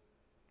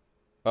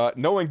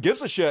 No one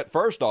gives a shit,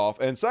 first off.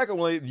 And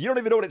secondly, you don't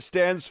even know what it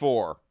stands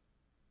for.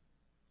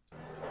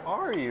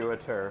 Are you a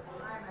TERF?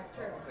 I'm a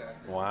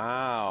TERF.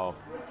 Wow.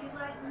 Would you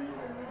like me to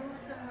move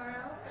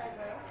somewhere else? I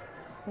will.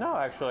 No,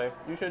 actually,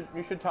 you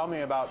should tell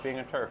me about being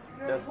a TERF.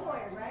 You're a boy,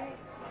 right?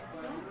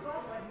 Don't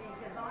fuck with me,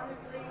 because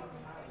honestly,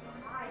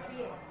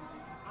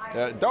 I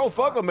did. Don't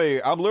fuck with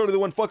me. I'm literally the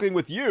one fucking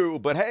with you,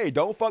 but hey,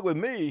 don't fuck with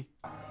me.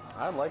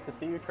 I'd like to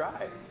see you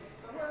try.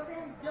 Well,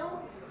 then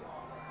don't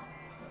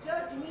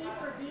judge me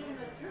for being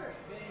a TERF.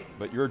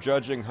 But you're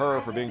judging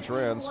her for being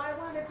trans. Who I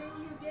want to be,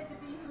 you get to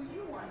be who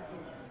you want to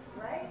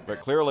be, right?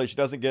 But clearly she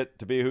doesn't get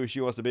to be who she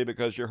wants to be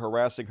because you're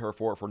harassing her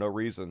for it for no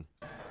reason.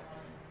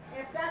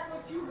 If that's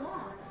what you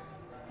want,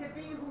 to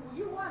be who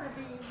you want to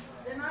be,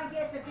 then I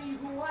get to be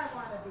who I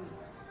want to be.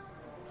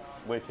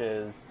 Which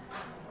is?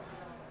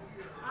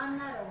 I'm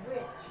not a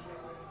witch.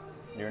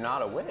 You're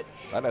not a witch.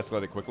 That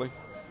escalated quickly.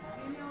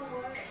 You know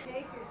what?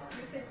 Take your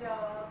stupid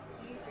dog,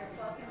 eat your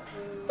fucking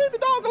food. Leave the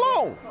dog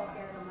alone. Fuck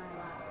out of my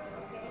life,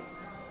 okay?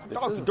 The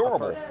dog's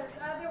adorable. Because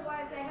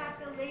otherwise I have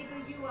to label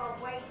you a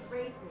white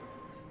racist.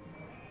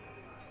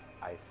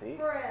 I see.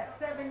 For a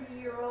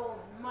 70-year-old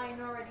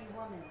minority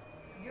woman,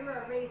 you're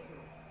a racist.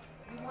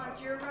 You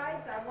want your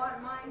rights, I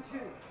want mine too.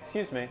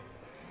 Excuse me.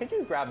 Could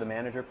you grab the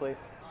manager, please?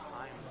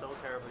 I'm so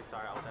terribly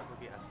sorry. I'll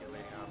definitely be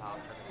escalating about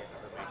trying to get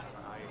information,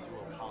 but I do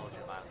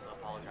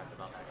apologize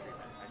about that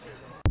treatment. I do.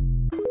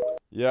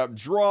 Yep,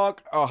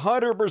 drunk,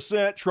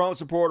 100% Trump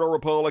supporter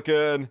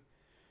Republican.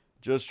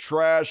 Just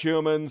trash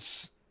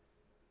humans.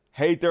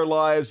 Hate their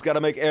lives. Got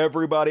to make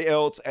everybody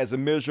else as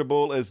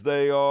miserable as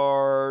they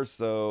are.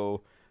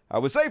 So I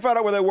would say find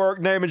out where they work,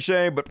 name and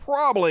shame, but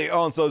probably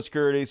on Social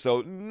Security.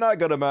 So not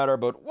going to matter,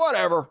 but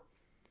whatever.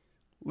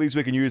 At least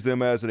we can use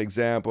them as an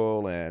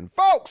example. And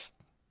folks,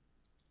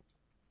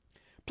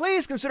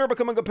 please consider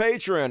becoming a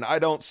patron. I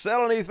don't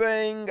sell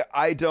anything.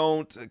 I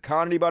don't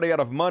con anybody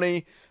out of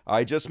money.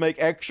 I just make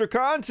extra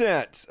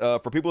content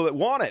for people that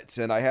want it.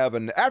 And I have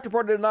an after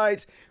party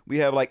tonight. We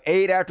have like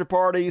 8 after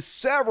parties,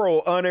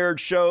 several unaired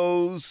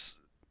shows,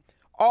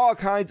 all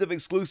kinds of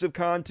exclusive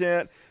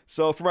content.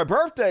 So for my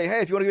birthday,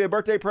 hey, if you want to give me a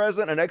birthday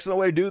present, an excellent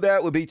way to do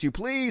that would be to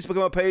please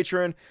become a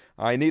patron.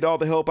 I need all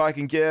the help I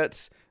can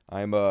get.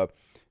 I'm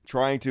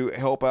trying to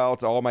help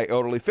out all my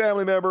elderly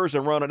family members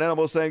and run an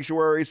animal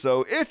sanctuary.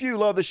 So if you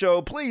love the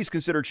show, please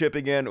consider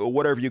chipping in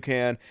whatever you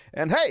can.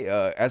 And hey,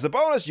 as a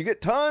bonus, you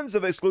get tons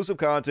of exclusive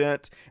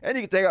content. And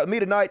you can take out me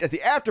tonight at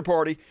the after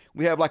party.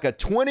 We have like a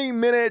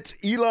 20-minute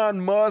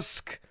Elon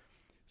Musk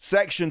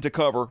section to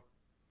cover.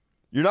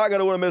 You're not going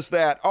to want to miss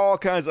that. All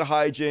kinds of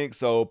hijinks.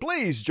 So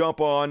please jump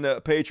on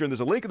Patreon.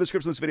 There's a link in the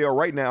description of this video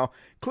right now.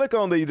 Click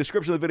on the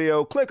description of the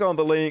video. Click on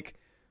the link.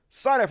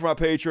 Sign up for my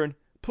Patreon.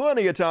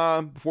 Plenty of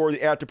time before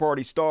the after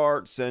party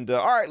starts. And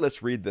all right,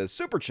 let's read the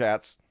super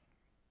chats.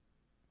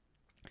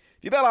 If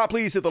you bet out,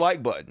 please hit the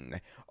like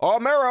button. Oh,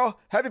 Merrill,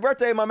 happy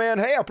birthday, my man.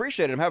 Hey, I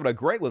appreciate it. I'm having a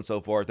great one so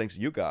far. Thanks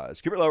to you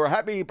guys. Cupid Lover,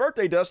 happy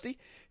birthday, Dusty.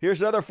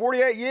 Here's another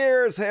 48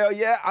 years. Hell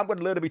yeah, I'm going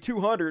to live to be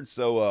 200,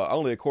 so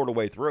only a quarter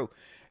way through.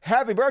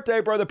 Happy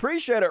birthday, brother.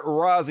 Appreciate it,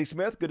 Rozzy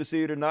Smith. Good to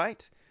see you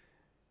tonight.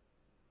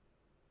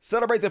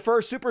 Celebrate the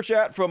first super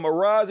chat from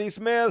Rozzy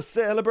Smith.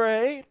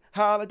 Celebrate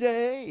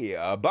holiday.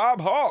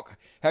 Bob Hawk.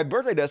 Happy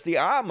birthday, Dusty.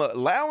 I'm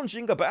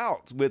lounging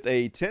about with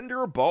a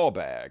tender ball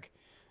bag.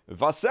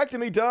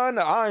 Vasectomy done.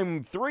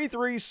 I'm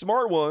 3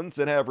 smart ones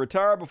and have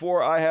retired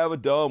before I have a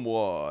dumb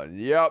one.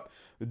 Yep.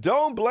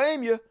 Don't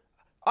blame you.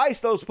 Ice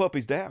those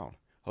puppies down.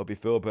 Hope you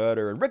feel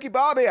better. And Ricky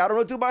Bobby, I don't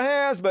know what to do with my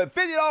hands, but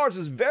 $50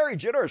 is very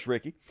generous,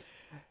 Ricky.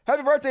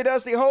 Happy birthday,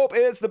 Dusty. Hope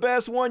it's the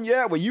best one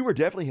yet. Well, you were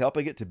definitely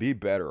helping it to be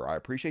better. I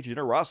appreciate your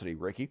generosity,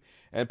 Ricky.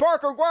 And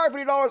Parker Guire,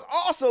 $50,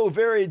 also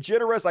very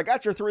generous. I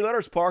got your 3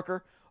 letters,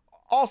 Parker.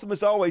 Awesome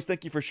as always.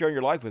 Thank you for sharing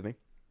your life with me.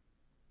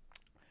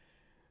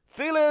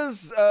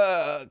 Feliz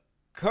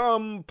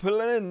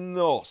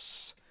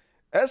Cumpleaños.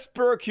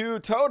 Esper Q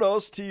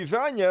todos ti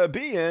vania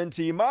bien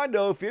ti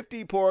mando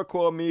 50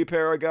 por mi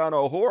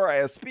peragano hora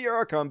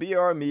espera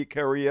cambiar mi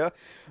carrera.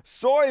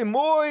 Soy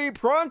muy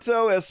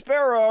pronto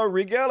espera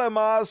regala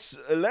más.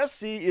 Let's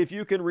see if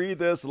you can read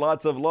this.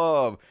 Lots of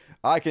love.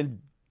 I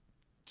can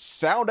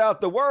sound out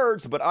the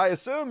words, but I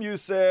assume you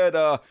said,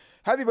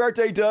 happy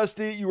birthday,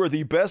 Dusty. You are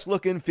the best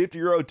looking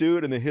 50-year-old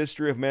dude in the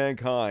history of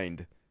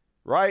mankind.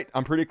 Right?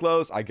 I'm pretty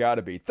close. I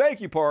gotta be.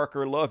 Thank you,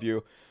 Parker. Love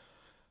you.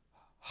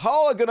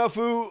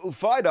 Halaganafu,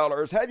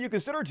 $5. Have you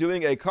considered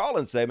doing a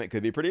call-in segment?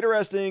 Could be pretty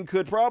interesting.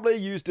 Could probably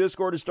use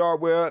Discord to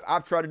start with.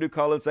 I've tried to do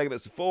call-in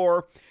segments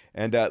before,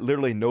 and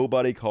literally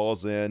nobody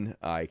calls in.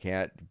 I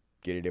can't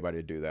get anybody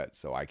to do that,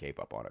 so I gave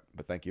up on it.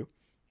 But thank you.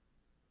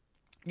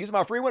 Use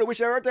my free one to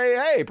wish you a birthday.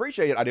 Hey,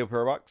 appreciate it. Ideal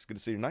Parabox. Good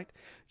to see you tonight.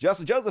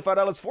 Justin Joseph,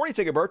 $5. 40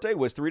 ticket birthday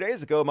was 3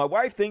 days ago. My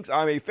wife thinks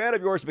I'm a fan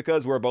of yours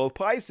because we're both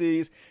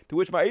Pisces, to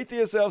which my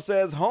atheist self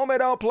says, homie,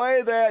 don't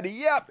play that.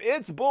 Yep,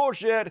 it's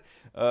bullshit.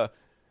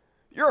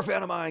 You're a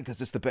fan of mine because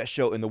it's the best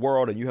show in the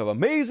world and you have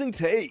amazing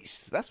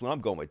taste. That's what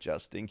I'm going with,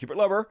 Justin. Cupid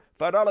Lover,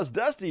 $5.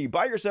 Dusty,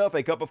 buy yourself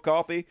a cup of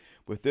coffee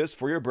with this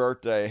for your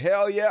birthday.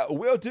 Hell yeah,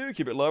 will do,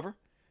 Cupid Lover.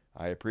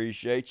 I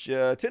appreciate you.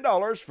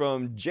 $10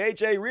 from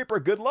JJ Reaper.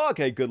 Good luck.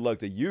 Hey, good luck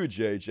to you,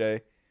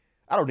 JJ.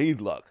 I don't need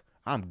luck.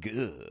 I'm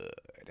good.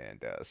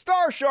 And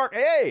Star Shark,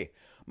 hey,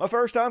 my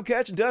first time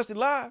catching Dusty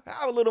live. I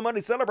have a little money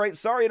to celebrate.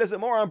 Sorry it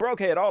isn't more. I'm broke.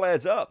 Hey, it all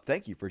adds up.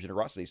 Thank you for your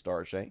generosity,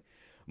 Star Shank.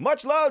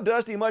 Much love,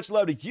 Dusty. Much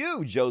love to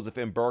you,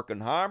 Josephine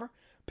Birkenheimer.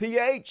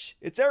 PH,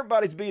 it's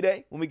everybody's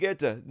B-Day when we get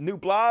to new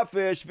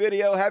Blobfish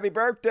video. Happy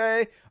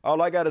birthday.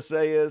 All I got to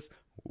say is,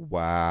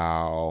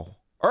 wow.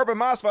 Urban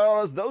Moss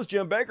 $5. Those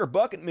Jim Baker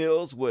bucket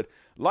meals would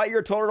light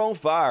your toilet on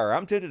fire.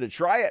 I'm tempted to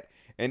try it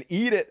and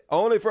eat it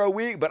only for a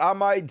week, but I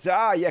might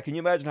die. Yeah, can you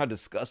imagine how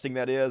disgusting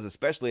that is?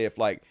 Especially if,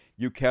 like,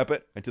 you kept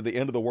it until the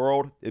end of the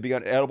world. It'd be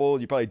unedible.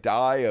 You'd probably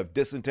die of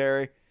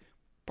dysentery.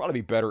 Probably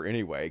be better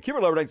anyway. Cuber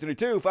Lover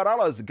 1972,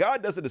 $5.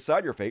 God doesn't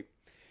decide your fate.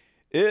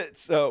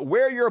 It's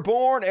where you're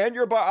born and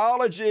your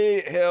biology.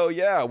 Hell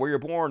yeah, where you're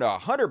born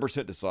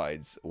 100%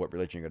 decides what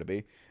religion you're going to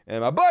be.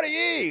 And my buddy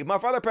E, my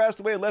father passed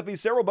away and left me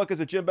several buckets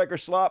of Jim Baker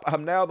slop.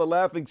 I'm now the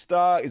laughing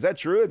stock. Is that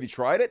true? Have you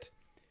tried it?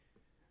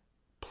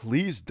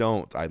 Please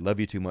don't. I love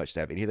you too much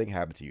to have anything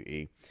happen to you,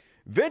 E.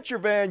 Venture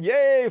Van,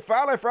 yay,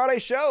 finally Friday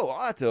show.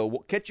 I'll have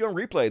to catch you on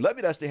replay. Love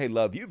you, Dusty. Hey,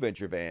 love you,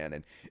 Venture Van.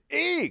 And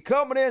E,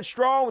 coming in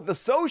strong with the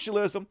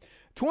socialism.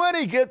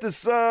 20 gifted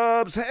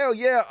subs. Hell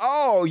yeah.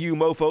 All you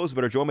mofos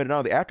better join me tonight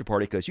on the after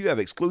party because you have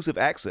exclusive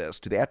access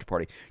to the after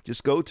party.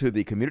 Just go to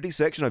the community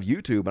section of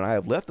YouTube, and I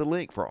have left the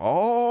link for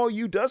all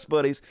you Dust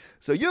buddies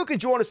so you can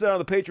join us tonight on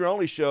the Patreon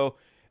only show.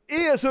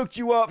 E has hooked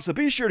you up, so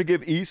be sure to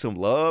give E some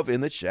love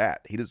in the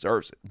chat. He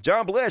deserves it.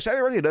 John Blesh, happy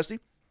birthday, Dusty.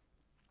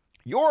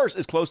 Yours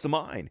is close to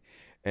mine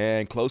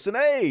and close in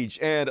age.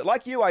 And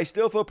like you, I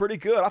still feel pretty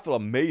good. I feel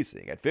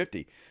amazing at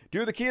 50.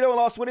 Do the keto and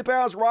lost 20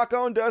 pounds. Rock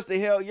on, Dusty.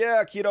 Hell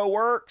yeah, keto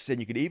works. And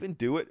you can even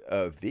do it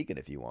vegan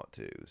if you want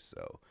to.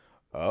 So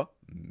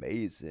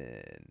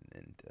amazing.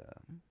 And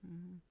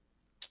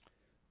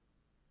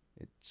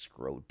it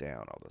scrolled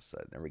down all of a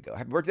sudden. There we go.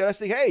 Happy birthday,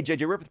 Dusty. Hey,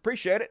 JJ Ripper,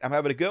 appreciate it. I'm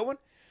having a good one.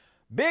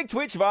 Big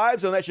Twitch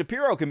vibes on that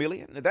Shapiro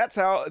chameleon. That's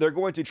how they're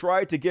going to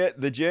try to get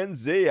the Gen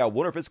Z. I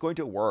wonder if it's going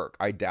to work.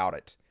 I doubt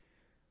it.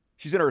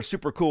 She's in her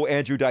super cool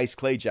Andrew Dice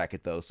Clay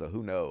jacket, though, so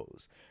who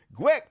knows?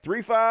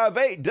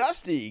 Gwick358,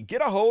 Dusty,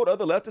 get a hold of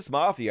the Leftist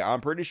Mafia.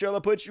 I'm pretty sure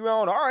they'll put you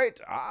on. All right,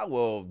 I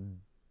will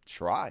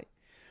try.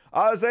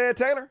 Isaiah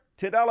Taylor,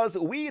 $10.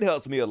 Weed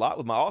helps me a lot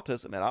with my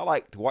autism, and I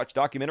like to watch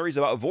documentaries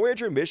about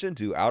Voyager mission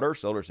to outer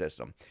solar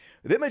system.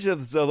 The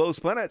images of those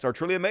planets are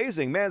truly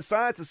amazing. Man,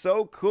 science is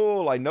so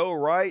cool. I know,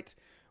 right?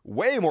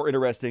 Way more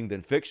interesting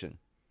than fiction.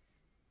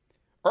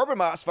 Urban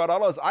Moss,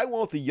 $5. I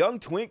want the Young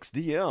Twinks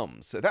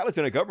DMs. That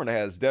lieutenant governor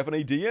has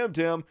definitely DM'd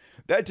him.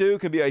 That dude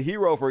can be a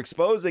hero for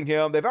exposing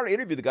him. They've already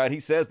interviewed the guy, and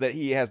he says that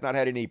he has not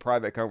had any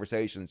private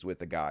conversations with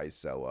the guys.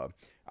 So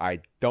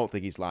I don't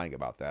think he's lying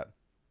about that.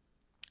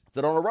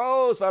 Sedona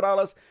Rose,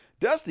 $5.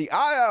 Dusty,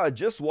 I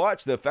just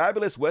watched the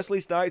fabulous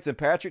Wesley Snipes and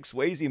Patrick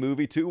Swayze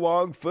movie, Tu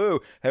Wong Fu.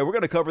 Hey, we're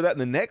going to cover that in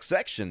the next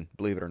section,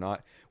 believe it or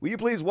not. Will you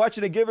please watch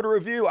it and give it a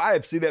review? I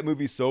have seen that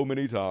movie so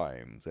many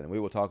times, and we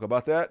will talk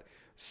about that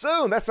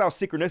soon. That's how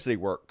synchronicity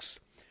works.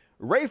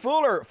 Ray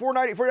Fuller,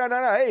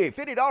 $4.99. Hey,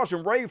 $50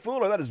 from Ray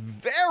Fuller. That is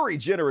very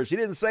generous. You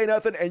didn't say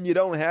nothing, and you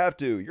don't have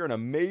to. You're an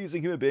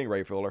amazing human being,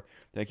 Ray Fuller.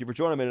 Thank you for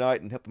joining me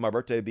tonight and helping my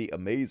birthday be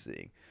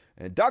amazing.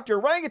 And Dr.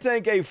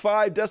 Orangutan gave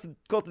 5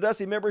 Cult of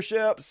Dusty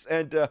memberships.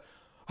 And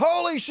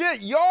holy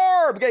shit,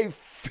 Yarb gave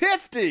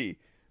 50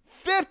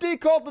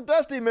 Cult of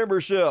Dusty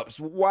memberships.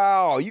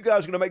 Wow, you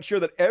guys are going to make sure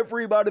that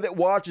everybody that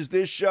watches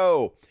this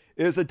show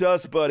is a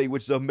Dust Buddy,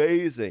 which is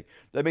amazing.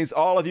 That means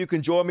all of you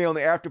can join me on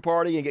the after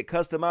party and get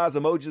customized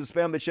emojis to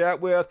spam the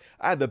chat with.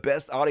 I have the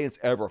best audience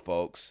ever,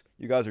 folks.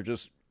 You guys are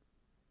just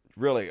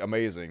really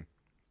amazing.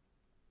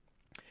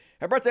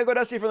 Happy birthday, Go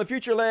Dusty from the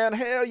future land.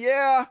 Hell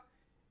yeah.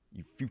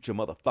 You future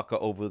motherfucker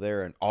over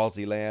there in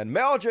Aussie land.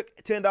 Meldrick,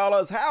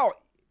 $10. How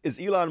is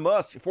Elon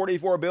Musk,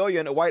 $44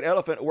 billion, a white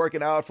elephant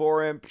working out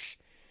for him? Psh,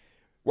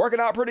 working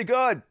out pretty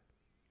good.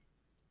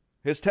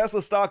 His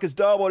Tesla stock has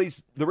doubled.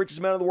 He's the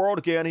richest man in the world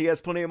again. He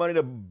has plenty of money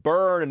to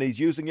burn, and he's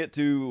using it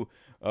to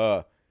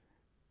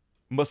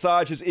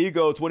massage his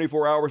ego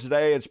 24 hours a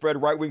day and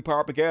spread right-wing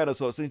propaganda,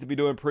 so it seems to be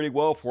doing pretty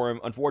well for him,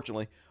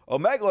 unfortunately.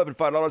 Omega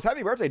 $5.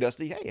 Happy birthday,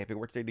 Dusty. Hey, happy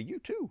birthday to you,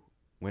 too,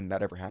 when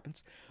that ever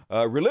happens.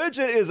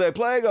 Religion is a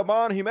plague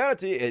upon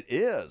humanity. It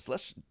is.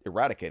 Let's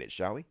eradicate it,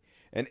 shall we?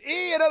 And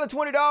E, another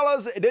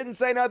 $20. It didn't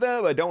say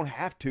nothing, but don't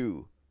have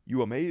to.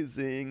 You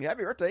amazing.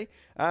 Happy birthday.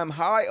 I'm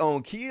high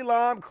on key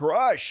lime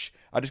crush.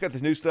 I just got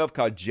this new stuff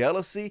called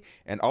Jealousy,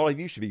 and all of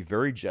you should be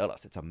very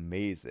jealous. It's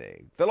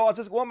amazing. Fellow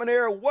autistic woman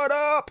here, what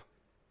up?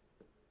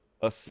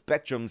 A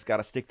spectrum's got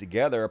to stick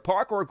together.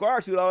 Parker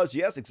requires $2.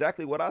 Yes,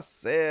 exactly what I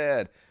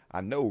said.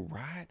 I know,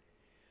 right?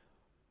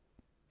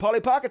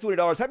 Polly Pocket,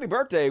 $20. Happy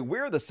birthday.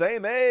 We're the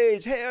same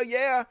age. Hell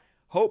yeah.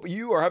 Hope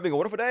you are having a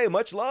wonderful day.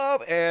 Much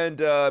love, and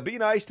be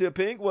nice to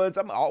penguins.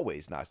 I'm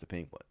always nice to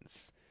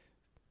penguins.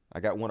 I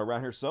got one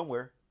around here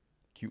somewhere.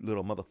 Cute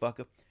little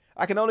motherfucker.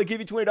 I can only give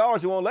you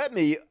 $20. It won't let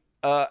me.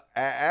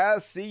 I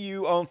see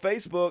you on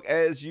Facebook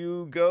as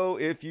you go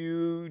if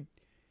you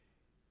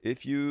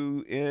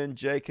in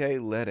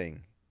JK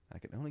letting. I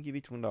can only give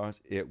you $20.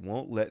 It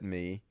won't let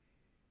me.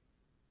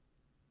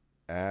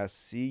 I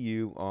see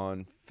you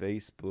on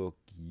Facebook.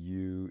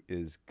 You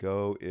is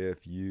go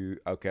if you.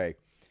 Okay.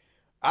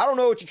 I don't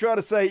know what you're trying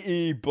to say,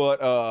 E,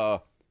 but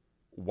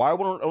why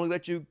won't it only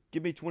let you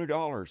give me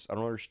 $20? I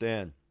don't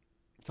understand.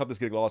 Something's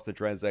getting lost in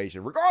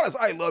translation. Regardless,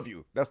 I love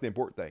you. That's the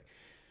important thing.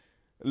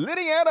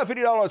 Lydiana,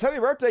 $50. Happy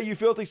birthday, you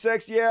filthy,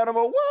 sexy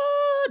animal.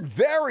 What?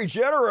 Very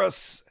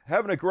generous.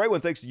 Having a great one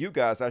thanks to you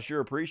guys. I sure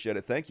appreciate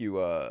it. Thank you,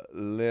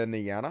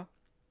 Lydiana.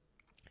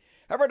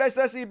 Have a nice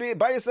day.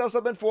 Buy yourself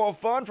something for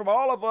fun from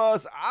all of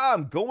us.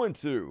 I'm going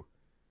to.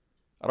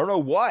 I don't know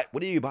what.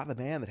 What do you buy the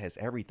man that has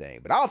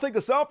everything? But I'll think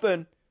of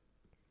something.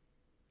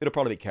 It'll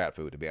probably be cat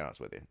food, to be honest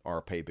with you. Or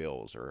pay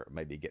bills, or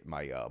maybe get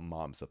my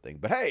mom something.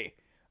 But hey,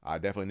 I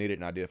definitely need it,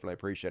 and I definitely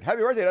appreciate it.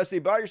 Happy birthday, Dusty.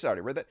 Buy your side.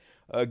 Read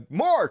that.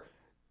 More.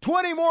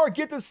 20 more.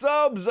 Get the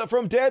subs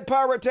from Dead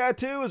Pirate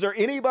Tattoo. Is there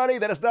anybody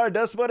that is not a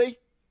Dust Buddy?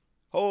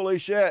 Holy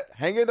shit.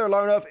 Hang in there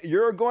long enough.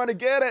 You're going to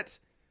get it.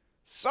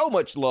 So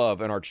much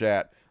love in our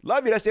chat.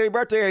 Love you, Dusty. Happy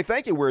birthday. Hey,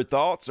 thank you, Weird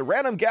Thoughts.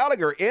 Random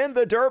Gallagher in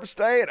the derp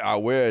state. I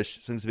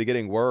wish. Seems to be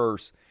getting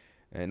worse.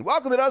 And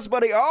welcome to Dust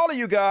Buddy. All of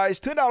you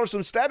guys. $10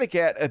 from Stabby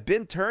Cat have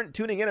been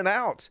tuning in and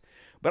out.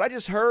 But I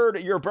just heard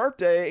your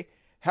birthday.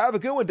 Have a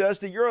good one,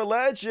 Dusty. You're a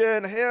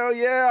legend. Hell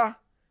yeah.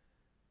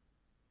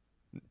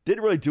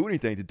 Didn't really do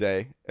anything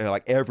today.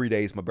 Like every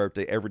day is my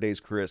birthday. Every day is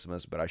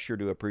Christmas. But I sure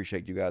do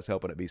appreciate you guys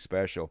helping it be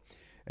special.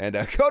 And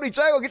Cody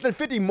J will get the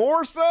 50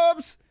 more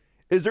subs.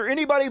 Is there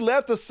anybody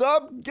left to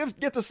sub?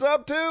 Get the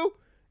sub to?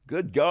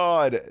 Good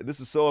God.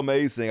 This is so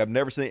amazing. I've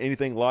never seen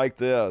anything like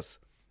this.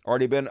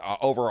 Already been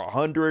over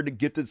 100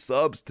 gifted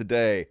subs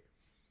today.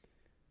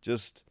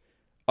 Just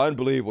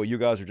unbelievable. You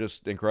guys are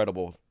just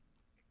incredible.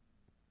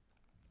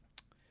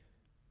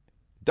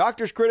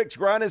 Doctor's Critics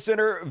Grinding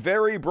Center,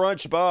 very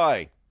brunch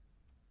by.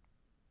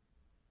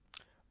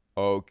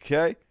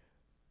 Okay.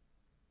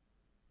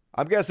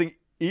 I'm guessing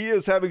E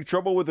is having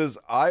trouble with his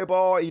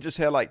eyeball. He just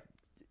had like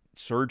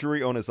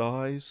surgery on his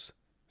eyes.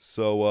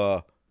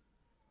 So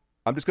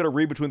I'm just going to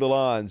read between the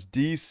lines.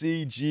 DCGCVB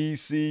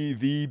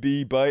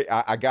by.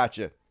 I got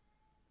you.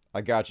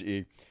 I got you,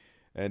 E.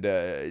 And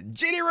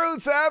GD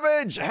Rude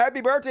Savage.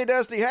 Happy birthday,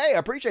 Dusty. Hey, I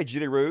appreciate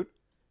you, GD Rude.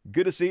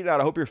 Good to see you tonight.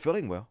 I hope you're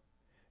feeling well.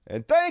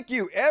 And thank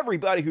you,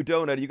 everybody who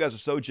donated. You guys are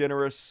so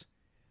generous.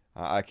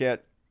 I can't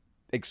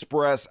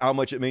express how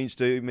much it means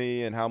to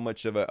me and how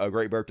much of a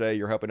great birthday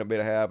you're helping me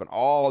to have. And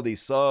all of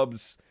these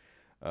subs,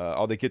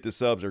 all the get the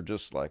subs are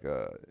just like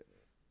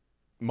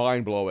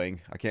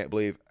mind-blowing. I can't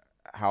believe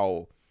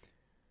how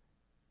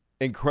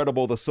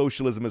incredible the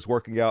socialism is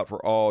working out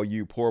for all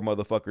you poor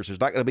motherfuckers.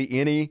 There's not going to be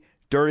any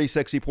dirty,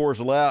 sexy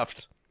poors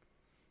left.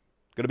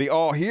 Going to be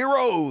all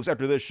heroes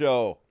after this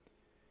show.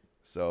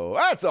 So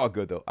that's all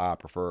good, though. I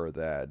prefer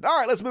that. All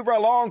right, let's move right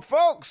along,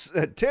 folks.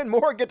 10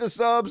 more get the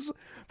subs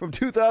from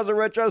 2000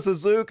 Retro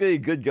Suzuki.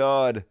 Good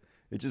God.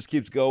 It just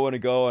keeps going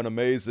and going.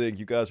 Amazing.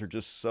 You guys are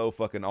just so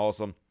fucking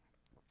awesome.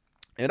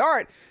 And all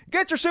right,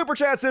 get your super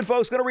chats in,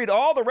 folks. Going to read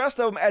all the rest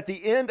of them at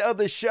the end of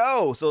the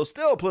show. So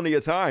still plenty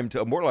of time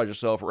to immortalize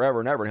yourself forever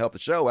and ever and help the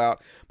show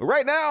out. But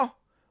right now,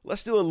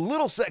 let's do a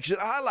little section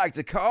I like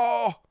to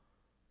call...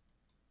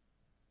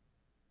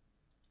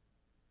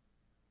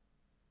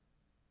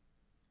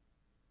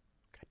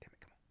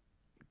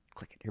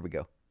 Click it. Here we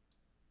go.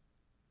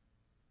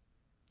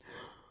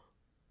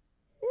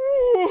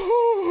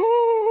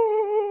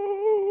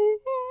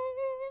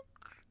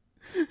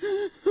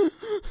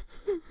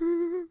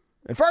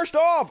 And first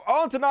off,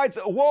 on tonight's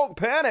Woke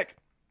Panic.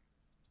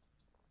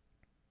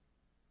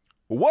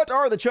 What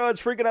are the chuds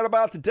freaking out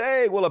about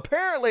today? Well,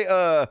 apparently,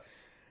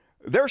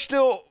 they're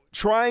still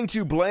trying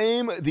to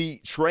blame the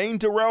train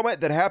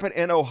derailment that happened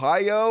in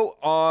Ohio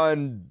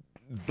on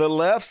the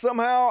left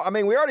somehow. I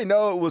mean, we already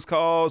know it was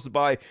caused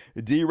by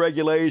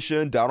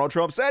deregulation. Donald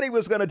Trump said he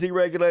was going to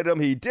deregulate them.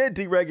 He did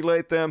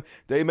deregulate them.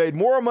 They made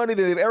more money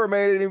than they've ever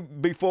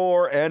made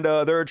before, and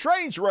they're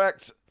train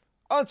wrecked,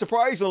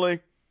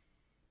 unsurprisingly.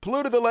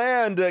 Polluted the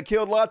land,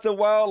 killed lots of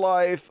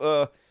wildlife,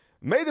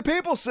 made the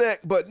people sick.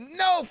 But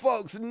no,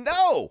 folks,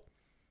 no.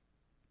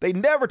 They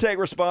never take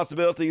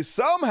responsibility.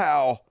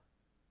 Somehow,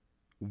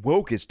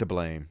 woke is to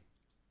blame.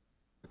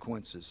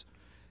 Consequences.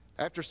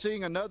 After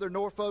seeing another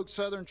Norfolk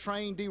Southern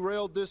train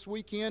derailed this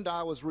weekend,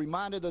 I was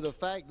reminded of the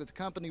fact that the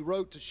company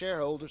wrote to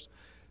shareholders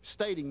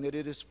stating that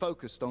it is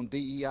focused on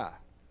DEI.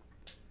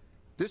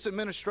 This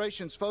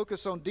administration's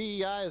focus on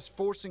DEI is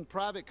forcing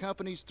private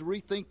companies to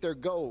rethink their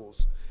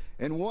goals,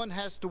 and one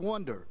has to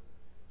wonder,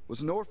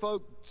 was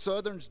Norfolk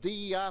Southern's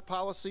DEI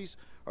policies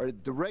are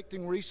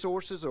directing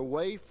resources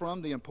away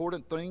from the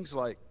important things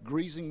like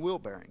greasing wheel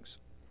bearings?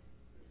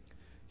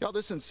 Y'all,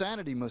 this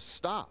insanity must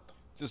stop.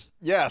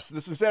 Yes,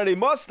 this insanity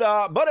must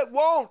stop, but it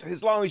won't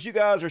as long as you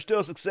guys are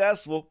still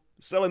successful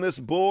selling this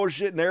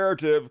bullshit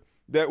narrative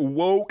that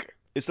woke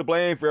is to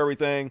blame for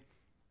everything.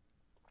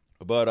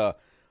 But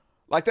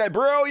like that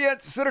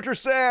brilliant senator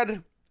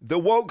said, the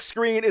woke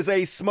screen is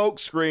a smoke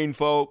screen,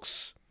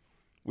 folks.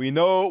 We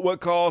know what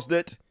caused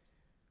it.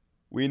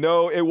 We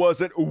know it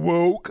wasn't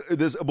woke,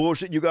 this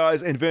bullshit you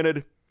guys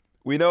invented.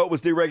 We know it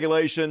was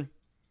deregulation.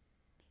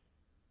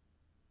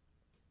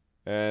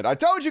 And I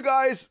told you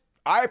guys,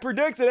 I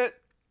predicted it.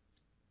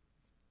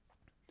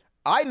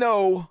 I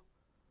know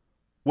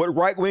what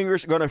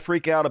right-wingers are going to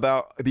freak out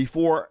about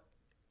before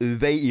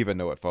they even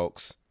know it,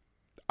 folks.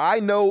 I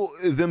know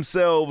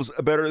themselves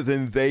better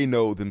than they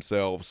know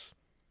themselves.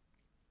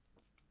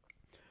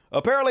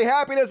 Apparently,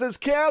 happiness is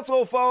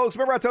canceled, folks.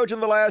 Remember I told you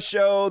in the last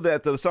show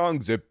that the song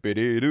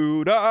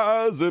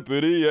Zippity-doo-dah,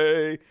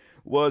 Zippity-yay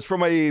was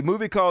from a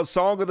movie called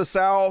Song of the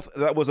South.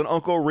 That was an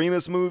Uncle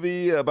Remus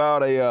movie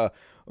about a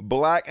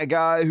black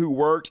guy who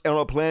worked on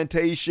a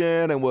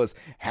plantation and was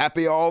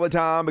happy all the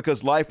time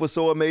because life was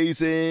so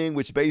amazing,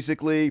 which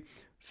basically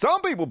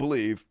some people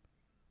believe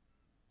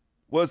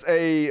was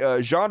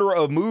a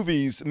genre of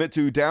movies meant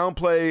to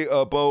downplay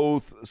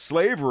both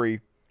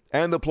slavery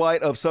and the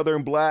plight of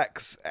Southern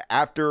blacks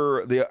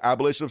after the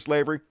abolition of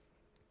slavery.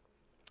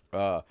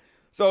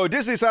 So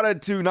Disney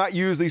decided to not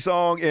use the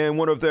song in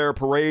one of their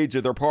parades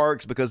or their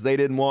parks because they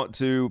didn't want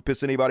to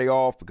piss anybody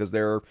off, because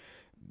they're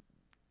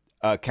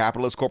a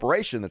capitalist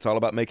corporation that's all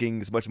about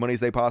making as much money as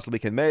they possibly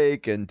can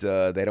make, and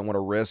they don't want to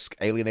risk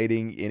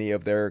alienating any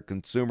of their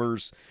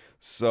consumers.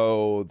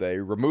 So they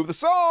removed the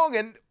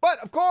song. But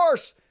of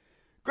course,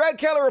 Greg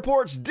Kelly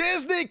reports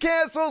Disney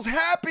cancels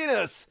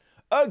Happiness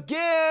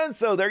again.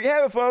 So there you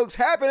have it, folks.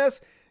 Happiness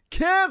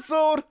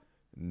canceled.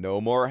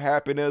 No more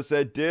Happiness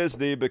at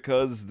Disney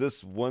because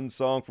this one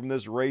song from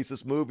this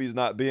racist movie is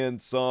not being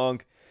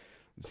sung.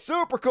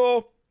 Super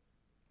cool.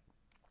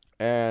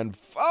 And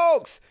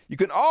folks, you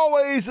can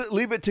always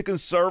leave it to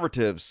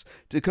conservatives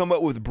to come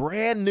up with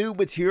brand new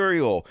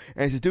material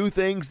and to do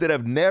things that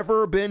have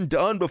never been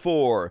done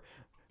before.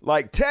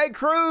 Like Ted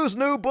Cruz's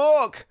new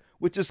book,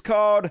 which is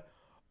called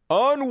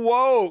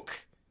Unwoke: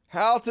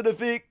 How to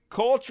Defeat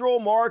Cultural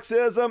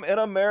Marxism in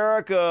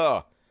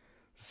America.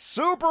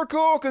 Super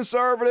cool,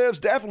 conservatives.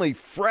 Definitely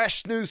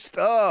fresh new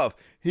stuff.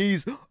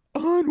 He's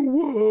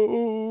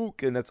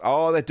unwoke. And that's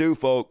all they do,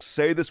 folks.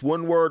 Say this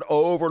one word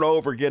over and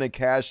over again and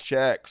cash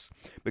checks.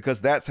 Because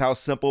that's how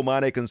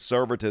simple-minded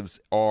conservatives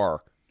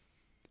are.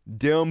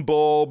 Dim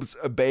bulbs,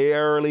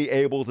 barely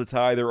able to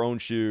tie their own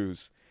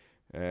shoes.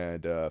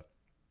 And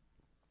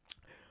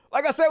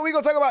like I said, we're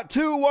going to talk about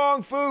To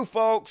Wong Foo,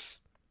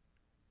 folks.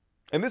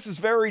 And this is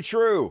very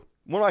true.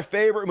 One of my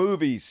favorite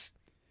movies.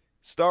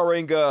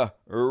 Starring,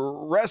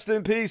 rest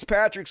in peace,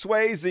 Patrick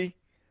Swayze.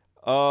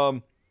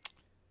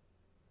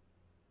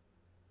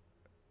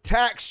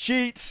 Tax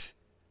cheats.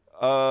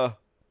 The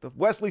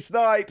Wesley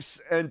Snipes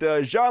and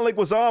John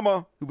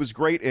Leguizamo, who was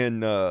great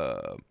in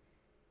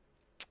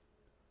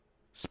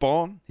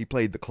Spawn. He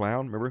played the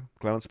clown, remember?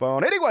 Clown in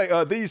Spawn.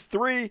 Anyway, these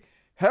three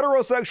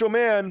heterosexual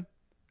men,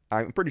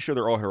 I'm pretty sure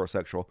they're all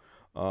heterosexual,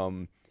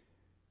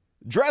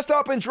 dressed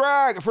up in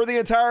drag for the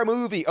entire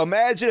movie.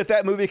 Imagine if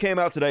that movie came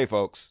out today,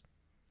 folks.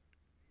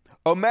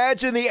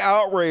 Imagine the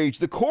outrage.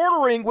 The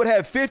Quartering would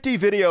have 50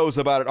 videos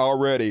about it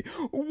already.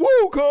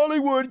 Woke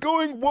Hollywood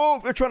going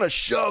woke. They're trying to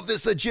shove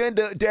this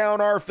agenda down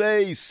our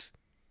face.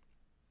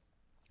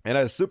 And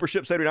as Super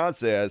Ship 79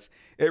 says,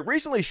 it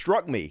recently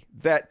struck me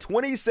that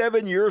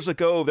 27 years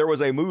ago there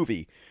was a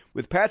movie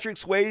with Patrick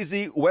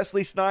Swayze,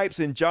 Wesley Snipes,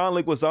 and John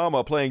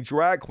Leguizamo playing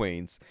drag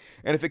queens.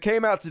 And if it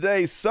came out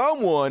today,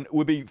 someone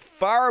would be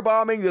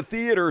firebombing the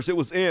theaters it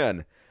was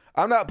in.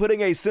 I'm not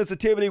putting a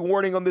sensitivity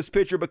warning on this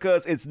picture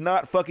because it's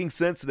not fucking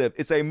sensitive.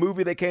 It's a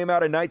movie that came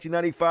out in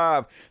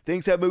 1995.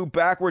 Things have moved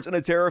backwards in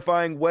a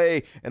terrifying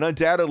way, and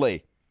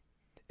undoubtedly,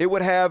 it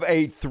would have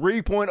a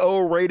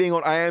 3.0 rating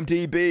on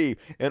IMDb,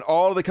 and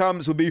all of the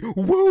comments would be,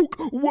 woke,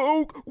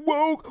 woke,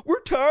 woke.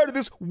 We're tired of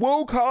this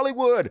woke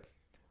Hollywood.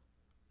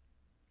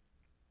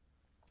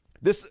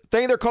 This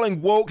thing they're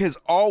calling woke has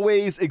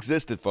always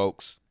existed,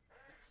 folks.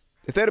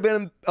 If they'd have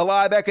been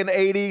alive back in the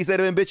 80s, they'd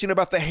have been bitching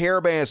about the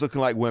hair bands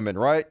looking like women,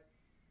 right?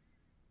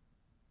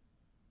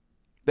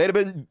 They'd have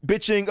been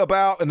bitching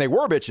about, and they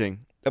were bitching,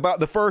 about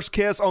the first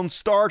kiss on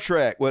Star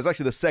Trek. Well, it's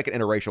actually the second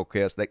interracial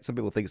kiss. Some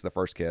people think it's the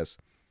first kiss.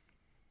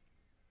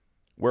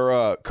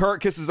 Where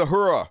Kirk kisses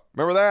Uhura.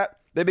 Remember that?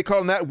 They'd be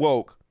calling that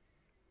woke.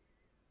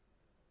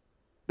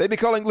 They'd be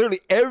calling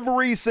literally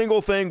every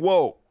single thing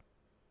woke.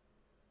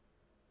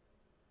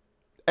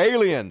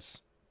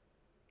 Aliens.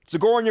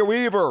 Sigourney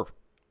Weaver.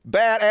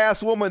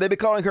 Badass woman. They'd be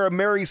calling her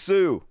Mary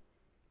Sue.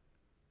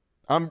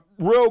 I'm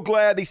real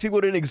glad these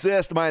people didn't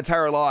exist my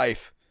entire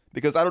life,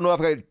 because I don't know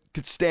if I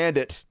could stand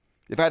it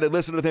if I had to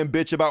listen to them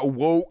bitch about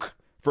woke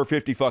for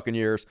 50 fucking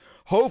years.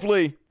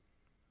 Hopefully,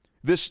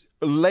 this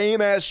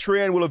lame-ass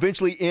trend will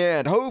eventually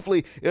end.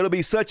 Hopefully, it'll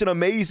be such an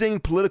amazing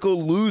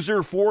political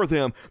loser for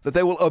them that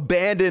they will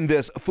abandon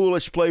this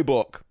foolish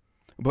playbook.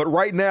 But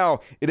right now,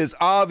 it is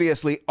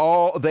obviously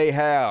all they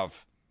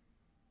have.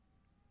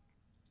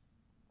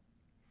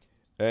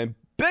 And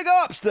big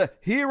ups to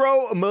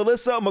hero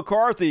Melissa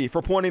McCarthy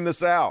for pointing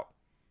this out.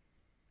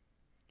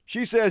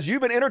 She says,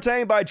 you've been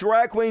entertained by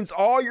drag queens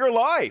all your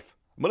life.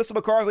 Melissa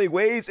McCarthy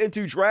wades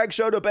into drag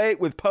show debate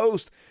with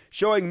post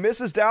showing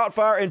Mrs.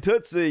 Doubtfire and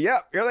Tootsie.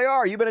 Yep, here they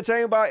are. You've been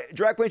entertained by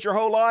drag queens your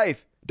whole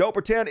life. Don't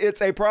pretend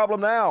it's a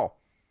problem now.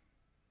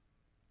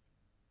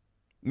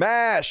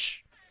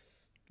 MASH,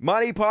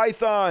 Monty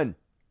Python,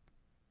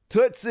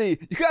 Tootsie.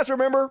 You guys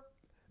remember?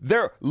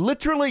 There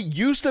literally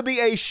used to be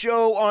a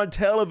show on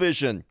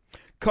television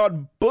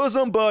called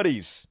Bosom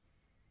Buddies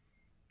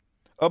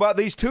about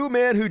these two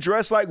men who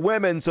dress like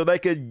women so they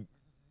could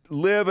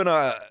live in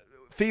a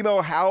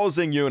female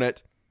housing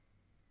unit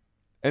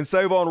and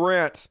save on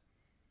rent,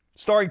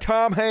 starring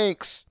Tom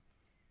Hanks.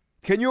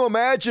 Can you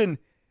imagine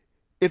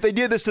if they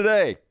did this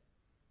today?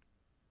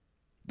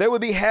 They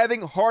would be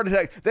having heart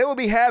attacks. They would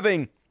be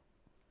having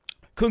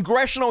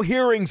congressional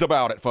hearings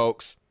about it,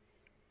 folks.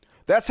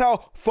 That's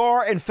how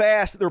far and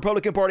fast the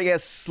Republican Party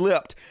has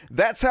slipped.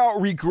 That's how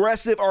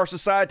regressive our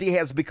society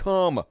has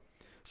become.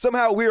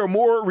 Somehow we are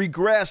more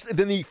regressed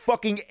than the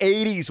fucking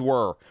 80s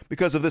were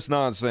because of this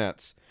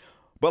nonsense.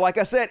 But like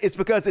I said, it's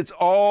because it's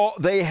all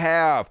they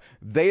have.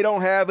 They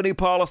don't have any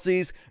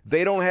policies.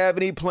 They don't have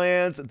any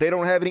plans. They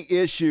don't have any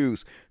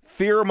issues.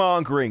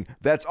 Fear-mongering,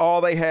 that's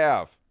all they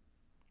have.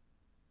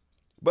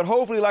 But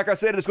hopefully, like I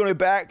said, it's going to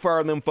backfire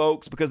on them,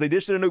 folks, because they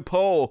dished in a new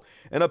poll.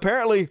 And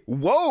apparently,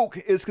 woke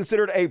is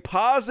considered a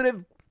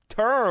positive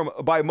term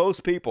by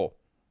most people.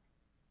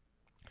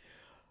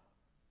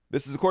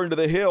 This is according to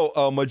The Hill.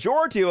 A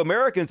majority of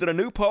Americans in a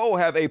new poll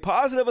have a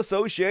positive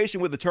association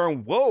with the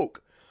term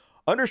woke,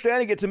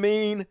 understanding it to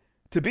mean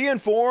to be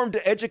informed,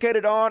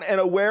 educated on,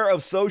 and aware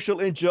of social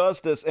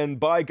injustice. And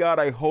by God,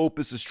 I hope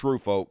this is true,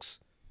 folks.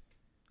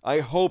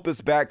 I hope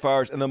this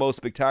backfires in the most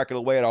spectacular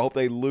way, and I hope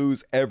they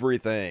lose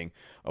everything.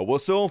 We'll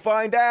soon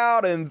find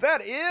out, and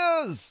that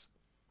is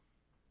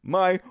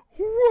my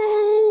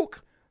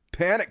woke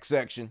panic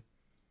section.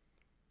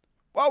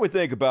 While we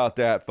think about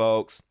that,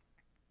 folks,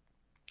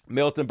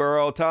 Milton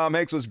Berle, Tom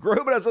Hanks was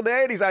grooming us in the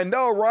 80s. I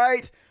know,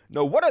 right?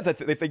 No, what if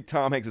they think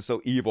Tom Hanks is so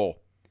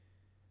evil?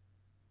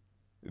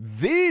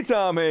 The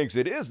Tom Hanks.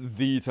 It is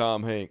the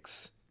Tom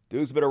Hanks.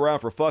 Dude's been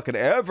around for fucking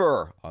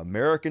ever.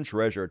 American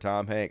treasure,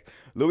 Tom Hanks.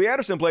 Louis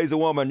Anderson plays a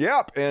woman.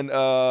 Yep.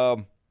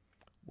 And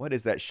what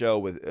is that show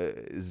with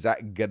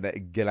Zach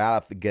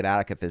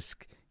Galifianakis?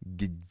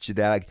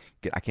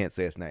 I can't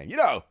say his name. You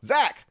know,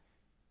 Zach.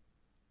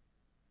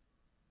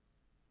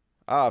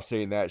 I've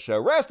seen that show.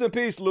 Rest in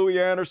peace, Louis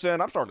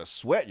Anderson. I'm starting to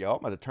sweat, y'all.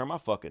 I'm going to turn my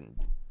fucking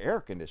air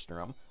conditioner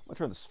on. I'm going to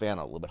turn this fan on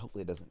a little bit.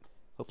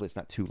 Hopefully it's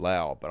not too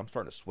loud, but I'm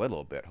starting to sweat a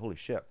little bit. Holy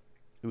shit.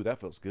 Ooh, that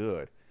feels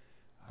good.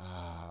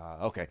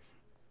 Okay.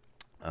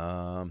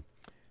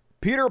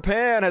 Peter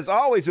Pan has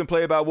always been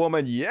played by a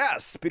woman.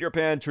 Yes, Peter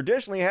Pan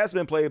traditionally has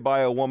been played by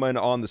a woman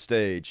on the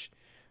stage.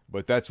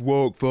 But that's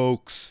woke,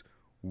 folks.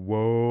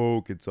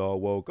 Woke. It's all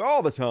woke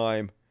all the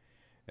time.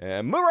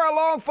 And move right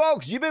along,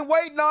 folks. You've been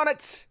waiting on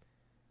it.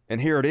 And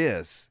here it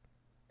is.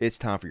 It's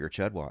time for your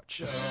Chud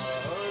Watch.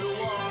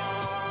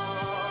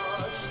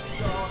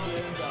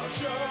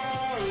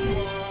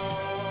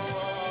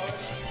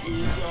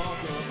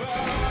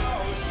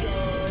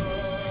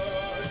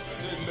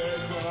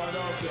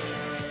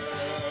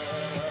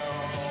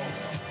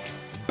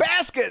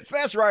 Baskets.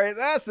 That's right.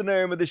 That's the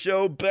name of the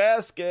show,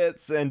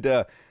 Baskets.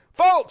 And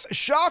folks,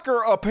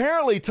 shocker,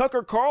 apparently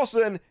Tucker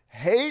Carlson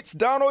hates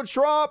Donald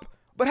Trump.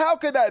 But how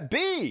could that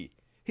be?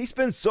 He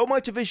spends so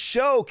much of his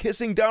show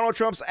kissing Donald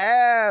Trump's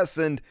ass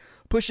and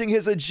pushing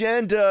his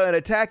agenda and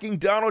attacking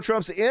Donald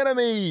Trump's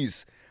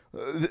enemies.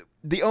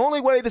 The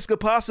only way this could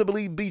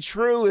possibly be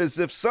true is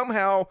if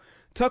somehow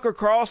Tucker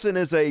Carlson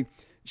is a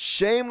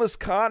shameless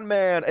con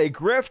man, a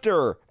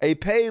grifter, a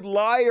paid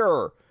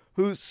liar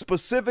who's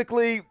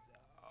specifically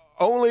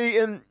only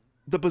in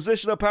the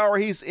position of power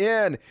he's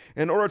in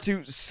order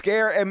to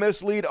scare and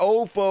mislead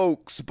old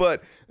folks.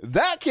 But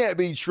that can't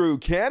be true,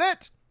 can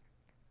it?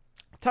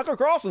 Tucker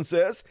Carlson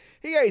says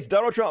he hates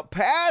Donald Trump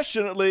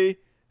passionately.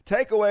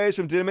 Takeaways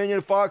from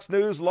Dominion Fox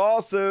News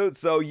lawsuit.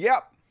 So,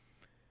 yep.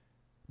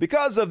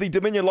 Because of the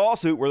Dominion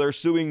lawsuit where they're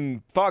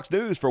suing Fox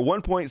News for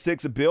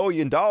 $1.6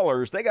 billion,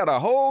 they got a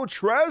whole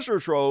treasure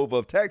trove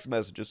of text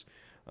messages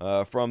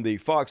from the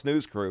Fox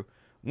News crew.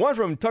 One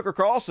from Tucker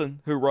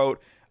Carlson, who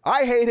wrote,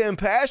 "I hate him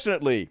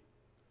passionately,"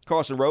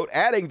 Carlson wrote,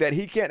 adding that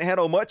he can't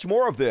handle much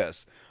more of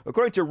this.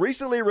 According to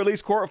recently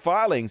released court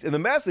filings, in the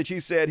message he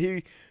said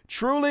he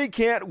truly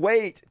can't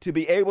wait to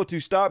be able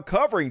to stop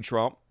covering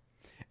Trump,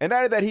 and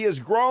added that he has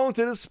grown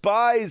to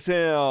despise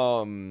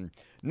him.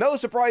 No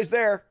surprise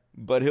there,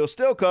 but he'll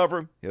still cover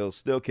him. He'll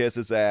still kiss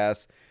his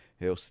ass.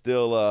 He'll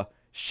still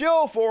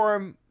shill for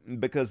him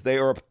because they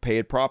are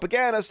paid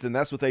propagandists, and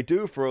that's what they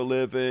do for a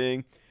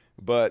living.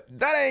 But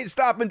that ain't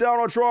stopping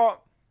Donald Trump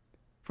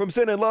from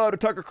sending love to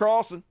Tucker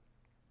Carlson.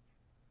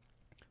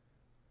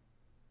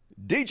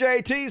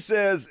 DJT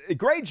says,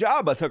 great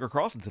job by Tucker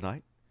Carlson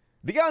tonight.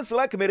 The Young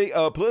Select Committee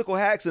of Political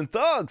Hacks and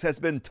Thugs has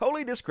been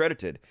totally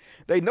discredited.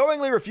 They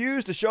knowingly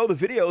refused to show the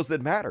videos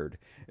that mattered.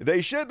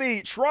 They should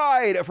be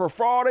tried for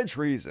fraud and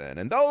treason,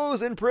 and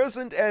those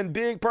imprisoned and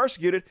being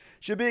persecuted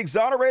should be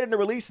exonerated and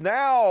released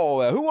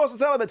now. Who wants to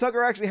tell him that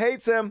Tucker actually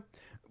hates him?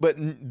 But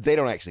they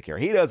don't actually care.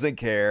 He doesn't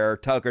care.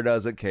 Tucker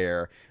doesn't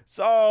care. It's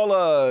all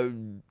a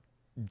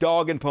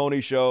dog and pony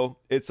show.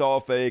 It's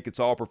all fake. It's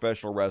all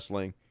professional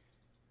wrestling.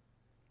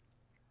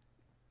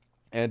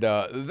 And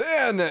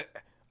then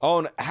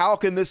on how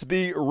can this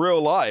be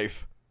real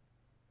life,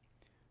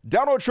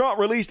 Donald Trump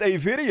released a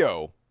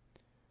video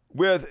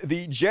with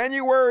the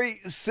January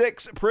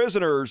 6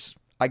 prisoners.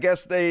 I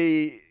guess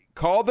they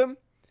called them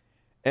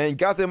and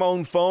got them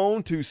on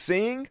phone to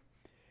sing,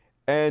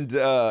 and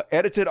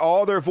edited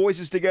all their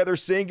voices together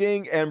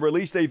singing, and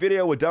released a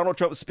video with Donald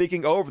Trump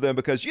speaking over them,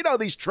 because you know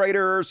these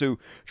traitors who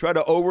try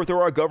to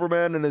overthrow our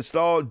government and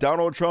install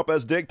Donald Trump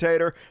as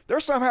dictator, they're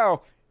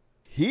somehow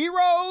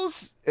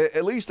heroes,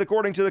 at least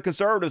according to the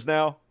conservatives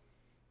now.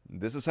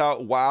 This is how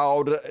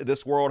wild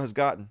this world has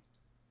gotten.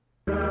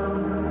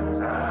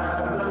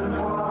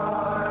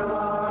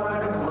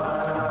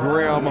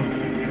 Grim.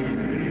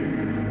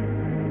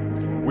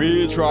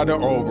 We try to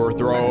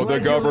overthrow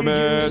the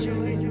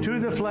government. To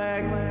the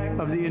flag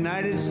of the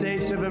United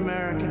States of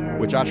America.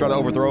 Which I try to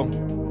overthrow.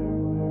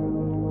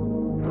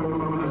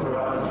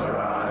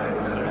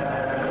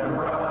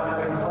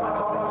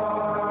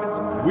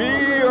 We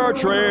are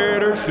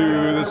traitors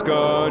to this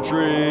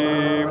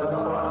country.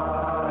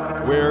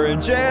 We're in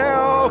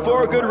jail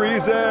for good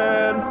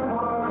reason.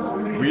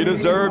 We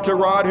deserve to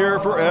rot here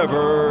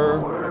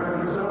forever.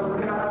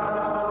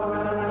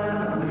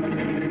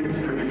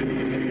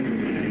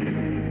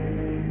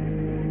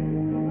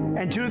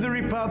 And to the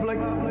republic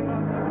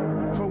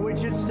for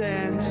which it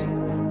stands.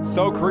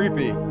 So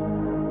creepy.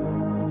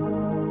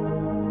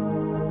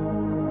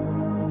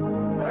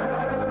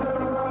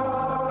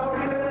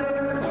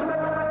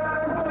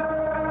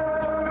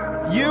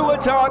 You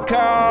attack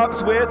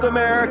cops with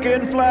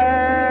American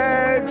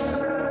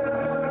flags.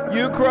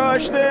 You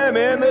crush them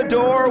in the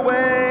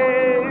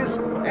doorways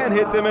and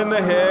hit them in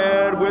the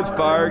head with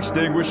fire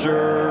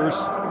extinguishers.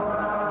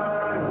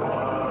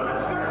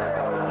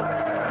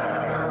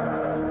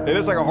 It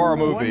is like a horror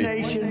movie. One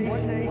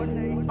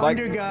nation, like,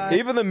 under God.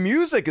 even the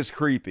music is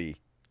creepy.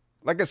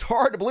 Like, it's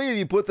hard to believe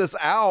you put this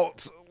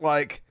out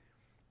like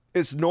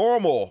it's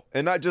normal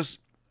and not just,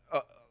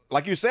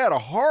 like you said, a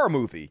horror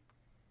movie.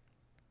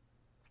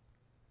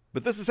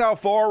 But this is how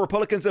far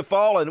Republicans have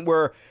fallen,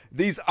 where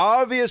these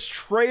obvious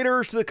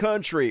traitors to the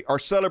country are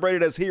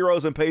celebrated as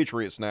heroes and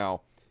patriots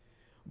now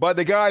by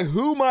the guy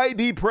who might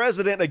be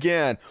president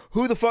again.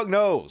 Who the fuck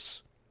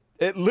knows?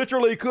 It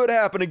literally could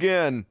happen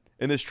again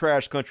in this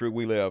trash country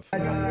we live.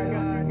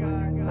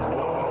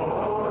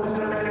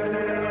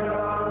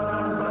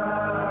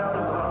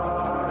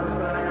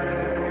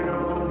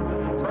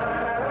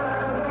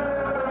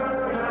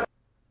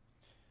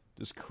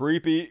 Just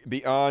creepy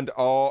beyond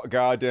all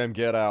goddamn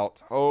get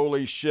out.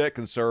 Holy shit,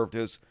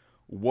 conservatives.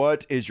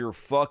 What is your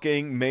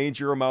fucking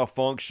major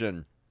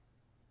malfunction?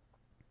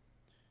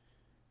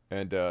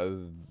 And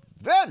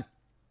then,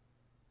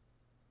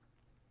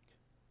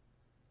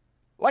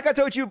 like I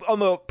told you on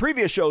the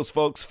previous shows,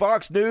 folks,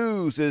 Fox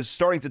News is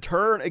starting to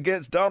turn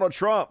against Donald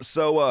Trump.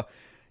 So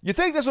you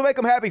think this will make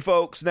them happy,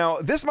 folks? Now,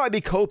 this might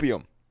be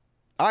copium.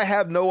 I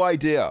have no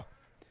idea.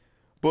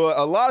 But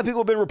a lot of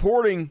people have been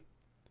reporting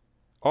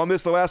on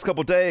this the last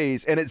couple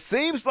days, and it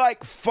seems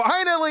like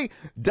finally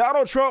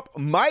Donald Trump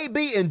might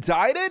be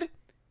indicted.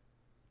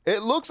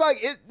 It looks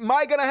like it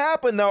might gonna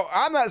happen. Now,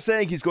 I'm not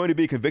saying he's going to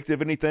be convicted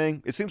of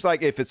anything. It seems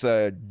like if it's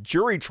a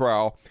jury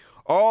trial,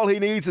 all he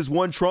needs is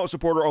one Trump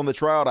supporter on the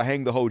trial to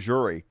hang the whole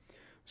jury.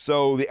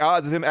 So the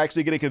odds of him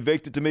actually getting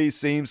convicted to me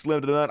seem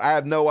slim to none. I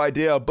have no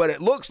idea, but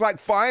it looks like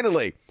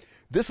finally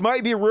this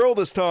might be real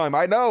this time.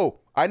 I know,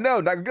 not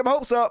gonna get my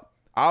hopes up.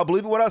 I'll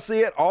believe it when I see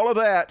it, all of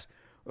that,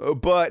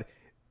 but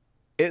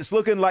it's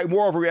looking like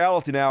more of a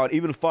reality now, and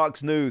even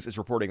Fox News is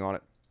reporting on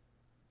it.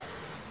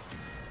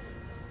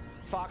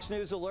 Fox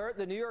News alert.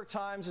 The New York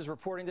Times is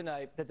reporting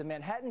tonight that the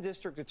Manhattan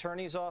District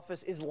Attorney's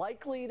Office is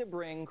likely to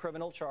bring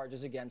criminal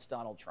charges against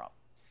Donald Trump.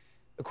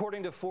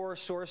 According to 4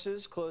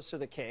 sources close to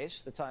the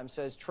case, the Times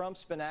says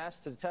Trump's been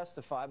asked to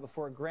testify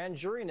before a grand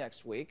jury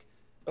next week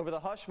over the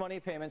hush money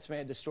payments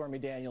made to Stormy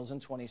Daniels in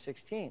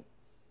 2016.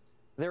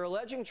 They're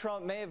alleging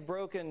Trump may have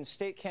broken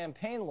state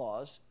campaign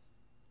laws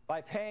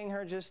by paying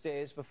her just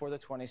days before the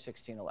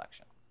 2016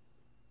 election.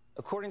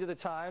 According to the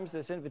Times,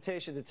 this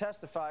invitation to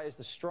testify is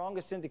the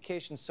strongest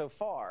indication so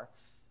far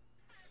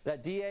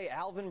that DA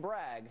Alvin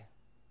Bragg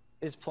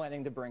is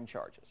planning to bring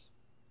charges.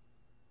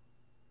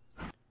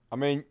 I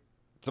mean,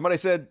 somebody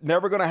said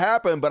never going to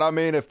happen, but I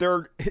mean, if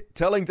they're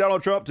telling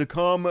Donald Trump to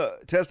come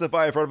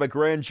testify in front of a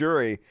grand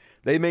jury,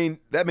 that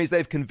means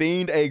they've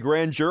convened a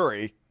grand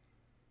jury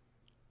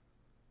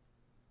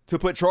to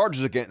put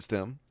charges against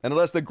him. And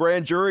unless the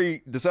grand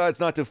jury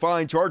decides not to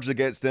find charges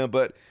against him,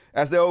 but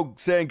as the old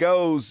saying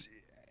goes,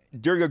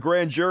 during a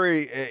grand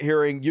jury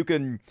hearing, you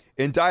can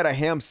indict a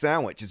ham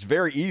sandwich. It's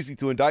very easy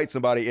to indict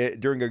somebody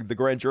during the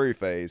grand jury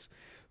phase.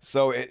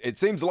 So it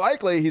seems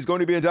likely he's going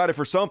to be indicted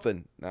for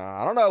something.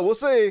 I don't know. We'll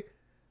see.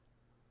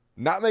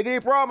 Not making any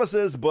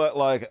promises, but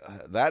like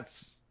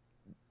that's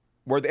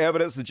where the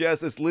evidence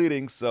suggests it's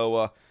leading.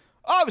 So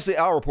obviously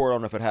I'll report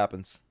on if it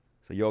happens.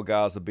 So you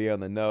guys will be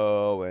on the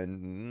know.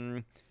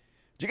 And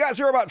did you guys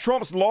hear about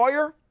Trump's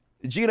lawyer,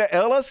 Gina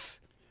Ellis,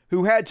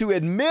 who had to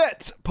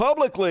admit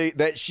publicly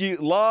that she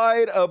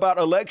lied about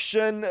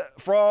election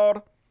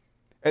fraud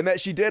and that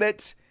she did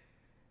it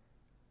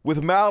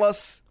with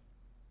malice?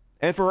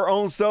 And for her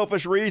own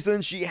selfish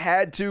reasons, she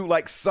had to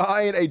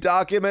sign a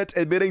document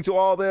admitting to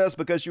all this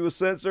because she was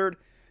censored.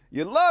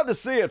 You'd love to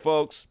see it,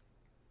 folks.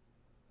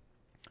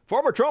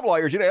 Former Trump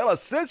lawyer Gina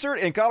Ellis censored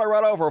in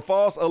Colorado for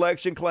false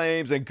election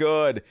claims, and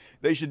good.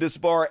 They should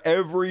disbar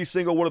every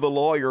single one of the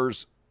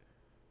lawyers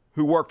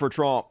who work for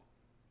Trump.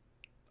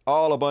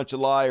 All a bunch of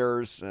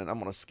liars, and I'm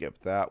going to skip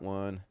that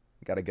one.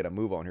 Got to get a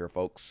move on here,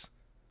 folks.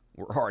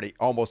 We're already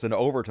almost into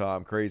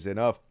overtime, crazy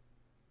enough.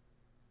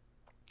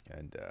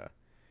 And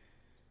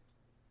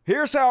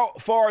here's how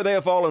far they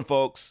have fallen,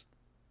 folks.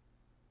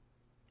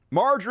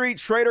 Marjorie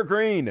Taylor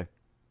Greene,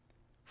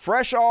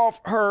 fresh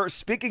off her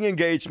speaking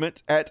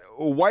engagement at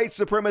white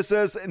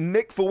supremacist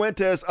Nick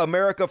Fuentes'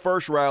 America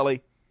First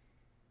rally,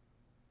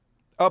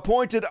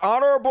 appointed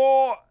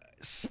honorable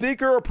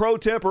Speaker pro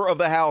tempore of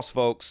the House,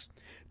 folks.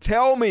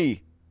 Tell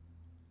me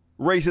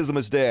racism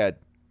is dead.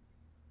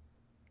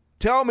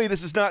 Tell me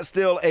this is not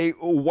still a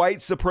white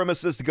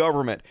supremacist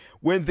government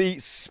when the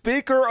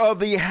Speaker of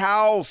the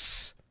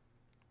House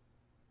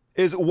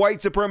is white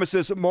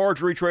supremacist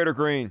Marjorie Taylor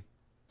Greene.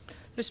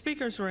 The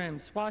Speaker's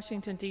Rooms,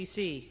 Washington,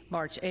 D.C.,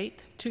 March 8,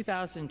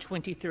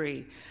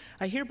 2023.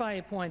 I hereby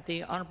appoint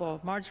the Honorable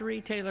Marjorie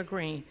Taylor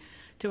Greene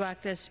to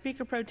act as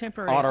Speaker pro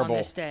tempore on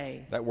this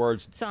day. That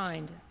word's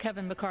signed,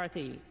 Kevin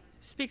McCarthy,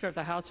 Speaker of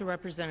the House of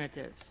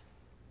Representatives.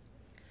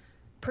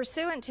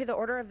 Pursuant to the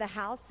order of the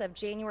House of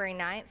January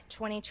 9th,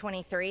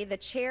 2023, the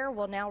chair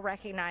will now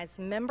recognize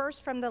members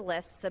from the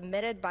list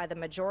submitted by the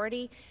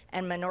majority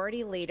and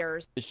minority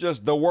leaders. It's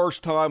just the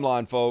worst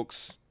timeline,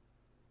 folks.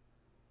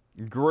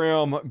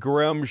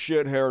 Grim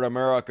shit here in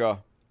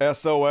America.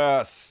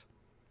 SOS.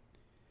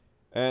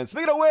 And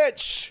speaking of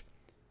which,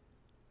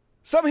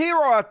 some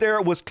hero out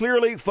there was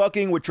clearly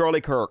fucking with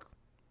Charlie Kirk.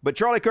 But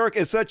Charlie Kirk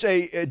is such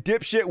a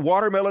dipshit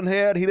watermelon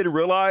head, he didn't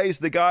realize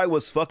the guy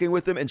was fucking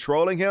with him and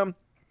trolling him.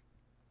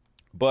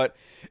 But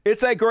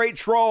it's a great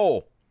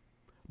troll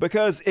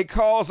because it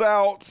calls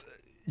out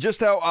just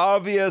how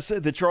obvious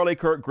the Charlie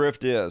Kirk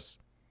grift is.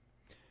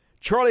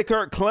 Charlie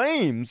Kirk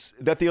claims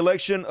that the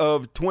election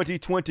of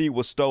 2020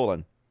 was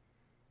stolen.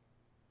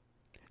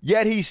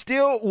 Yet he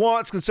still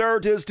wants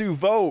conservatives to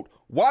vote.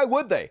 Why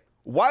would they?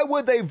 Why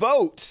would they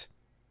vote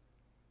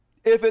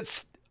if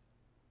it's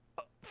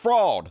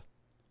fraud?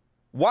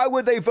 Why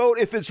would they vote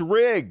if it's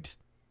rigged?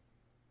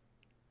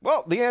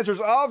 Well, the answer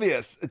is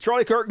obvious.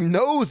 Charlie Kirk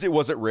knows it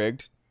wasn't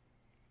rigged.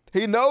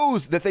 He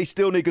knows that they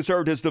still need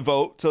conservatives to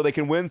vote so they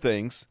can win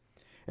things.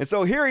 And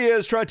so here he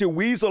is trying to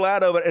weasel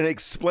out of it and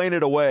explain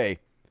it away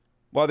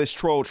while this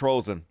troll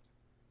trolls him.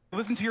 I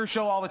listen to your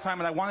show all the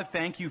time, and I want to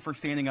thank you for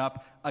standing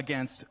up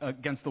against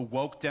the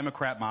woke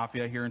Democrat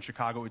mafia here in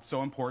Chicago. It's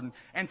so important.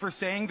 And for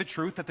saying the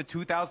truth that the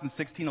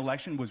 2016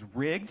 election was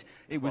rigged,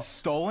 it was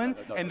stolen,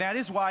 and that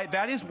is why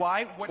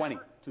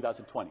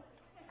 2020.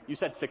 You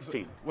said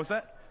 16. What's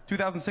that?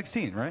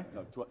 2016, right?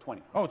 No,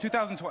 20. Oh,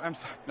 2020. I'm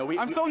sorry. No,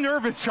 I'm so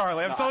nervous,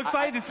 Charlie. I'm so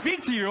excited to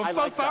speak to you. I'm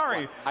so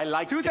sorry. I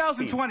like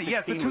 2020. 16.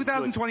 Yes, the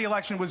 2020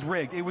 election was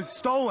rigged. It was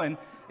stolen.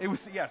 It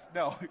was, yes,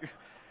 no.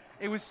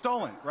 It was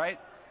stolen, right?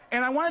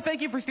 And I want to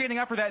thank you for standing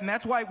up for that. And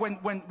that's why when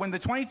the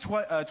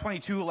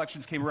 2022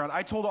 elections came around,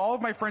 I told all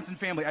of my friends and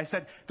family, I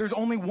said, there's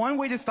only one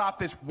way to stop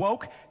this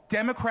woke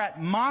Democrat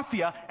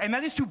mafia, and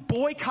that is to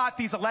boycott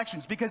these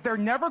elections, because they're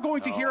never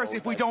going to hear us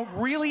if we don't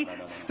really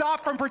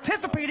stop from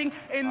participating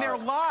in their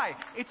lie.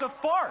 It's a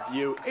farce.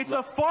 It's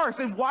a farce.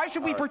 And why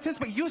should we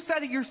participate? You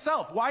said it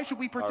yourself. Why should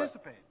we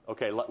participate?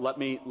 Okay, let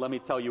me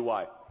tell you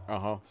why.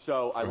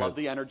 So I love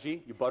the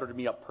energy. You buttered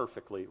me up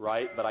perfectly,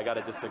 right? But I got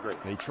to disagree.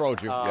 He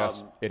trolled you.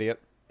 Yes,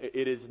 idiot.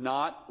 It is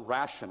not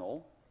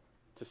rational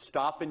to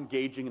stop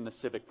engaging in the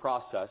civic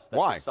process that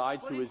Why?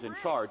 decides who is in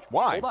charge.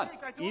 Why? Hold on.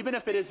 Even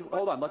if it is,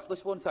 hold on,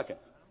 let's 1 second.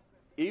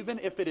 Even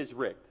if it is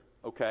rigged,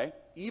 okay?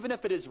 Even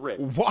if it is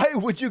rigged. Why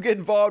would you get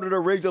involved in a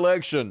rigged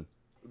election?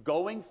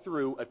 Going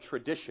through a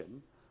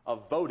tradition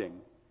of voting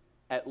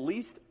at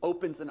least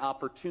opens an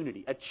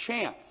opportunity, a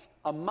chance,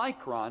 a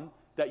micron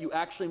that you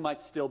actually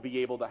might still be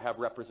able to have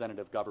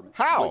representative government.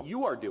 How? What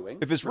you are doing,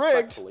 if it's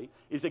rigged,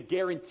 is a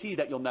guarantee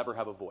that you'll never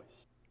have a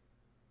voice.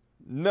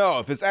 No,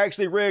 if it's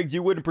actually rigged,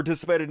 you wouldn't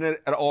participate in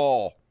it at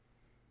all.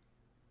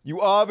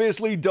 You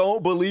obviously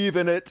don't believe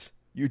in it.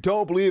 You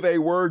don't believe a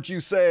word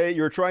you say.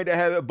 You're trying to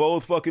have it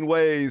both fucking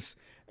ways,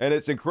 and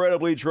it's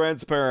incredibly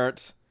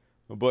transparent.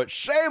 But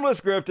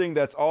shameless grifting,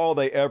 that's all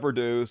they ever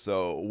do,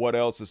 so what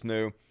else is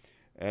new?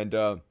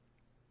 And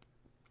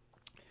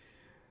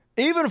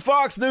even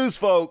Fox News,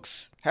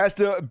 folks, has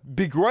to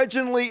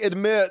begrudgingly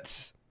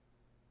admit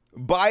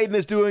Biden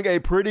is doing a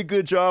pretty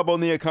good job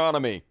on the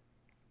economy.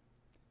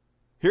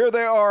 Here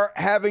they are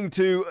having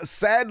to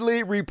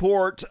sadly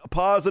report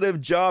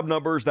positive job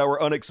numbers that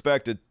were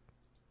unexpected.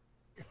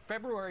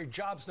 February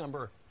jobs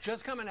number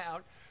just coming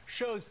out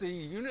shows the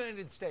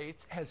United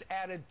States has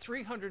added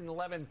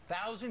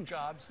 311,000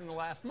 jobs in the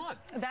last month.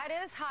 That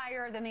is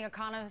higher than the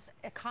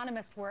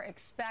economists were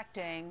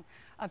expecting.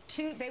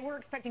 They were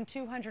expecting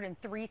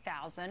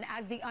 203,000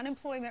 as the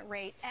unemployment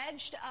rate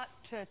edged up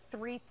to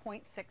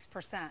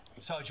 3.6%.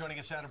 So joining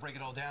us now to break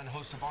it all down,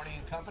 host of Varney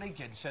and Company,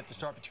 getting set to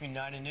start between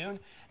 9 and noon,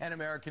 and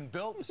American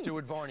Built,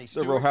 Stuart Varney.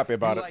 They're real happy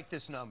about it. You like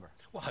this number?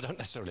 Well, I don't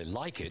necessarily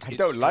like it. I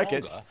don't like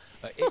it.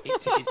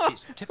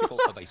 It's typical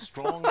of a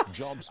strong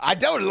jobs. I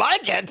don't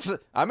like it.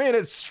 I mean,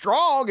 it's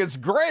strong. It's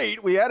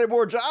great. We added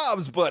more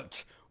jobs,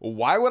 but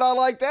why would I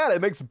like that?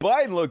 It makes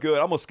Biden look good.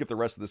 I'm going to skip the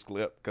rest of this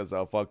clip because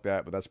I'll fuck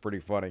that, but that's pretty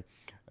funny.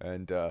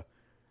 And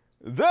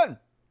then,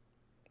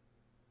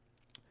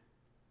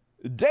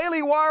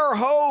 Daily Wire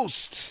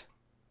host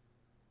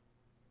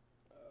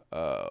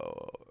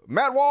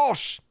Matt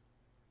Walsh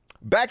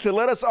back to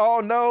let us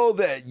all know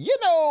that, you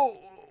know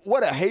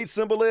what a hate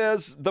symbol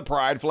is? The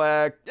pride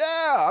flag.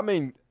 Yeah, I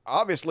mean,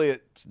 obviously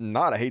it's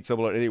not a hate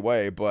symbol in any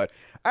way, but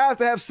I have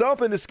to have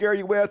something to scare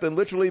you with, and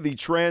literally the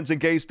trans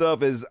and gay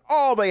stuff is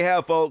all they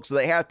have, folks.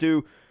 They have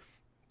to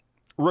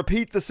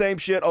repeat the same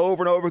shit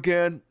over and over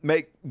again,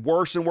 make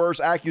worse and worse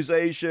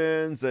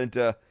accusations, and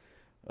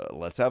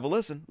let's have a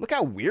listen. Look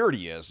how weird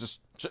he is,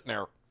 just sitting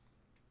there.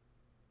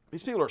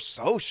 These people are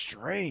so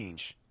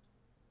strange.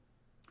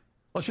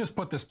 Let's just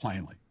put this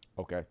plainly.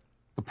 Okay.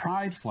 The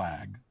pride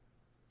flag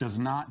does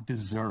not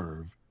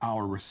deserve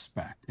our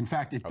respect. In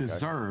fact, it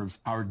deserves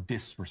our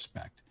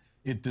disrespect.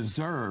 It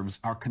deserves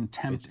our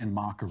contempt and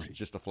mockery. It's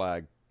just a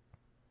flag.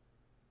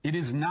 It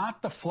is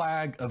not the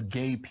flag of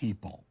gay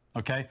people,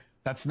 okay?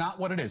 That's not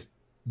what it is.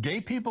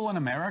 Gay people in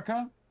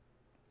America,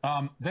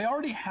 they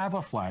already have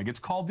a flag. It's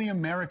called the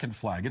American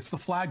flag. It's the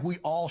flag we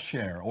all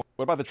share. What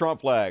about the Trump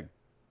flag?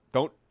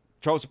 Don't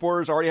Trump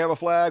supporters already have a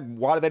flag?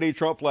 Why do they need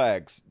Trump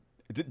flags?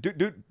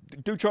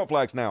 Do Trump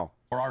flags now.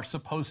 Or are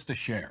supposed to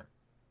share.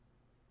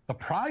 The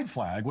pride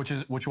flag,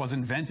 which was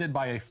invented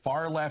by a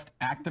far-left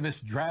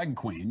activist drag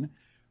queen,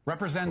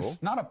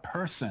 represents not a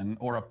person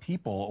or a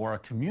people or a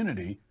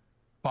community,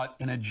 but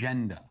an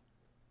agenda.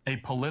 A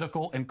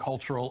political and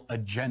cultural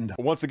agenda.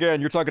 Once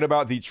again, you're talking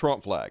about the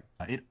Trump flag.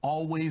 It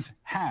always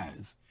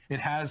has. It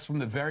has from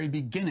the very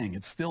beginning.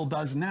 It still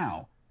does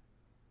now.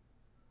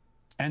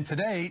 And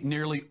today,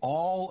 nearly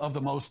all of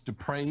the most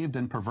depraved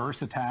and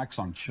perverse attacks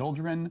on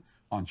children,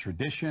 on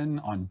tradition,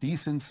 on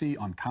decency,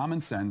 on common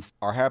sense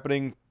are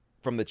happening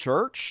from the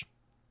church?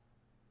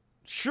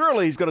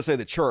 Surely he's going to say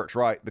the church,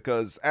 right?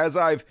 Because as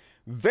I've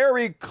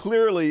very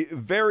clearly,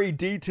 very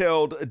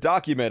detailed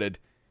documented,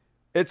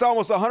 it's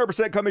almost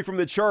 100% coming from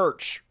the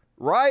church,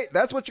 right?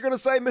 That's what you're going to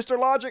say, Mr.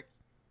 Logic?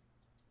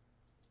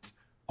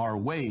 Are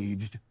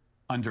waged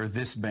under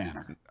this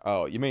banner.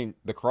 Oh, you mean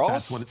the cross?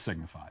 That's what it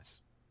signifies.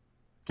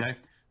 Okay?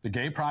 The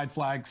gay pride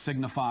flag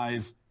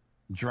signifies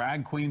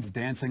drag queens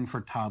dancing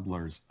for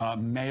toddlers,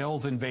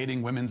 males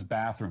invading women's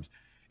bathrooms.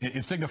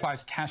 It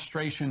signifies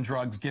castration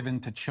drugs given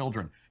to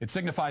children. It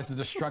signifies the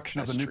destruction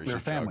of the nuclear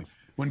family.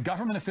 When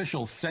government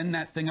officials send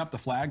that thing up the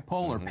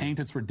flagpole or paint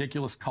its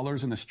ridiculous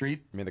colors in the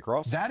street, you mean the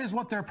cross? That is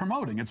what they're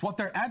promoting. It's what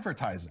they're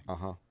advertising.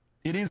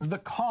 It is the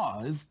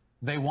cause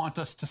they want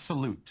us to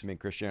salute. You mean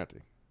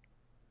Christianity?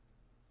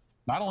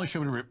 Not only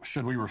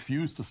should we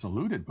refuse to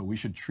salute it, but we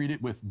should treat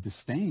it with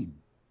disdain.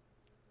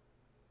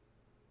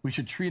 We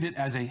should treat it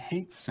as a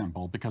hate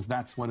symbol because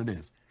that's what it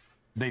is.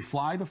 They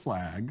fly the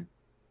flag.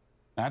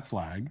 That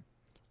flag.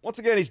 Once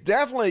again, he's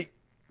definitely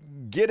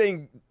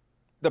getting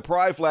the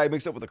pride flag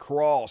mixed up with the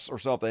cross or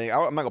something.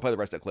 I'm not going to play the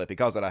rest of that clip. He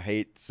calls it a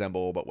hate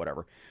symbol, but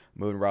whatever.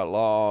 Moving right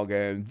along.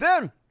 And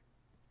then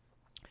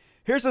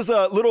here's his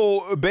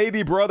little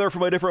baby brother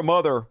from a different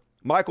mother,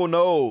 Michael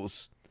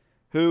Knowles,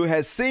 who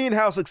has seen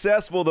how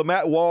successful the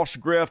Matt Walsh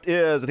grift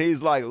is. And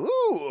he's like,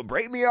 ooh,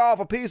 break me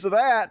off a piece of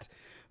that.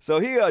 So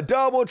he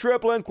double,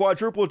 tripling,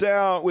 quadruple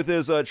down with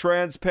his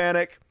trans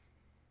panic,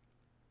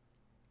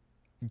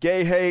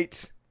 gay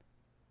hate,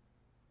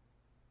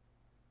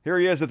 Here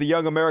he is at the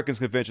Young Americans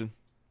Convention.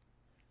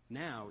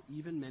 Now,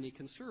 even many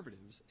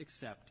conservatives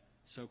accept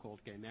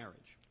so-called gay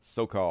marriage.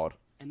 So-called.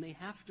 And they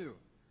have to.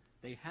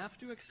 They have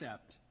to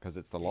accept because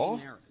it's the gay law?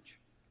 marriage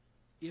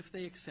if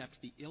they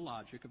accept the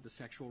illogic of the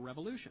sexual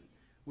revolution,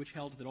 which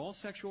held that all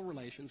sexual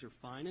relations are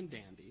fine and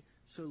dandy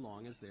so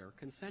long as they're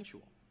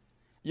consensual.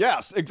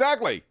 Yes,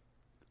 exactly.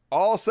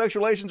 All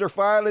sexual relations are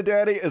fine and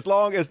dandy as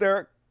long as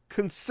they're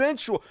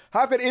consensual.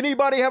 How could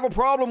anybody have a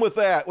problem with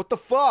that? What the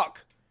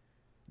fuck?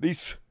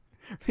 These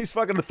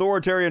fucking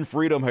authoritarian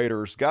freedom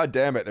haters. God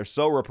damn it, they're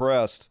so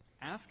repressed.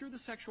 After the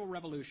sexual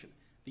revolution,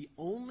 the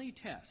only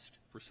test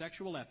for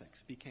sexual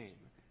ethics became,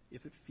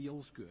 if it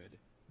feels good,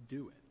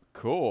 do it.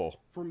 Cool.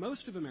 For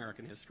most of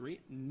American history,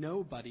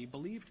 nobody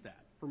believed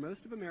that. For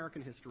most of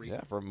American history...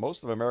 Yeah, for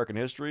most of American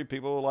history,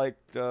 people were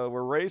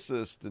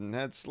racist and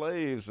had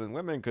slaves and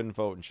women couldn't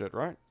vote and shit,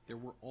 right? There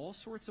were all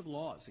sorts of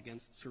laws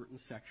against certain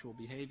sexual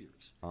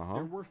behaviors. Uh-huh.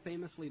 There were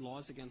famously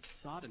laws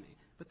against sodomy,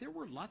 but there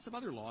were lots of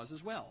other laws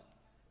as well.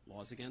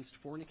 Laws against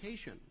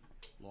fornication,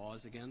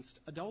 laws against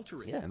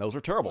adultery. Yeah, and those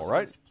are terrible, laws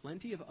right? Against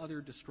plenty of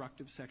other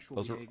destructive sexual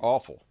Those behaviors. are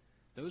awful.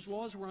 Those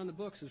laws were on the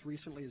books as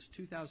recently as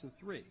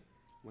 2003,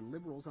 when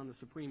liberals on the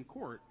Supreme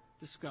Court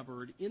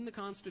discovered in the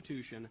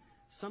Constitution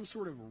some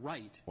sort of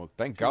right. Well,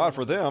 thank to God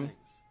for all those them. things.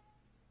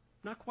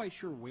 Not quite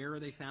sure where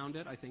they found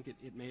it. I think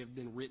it may have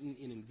been written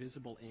in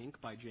invisible ink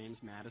by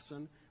James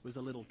Madison. It was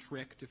a little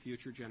trick to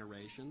future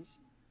generations.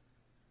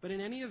 But in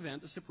any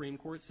event, the Supreme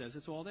Court says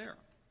it's all there.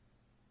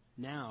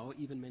 Now,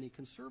 even many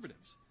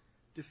conservatives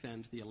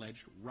defend the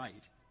alleged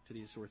right to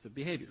these sorts of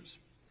behaviors,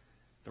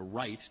 the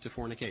right to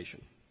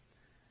fornication.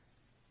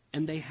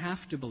 And they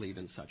have to believe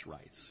in such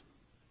rights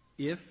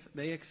if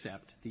they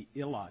accept the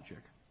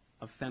illogic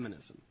of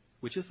feminism,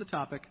 which is the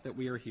topic that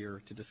we are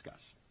here to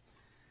discuss.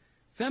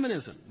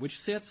 Feminism, which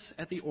sits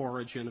at the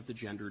origin of the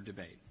gender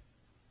debate,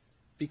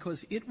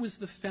 because it was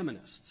the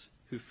feminists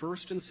who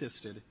first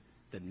insisted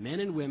that men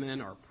and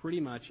women are pretty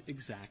much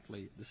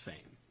exactly the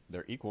same.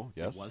 They're equal,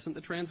 yes. It wasn't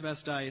the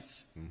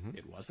transvestites. Mhm.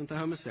 It wasn't the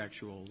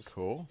homosexuals.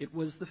 Cool. It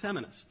was the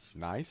feminists.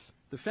 Nice.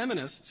 The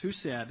feminists who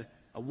said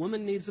a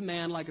woman needs a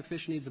man like a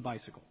fish needs a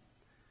bicycle.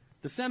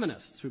 The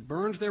feminists who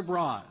burned their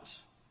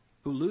bras,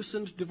 who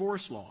loosened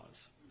divorce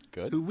laws,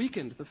 Good. who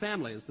weakened the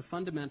family as the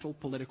fundamental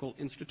political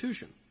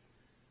institution.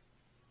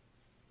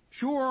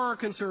 Sure,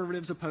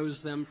 conservatives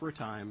opposed them for a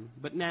time,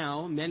 but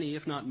now many,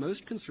 if not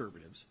most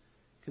conservatives,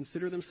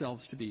 consider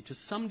themselves to be, to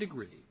some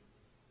degree,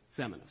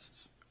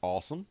 feminists.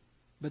 Awesome.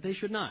 But they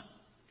should not.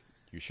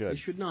 You should. They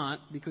should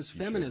not, because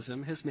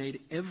feminism has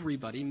made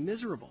everybody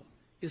miserable,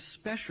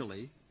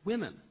 especially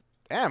women.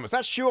 Damn, is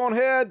that shoe on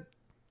head?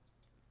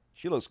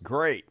 She looks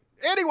great.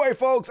 Anyway,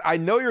 folks, I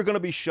know you're going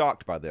to be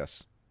shocked by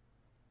this.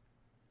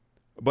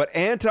 But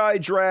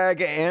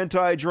anti-drag,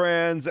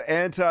 anti-trans,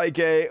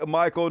 anti-gay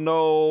Michael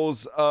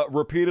Knowles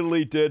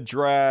repeatedly did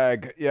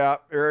drag. Yeah,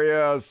 here he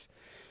is.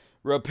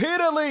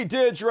 Repeatedly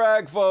did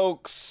drag,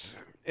 folks,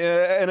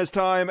 in his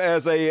time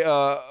as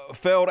a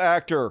failed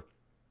actor.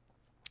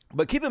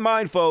 But keep in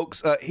mind,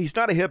 folks, he's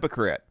not a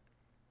hypocrite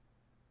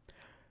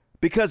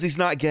because he's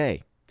not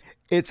gay.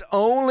 It's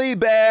only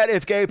bad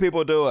if gay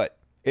people do it.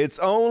 It's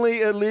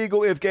only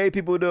illegal if gay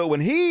people do it.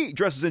 When he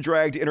dresses in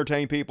drag to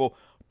entertain people,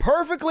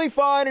 perfectly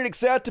fine and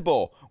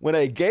acceptable. When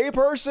a gay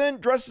person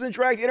dresses in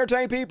drag to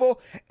entertain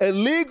people,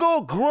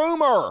 illegal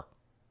groomer.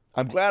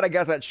 I'm glad I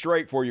got that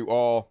straight for you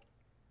all.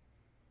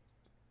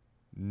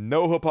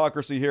 No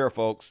hypocrisy here,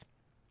 folks.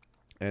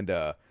 And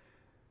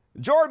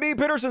Jordan B.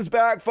 Peterson's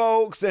back,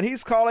 folks, and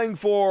he's calling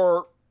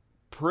for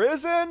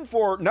prison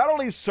for not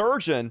only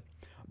surgeon,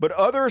 but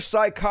other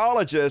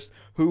psychologists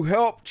who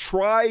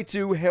try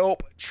to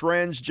help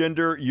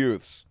transgender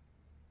youths.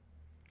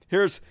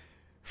 Here's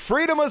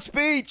freedom of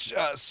speech,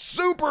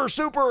 super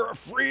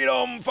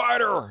freedom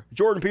fighter.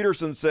 Jordan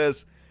Peterson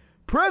says,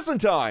 prison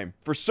time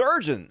for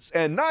surgeons,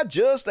 and not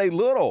just a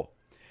little.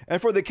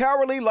 And for the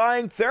cowardly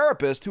lying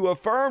therapist who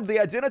affirmed the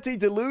identity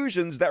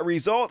delusions that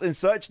result in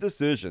such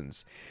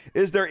decisions.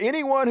 Is there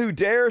anyone who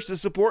dares to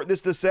support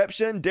this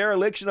deception,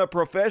 dereliction of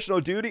professional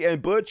duty,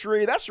 and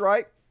butchery? That's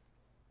right.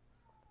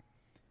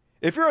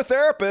 If you're a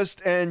therapist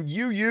and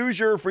you use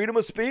your freedom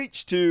of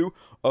speech to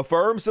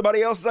affirm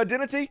somebody else's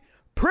identity,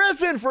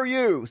 prison for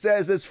you,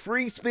 says this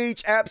free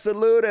speech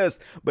absolutist.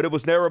 But it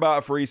was never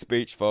about free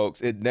speech,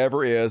 folks. It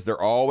never is.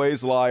 They're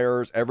always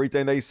liars.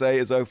 Everything they say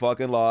is a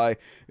fucking lie.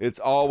 It's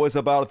always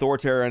about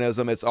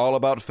authoritarianism. It's all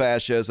about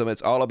fascism.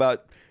 It's all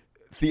about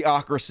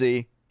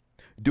theocracy,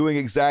 doing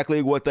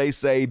exactly what they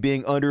say,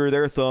 being under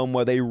their thumb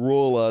while they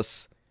rule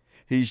us.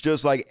 He's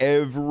just like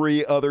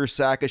every other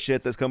sack of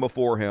shit that's come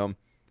before him.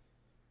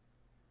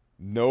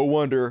 No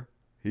wonder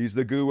he's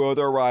the guru of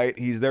their right.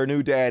 He's their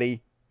new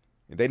daddy.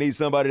 They need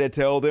somebody to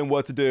tell them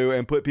what to do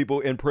and put people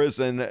in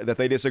prison that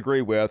they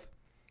disagree with.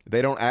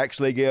 They don't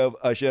actually give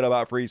a shit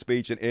about free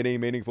speech in any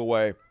meaningful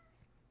way.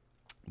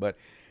 But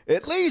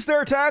at least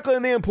they're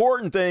tackling the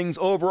important things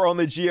over on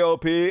the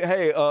GOP.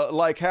 Hey,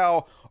 like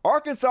how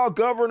Arkansas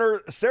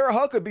Governor Sarah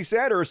Huckabee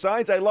Sanders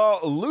signs a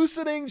law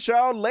loosening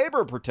child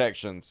labor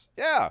protections.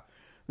 Yeah.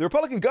 The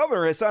Republican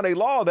governor has signed a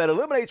law that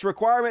eliminates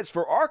requirements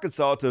for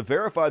Arkansas to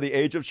verify the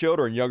age of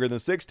children younger than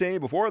 16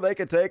 before they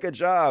can take a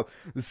job.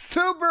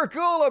 Super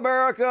cool,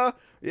 America.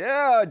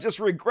 Yeah, just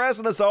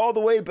regressing us all the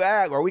way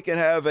back where we can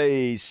have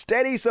a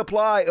steady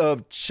supply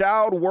of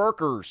child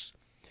workers.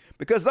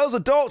 Because those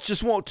adults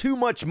just want too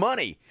much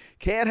money.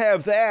 Can't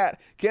have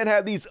that. Can't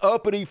have these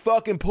uppity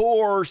fucking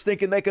poors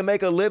thinking they can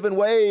make a living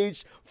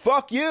wage.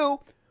 Fuck you.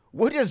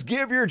 We'll just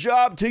give your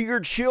job to your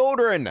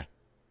children.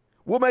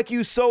 We'll make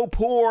you so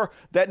poor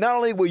that not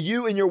only will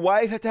you and your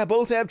wife have to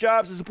both have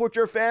jobs to support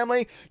your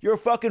family, your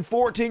fucking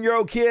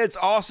 14-year-old kid's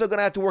also going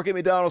to have to work at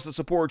McDonald's to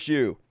support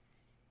you.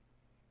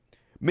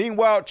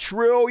 Meanwhile,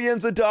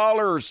 trillions of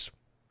dollars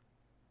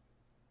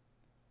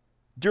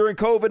during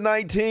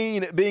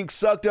COVID-19 being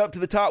sucked up to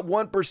the top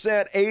 1%,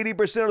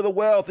 80% of the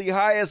wealth, the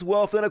highest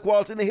wealth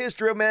inequality in the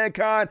history of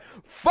mankind.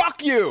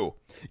 Fuck you!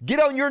 Get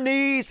on your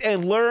knees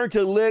and learn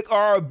to lick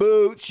our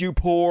boots, you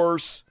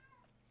poors.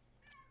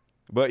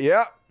 But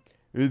yeah,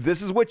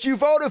 this is what you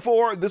voted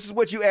for. This is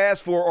what you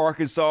asked for,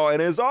 Arkansas.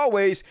 And as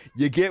always,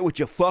 you get what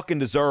you fucking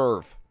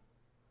deserve.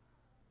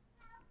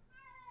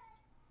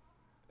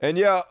 And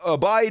yeah,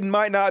 Biden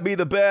might not be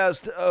the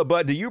best,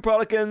 but do you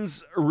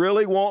Republicans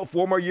really want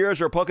 4 more years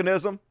of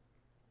Republicanism?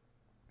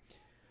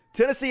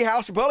 Tennessee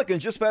House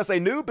Republicans just passed a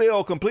new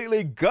bill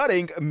completely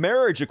gutting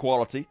marriage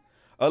equality,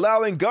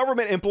 allowing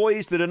government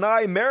employees to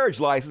deny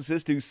marriage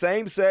licenses to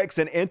same-sex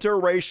and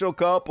interracial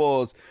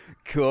couples.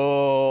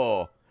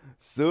 Cool.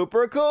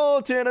 Super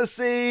cool,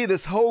 Tennessee.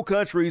 This whole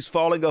country's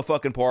falling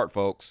apart,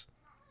 folks.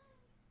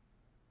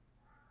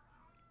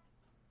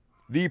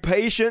 The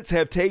patients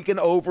have taken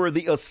over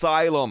the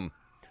asylum.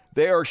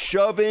 They are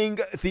shoving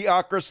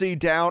theocracy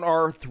down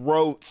our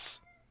throats,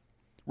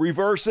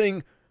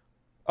 reversing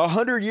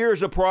 100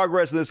 years of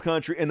progress in this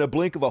country in the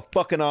blink of a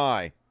fucking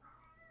eye.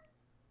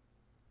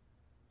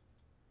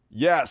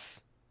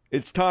 Yes,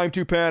 it's time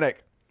to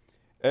panic.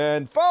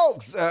 And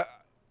folks,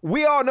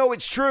 we all know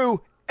it's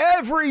true.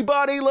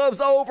 Everybody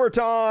loves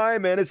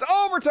overtime, and it's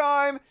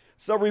overtime.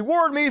 So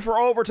reward me for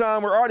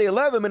overtime. We're already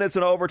 11 minutes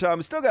in overtime.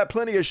 We still got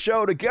plenty of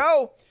show to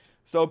go.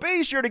 So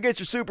be sure to get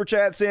your super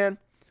chats in.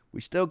 We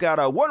still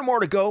got one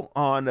more to go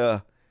on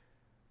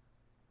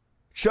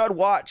Chud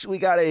Watch. We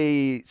got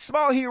a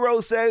small hero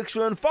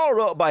section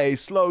followed up by a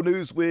slow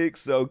news week.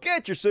 So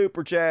get your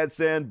super chats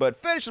in. But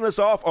finishing us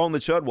off on the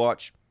Chud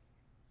Watch,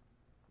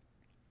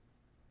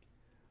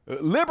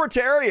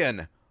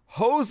 Libertarian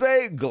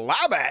Jose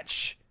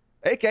Glabach,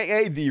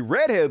 a.k.a. the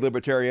redhead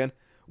libertarian,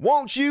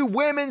 wants you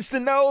women's to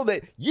know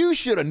that you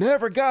should have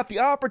never got the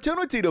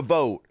opportunity to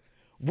vote.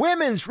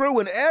 Women's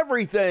ruin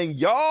everything,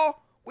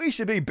 y'all. We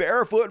should be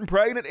barefoot and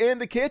pregnant in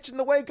the kitchen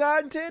the way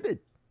God intended.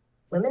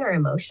 Women are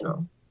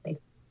emotional. Like,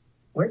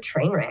 we're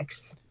train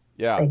wrecks.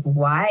 Yeah. Like,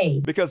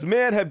 why? Because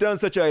men have done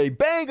such a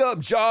bang-up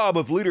job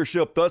of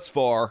leadership thus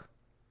far.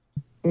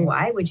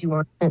 Why would you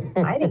want to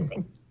fight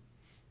anything?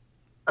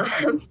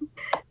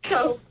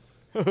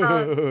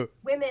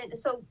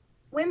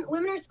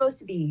 Women are supposed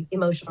to be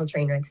emotional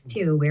train wrecks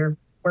too.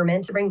 We're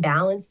meant to bring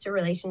balance to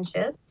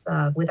relationships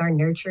with our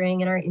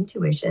nurturing and our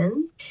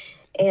intuition.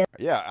 And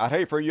yeah, I'd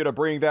hate for you to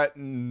bring that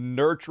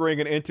nurturing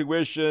and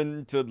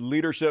intuition to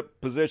leadership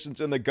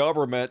positions in the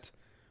government.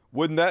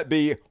 Wouldn't that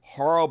be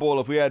horrible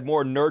if we had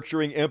more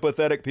nurturing,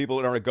 empathetic people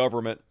in our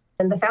government?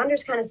 And the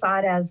founders kind of saw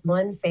it as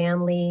one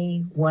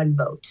family, one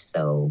vote.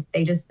 So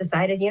they just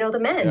decided, the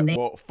men. Yeah,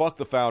 well, fuck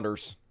the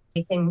founders.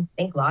 They can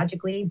think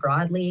logically,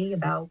 broadly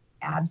about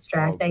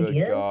abstract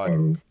ideas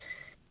and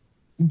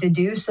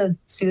deduce a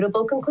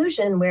suitable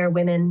conclusion where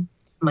women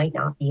might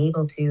not be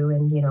able to.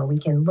 And, we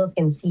can look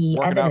and see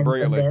evidence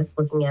of this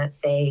looking at,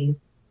 say,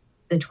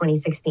 the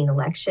 2016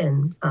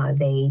 election.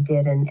 They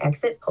did an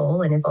exit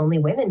poll, and if only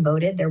women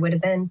voted, there would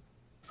have been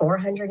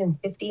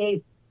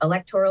 458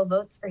 electoral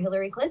votes for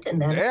Hillary Clinton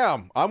then.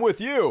 Damn, I'm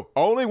with you.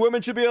 Only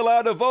women should be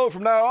allowed to vote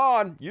from now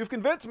on. You've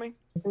convinced me.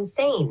 It's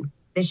insane.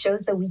 This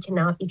shows that we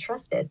cannot be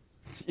trusted.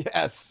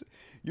 Yes,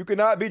 you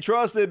cannot be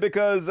trusted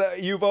because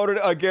you voted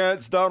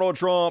against Donald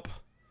Trump.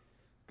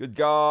 Good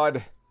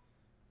God.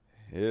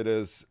 It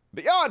is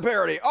beyond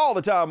parody all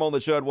the time on the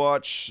Chud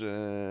Watch.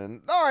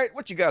 And all right,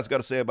 what you guys got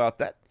to say about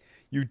that?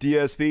 You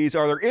DSPs,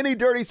 are there any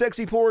dirty,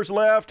 sexy pores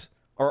left?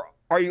 Or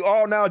are you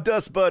all now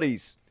dust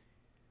buddies?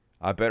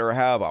 I better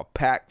have a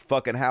packed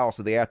fucking house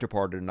at the after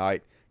party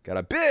tonight. Got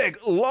a big,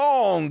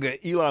 long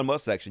Elon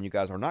Musk section you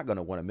guys are not going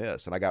to want to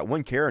miss. And I got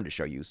one Karen to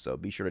show you, so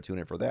be sure to tune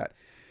in for that.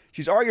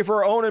 She's arguing for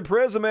her own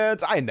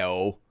imprisonment. I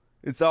know.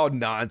 It's all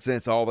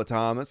nonsense all the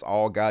time. That's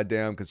all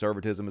goddamn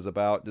conservatism is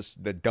about.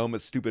 Just the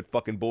dumbest, stupid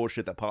fucking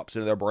bullshit that pops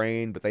into their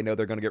brain, but they know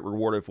they're going to get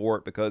rewarded for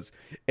it because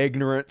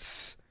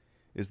ignorance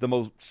is the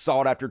most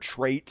sought-after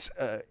trait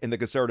in the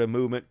conservative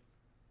movement.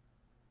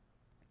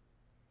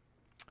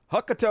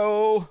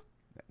 Huckato.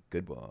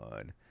 Good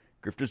one.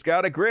 Grifter's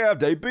got a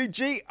grift.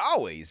 ABG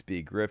always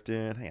be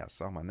grifting. Hey, I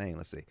saw my name.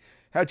 Let's see.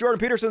 Had Jordan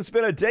Peterson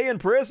spend a day in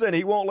prison,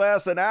 he won't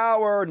last an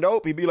hour.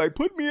 Nope. He'd be like,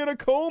 put me in a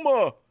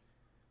coma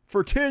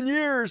for 10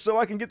 years so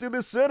I can get through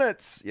this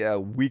sentence. Yeah,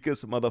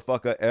 weakest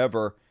motherfucker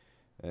ever.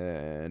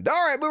 And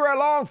all right, move right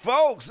along,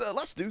 folks.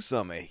 Let's do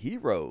some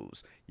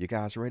heroes. You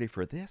guys ready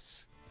for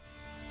this?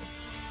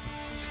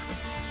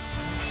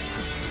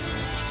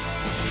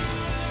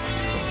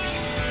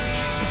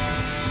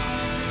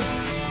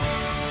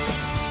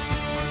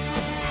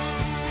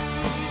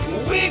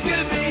 We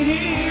could be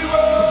heroes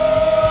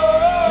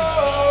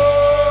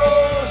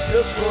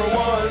just for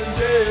one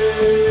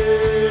day.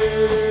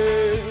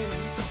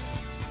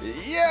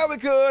 Yeah, we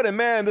could. And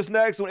man, this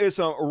next one is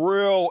some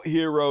real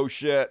hero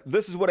shit.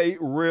 This is what a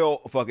real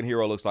fucking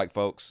hero looks like,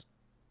 folks.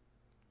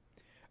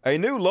 A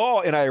new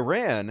law in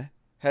Iran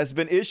has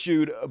been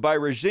issued by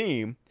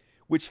regime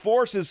which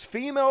forces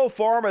female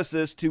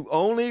pharmacists to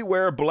only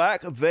wear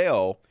black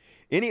veil.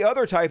 Any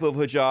other type of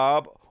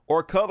hijab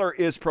or color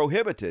is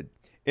prohibited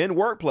in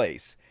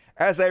workplace.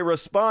 As a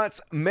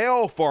response,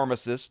 male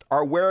pharmacists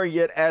are wearing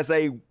it as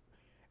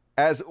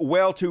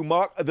well to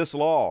mock this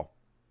law.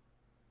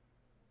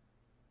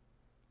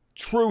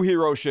 True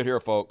hero shit here,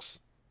 folks.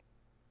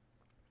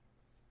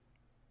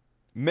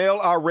 Male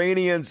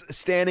Iranians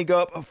standing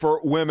up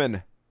for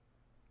women,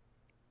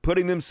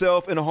 putting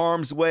themselves in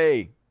harm's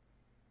way,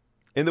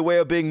 in the way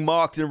of being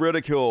mocked and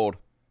ridiculed,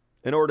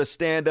 in order to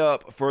stand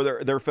up for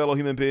their fellow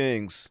human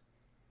beings.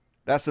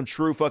 That's some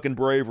true fucking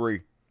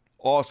bravery.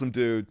 Awesome,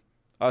 dude.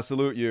 I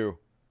salute you.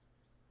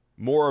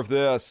 More of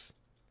this.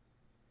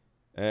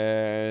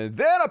 And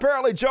then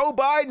apparently Joe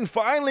Biden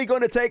finally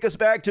going to take us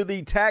back to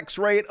the tax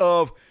rate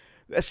of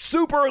a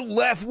super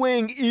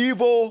left-wing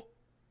evil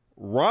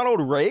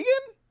Ronald Reagan?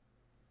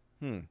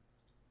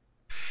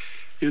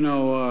 You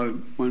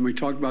know, when we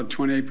talked about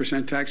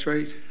 28% tax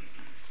rate,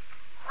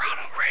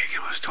 Ronald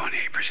Reagan was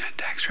 28%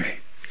 tax rate.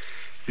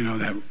 You know,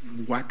 that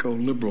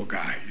wacko liberal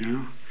guy, you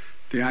know?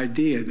 The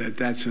idea that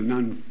that's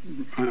an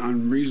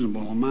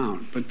unreasonable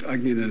amount, but I'll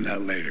get into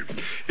that later.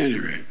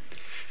 Anyway,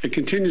 it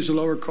continues to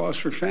lower costs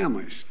for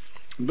families.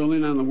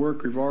 Building on the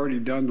work we've already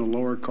done to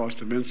lower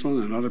cost of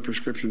insulin and other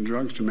prescription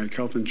drugs to make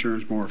health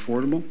insurance more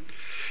affordable.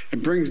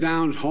 It brings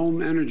down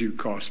home energy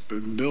costs,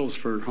 bills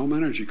for home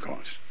energy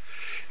costs.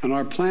 And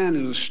our plan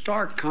is a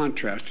stark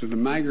contrast to the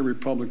MAGA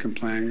Republican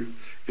plan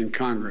in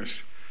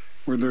Congress,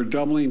 where they're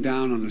doubling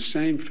down on the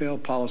same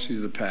failed policies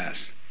of the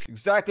past.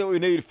 Exactly what we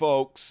need,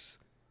 folks.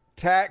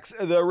 Tax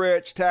the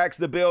rich, tax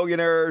the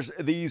billionaires,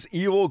 these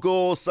evil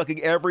ghouls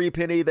sucking every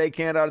penny they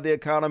can out of the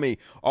economy.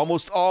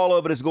 Almost all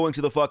of it is going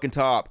to the fucking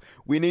top.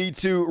 We need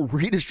to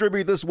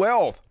redistribute this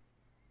wealth.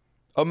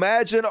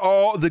 Imagine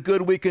all the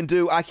good we can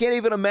do. I can't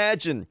even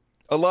imagine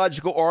a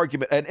logical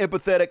argument, an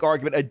empathetic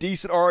argument, a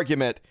decent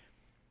argument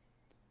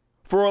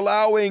for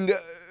allowing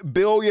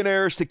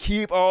billionaires to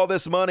keep all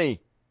this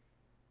money,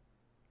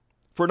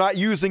 for not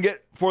using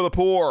it for the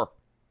poor.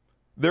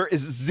 There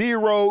is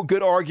zero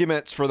good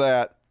arguments for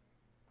that.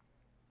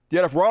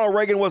 Yet if Ronald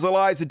Reagan was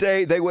alive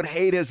today, they would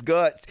hate his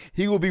guts.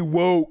 He would be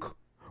woke.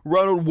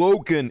 Ronald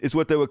Woken is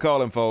what they would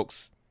call him,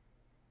 folks.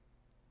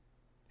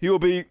 He will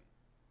be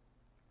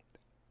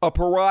a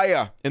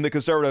pariah in the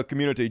conservative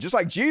community, just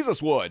like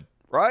Jesus would,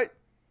 right?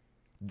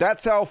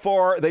 That's how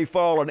far they've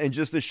fallen in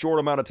just this short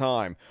amount of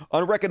time.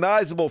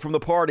 Unrecognizable from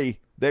the party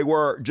they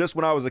were just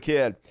when I was a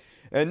kid.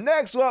 And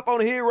next up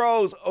on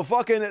Heroes, a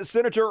fucking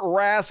Senator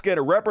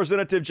Raskin,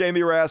 Representative Jamie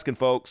Raskin,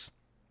 folks.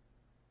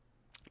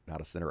 Not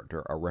a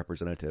senator, a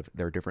representative.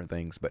 They're different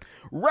things. But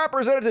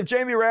Representative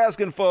Jamie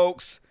Raskin,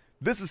 folks,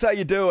 this is how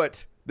you do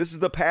it. This is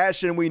the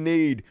passion we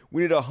need.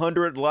 We need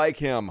 100 like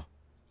him.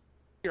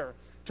 To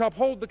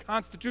uphold the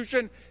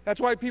Constitution, that's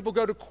why people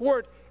go to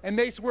court and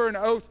they swear an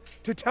oath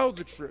to tell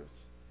the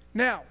truth.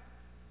 Now,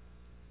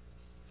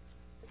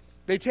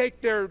 they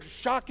take their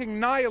shocking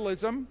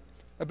nihilism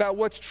about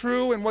what's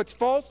true and what's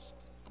false,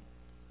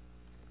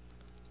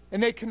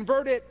 and they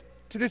convert it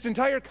to this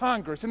entire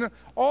Congress. And it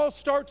all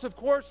starts, of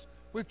course,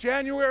 with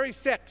January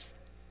 6th,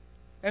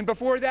 and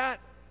before that,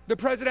 the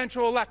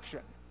presidential election.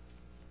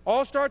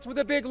 All starts with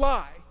a big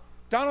lie,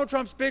 Donald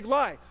Trump's big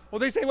lie. Well,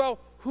 they say, well,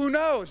 who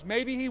knows?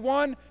 Maybe he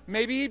won,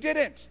 maybe he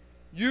didn't.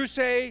 You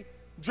say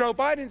Joe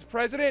Biden's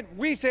president,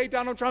 we say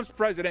Donald Trump's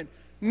president.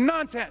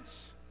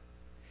 Nonsense.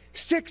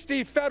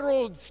 60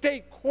 federal and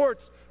state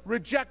courts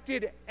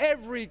rejected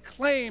every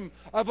claim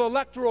of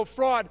electoral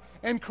fraud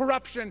and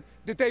corruption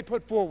that they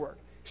put forward.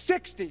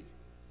 60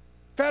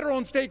 federal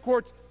and state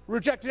courts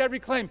rejected every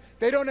claim.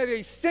 They don't have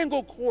a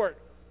single court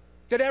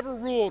that ever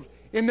ruled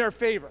in their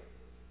favor.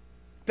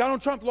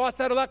 Donald Trump lost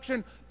that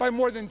election by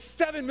more than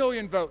 7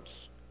 million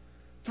votes,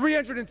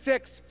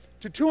 306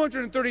 to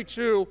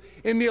 232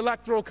 in the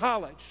Electoral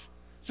College.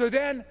 So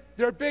then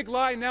their big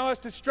lie now has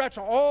to stretch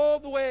all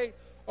the way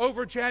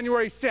over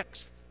January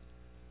 6th.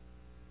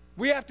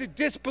 We have to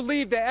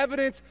disbelieve the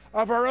evidence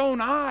of our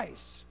own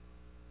eyes,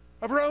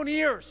 of our own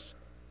ears.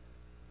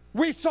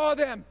 We saw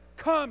them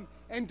come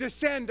and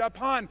descend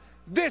upon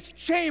this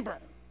chamber,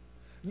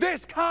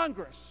 this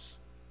Congress,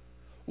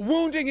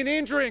 wounding and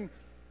injuring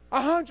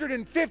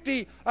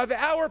 150 of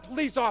our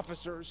police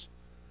officers,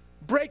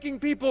 breaking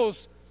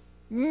people's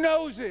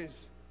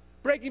noses,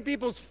 breaking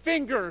people's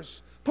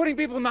fingers, putting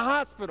people in the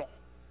hospital.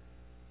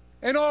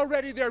 And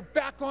already they're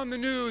back on the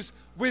news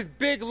with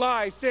big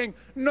lies saying,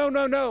 no,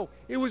 no, no,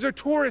 it was a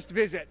tourist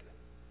visit.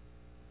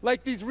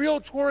 Like these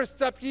real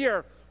tourists up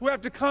here who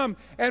have to come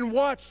and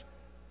watch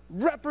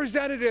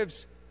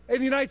representatives in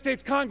the United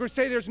States Congress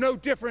say there's no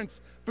difference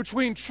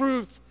between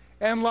truth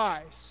and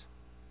lies.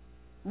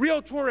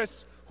 Real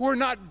tourists who are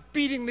not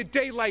beating the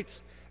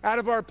daylights out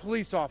of our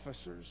police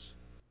officers.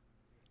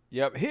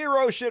 Yep,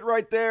 hero shit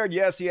right there.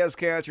 Yes, he has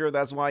cancer.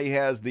 That's why he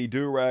has the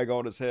do-rag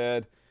on his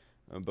head.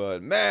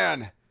 But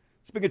man,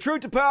 speaking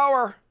truth to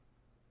power,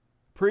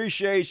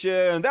 appreciate you.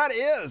 And that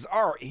is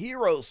our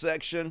hero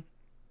section.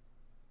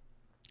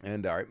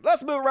 And all right,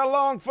 let's move right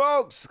along,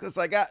 folks, because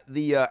I got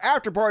the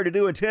after party to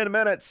do in 10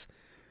 minutes,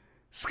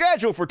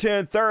 scheduled for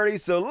 10:30.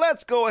 So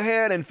let's go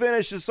ahead and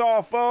finish this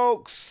off,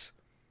 folks,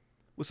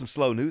 with some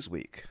slow news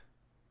week.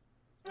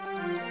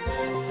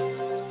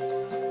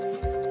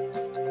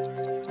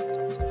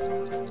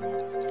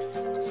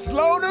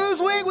 Slow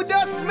news week with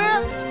Dusty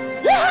Smith.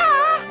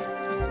 Yeah!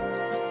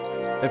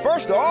 And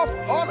first off,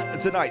 on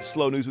tonight's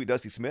slow news week,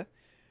 Dusty Smith,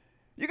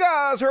 you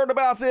guys heard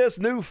about this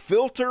new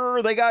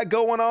filter they got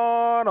going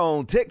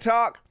on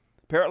TikTok?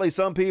 Apparently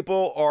some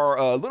people are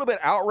a little bit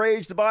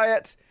outraged by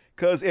it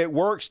because it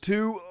works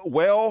too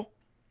well.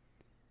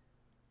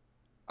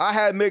 I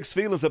had mixed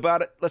feelings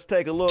about it. Let's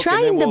take a look.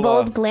 Trying the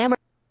bold glamour.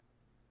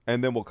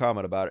 And then we'll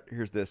comment about it.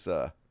 Here's this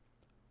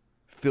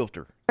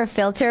filter.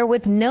 Filter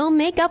with no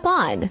makeup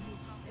on.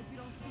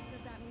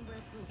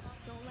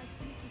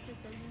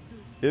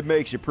 It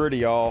makes you pretty,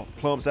 y'all.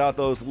 Plumps out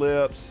those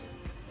lips.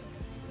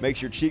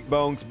 Makes your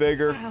cheekbones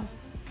bigger. Wow.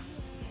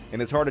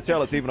 And it's hard to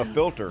tell it's even a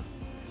filter.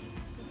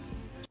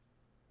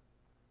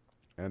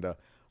 And a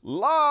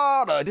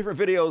lot of different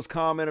videos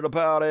commented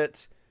about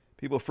it.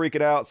 People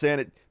freaking out saying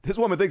it. This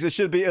woman thinks it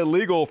should be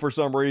illegal for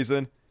some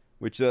reason,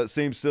 which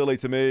seems silly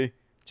to me.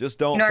 Just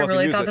don't fucking use it. I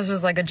really thought this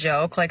was like a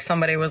joke. Like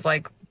somebody was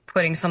like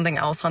putting something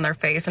else on their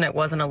face and it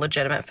wasn't a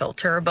legitimate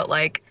filter. But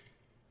like,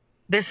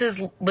 this is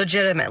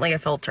legitimately a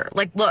filter.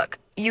 Like, look,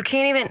 you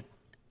can't even...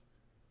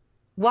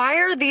 Why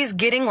are these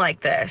getting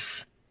like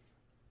this?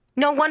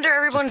 No wonder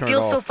everyone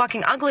feels so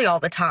fucking ugly all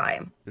the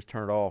time. Just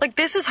turn it off. Like,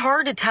 this is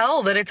hard to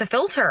tell that it's a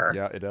filter.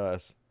 Yeah, it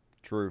does.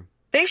 True.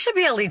 They should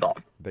be illegal.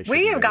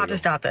 We have got to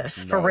stop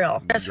this, for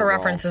real. As for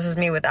reference, this is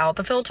me without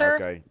the filter.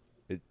 Okay.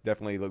 It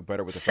definitely looked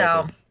better with the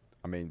filter.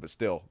 I mean, but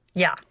still.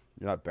 Yeah.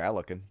 You're not bad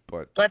looking,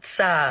 but...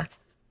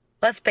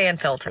 Let's ban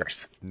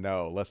filters.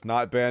 No, let's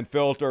not ban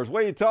filters.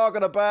 What are you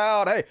talking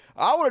about? Hey,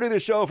 I want to do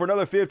this show for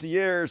another 50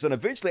 years, and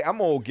eventually I'm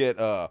going to get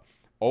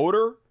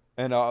older,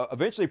 and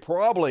eventually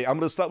probably I'm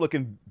going to stop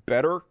looking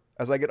better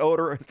as I get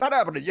older. It's not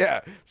happening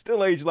yet.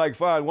 Still age like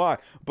fine wine.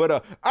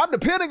 But I'm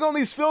depending on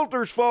these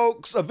filters,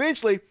 folks.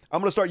 Eventually, I'm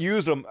going to start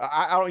using them.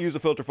 I don't use a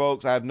filter,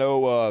 folks. I have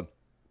no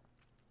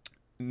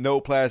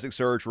plastic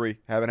surgery.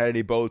 Haven't had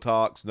any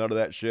Botox, none of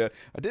that shit.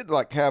 I did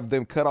like have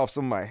them cut off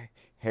some of my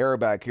hair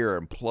back here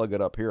and plug it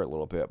up here a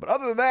little bit. But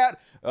other than that,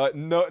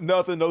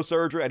 nothing, no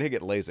surgery. I did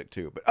get LASIK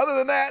too. But other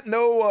than that,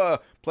 no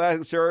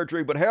plastic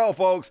surgery. But hell,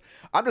 folks,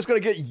 I'm just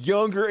going to get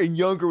younger and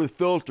younger with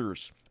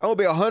filters. I'm going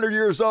to be 100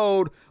 years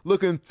old,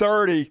 looking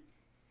 30,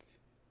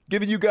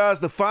 giving you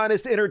guys the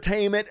finest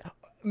entertainment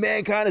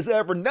mankind has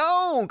ever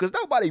known. Because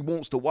nobody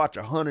wants to watch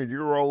a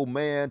 100-year-old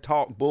man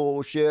talk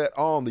bullshit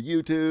on the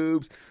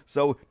YouTubes.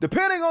 So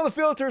depending on the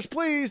filters,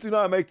 please do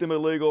not make them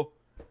illegal.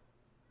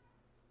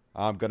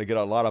 I'm going to get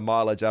a lot of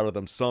mileage out of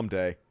them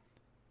someday.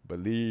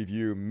 Believe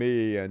you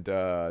me. And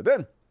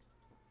then,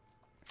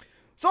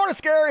 sort of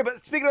scary,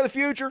 but speaking of the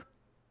future,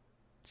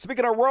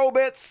 speaking of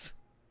robots,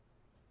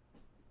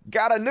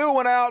 got a new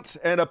one out,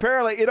 and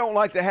apparently it don't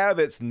like to have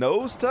its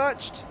nose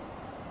touched.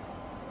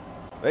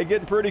 They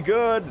getting pretty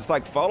good. It's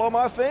like, follow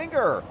my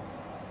finger.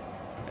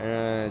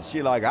 And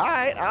she like, all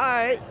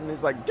right. And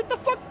he's like, get the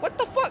fuck, what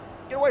the fuck?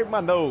 Get away from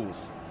my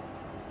nose.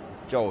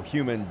 Your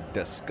human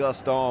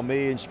disgust on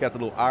me, and she got the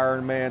little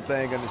Iron Man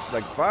thing, and she's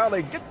like,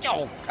 finally,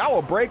 I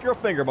will break your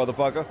finger,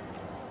 motherfucker.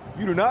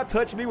 You do not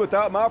touch me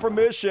without my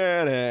permission.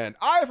 And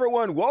I, for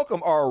one,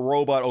 welcome our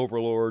robot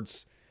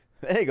overlords.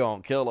 They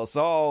gonna kill us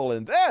all.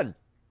 And then,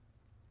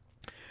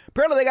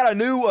 apparently they got a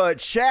new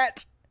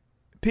chat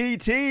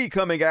PT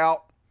coming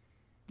out.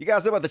 You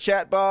guys know about the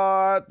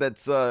chatbot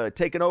that's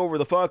taking over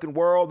the fucking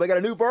world? They got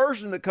a new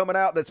version that's coming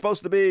out that's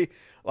supposed to be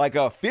like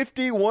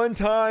 51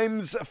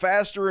 times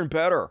faster and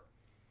better.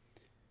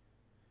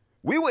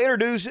 We will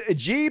introduce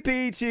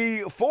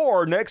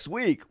GPT-4 next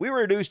week.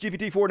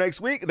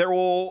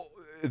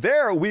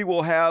 There we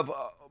will have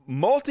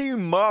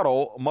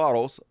multimodal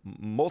models.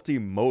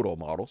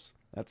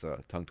 That's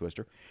a tongue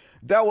twister.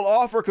 That will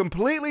offer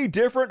completely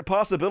different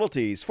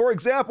possibilities. For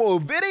example,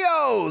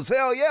 videos.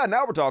 Hell yeah,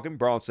 now we're talking.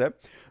 Braun said.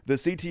 The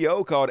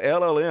CTO called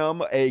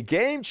LLM a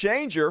game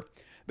changer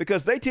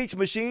because they teach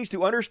machines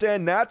to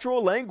understand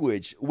natural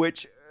language,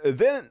 which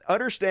then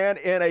understand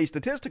in a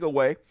statistical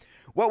way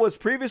what was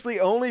previously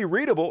only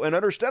readable and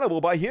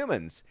understandable by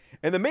humans.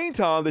 In the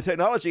meantime, the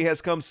technology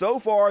has come so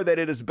far that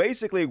it is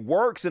basically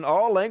works in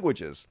all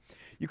languages.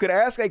 You could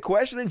ask a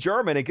question in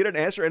German and get an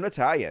answer in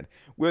Italian.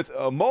 With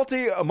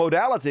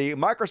multimodality,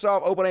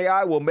 Microsoft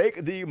OpenAI will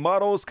make the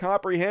models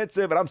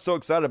comprehensive, and I'm so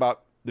excited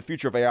about the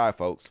future of AI,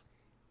 folks.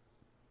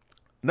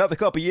 Another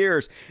couple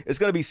years, it's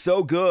going to be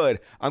so good.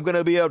 I'm going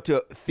to be able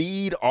to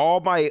feed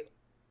all my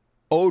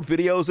old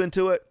videos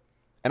into it.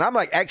 And I'm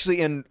like actually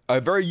in a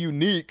very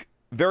unique,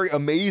 very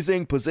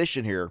amazing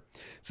position here.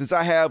 Since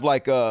I have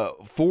like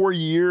 4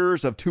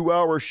 years of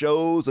 2-hour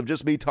shows of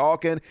just me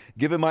talking,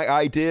 giving my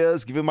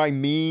ideas, giving my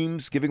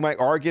memes, giving my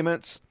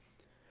arguments.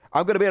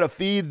 I'm going to be able to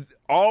feed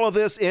all of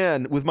this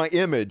in with my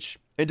image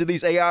into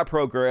these AI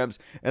programs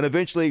and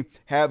eventually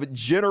have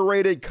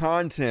generated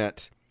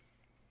content.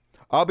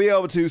 I'll be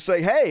able to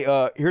say,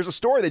 hey, here's a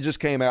story that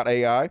just came out,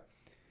 AI.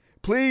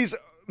 Please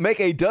make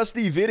a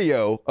Dusty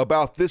video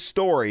about this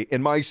story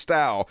in my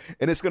style,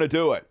 and it's going to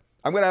do it.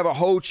 I'm going to have a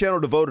whole channel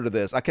devoted to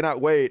this. I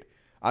cannot wait.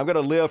 I'm going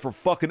to live for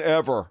fucking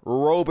ever.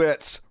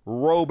 Robits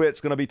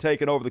going to be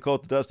taking over the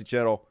Cult of Dusty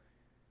channel,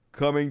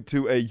 coming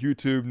to a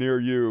YouTube near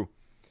you.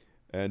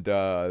 And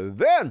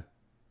then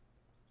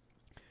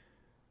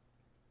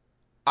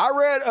I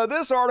read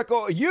this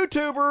article.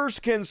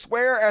 YouTubers can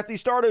swear at the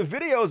start of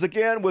videos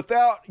again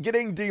without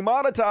getting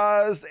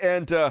demonetized.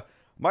 And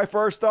my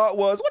first thought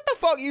was, what the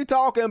fuck you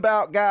talking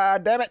about,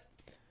 god damn it?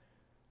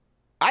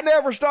 I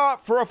never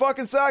stopped for a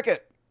fucking second.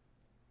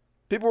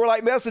 People were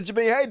like messaging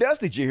me, hey,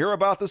 Dusty, did you hear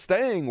about this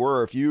thing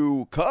where if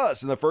you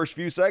cuss in the first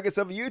few seconds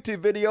of a YouTube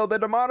video, they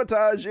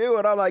demonetize you?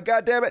 And I'm like,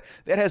 god damn it,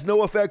 that has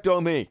no effect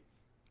on me.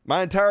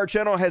 My entire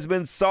channel has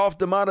been soft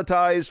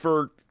demonetized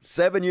for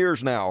 7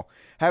 years now.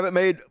 Haven't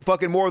made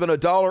fucking more than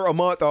 $1 a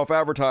month off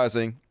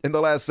advertising in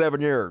the last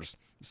 7 years.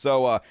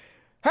 So,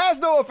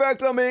 has no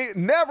effect on me.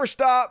 Never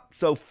stop.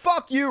 So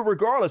fuck you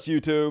regardless,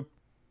 YouTube.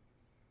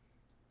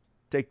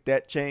 Take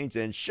that change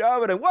and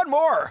shove it. And one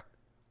more.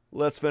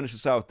 Let's finish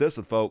this out with this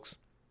one, folks.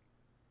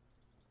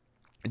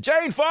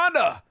 Jane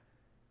Fonda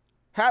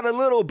had a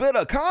little bit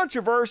of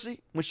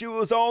controversy when she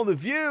was on The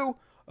View.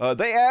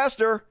 They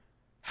asked her,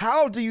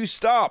 how do you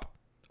stop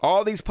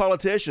all these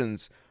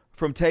politicians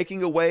from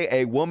taking away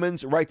a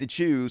woman's right to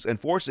choose and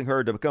forcing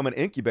her to become an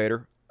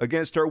incubator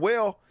against her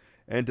will?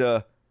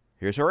 And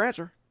here's her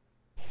answer.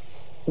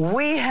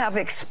 We have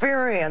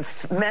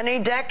experienced many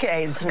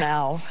decades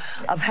now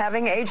of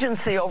having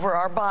agency over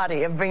our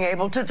body, of being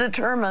able to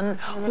determine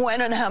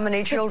when and how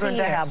many children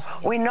to have.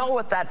 We know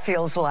what that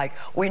feels like.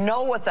 We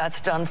know what that's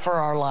done for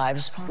our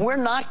lives. We're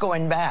not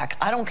going back.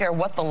 I don't care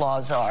what the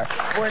laws are.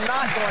 We're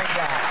not going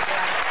back.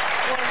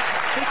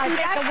 I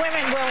think the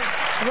women will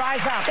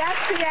rise up.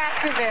 That's the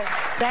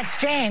activist. That's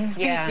Jane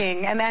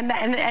speaking,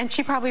 and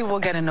she probably will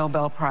get a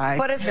Nobel Prize.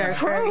 But it's the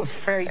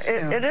truth. Very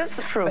soon. It is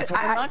the truth.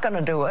 But we're not going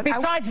to do it.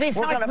 Besides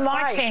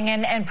marching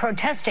and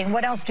protesting,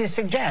 what else do you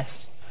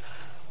suggest?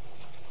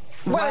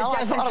 Well, it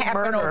doesn't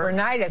happen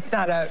overnight. It's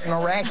not a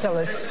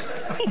miraculous.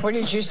 What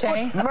did you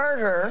say?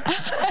 Murder.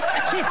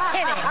 She's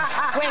kidding.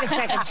 Wait a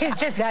second. She's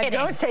just kidding.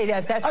 Don't say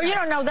that. That's you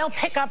don't know. They'll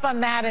pick up on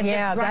that and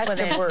just run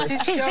with it.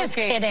 Worst. She's just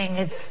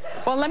kidding.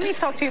 Well, let me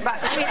talk to you about.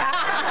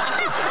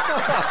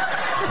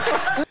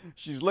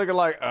 She's looking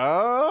like,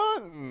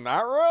 not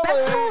really.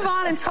 Let's move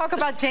on and talk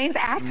about Jane's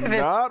activism.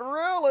 Not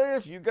really.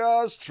 If you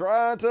guys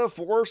trying to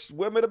force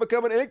women to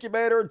become an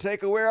incubator and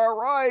take away our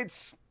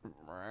rights,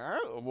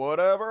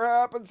 whatever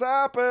happens,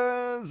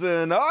 happens.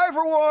 And I,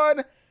 for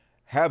one,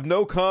 have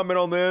no comment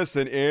on this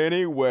in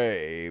any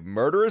way.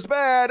 Murder is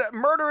bad.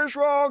 Murder is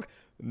wrong.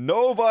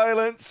 No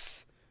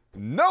violence.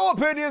 No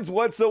opinions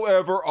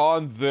whatsoever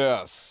on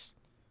this.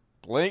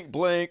 Blink,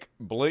 blink,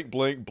 blink,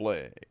 blink,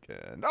 blink.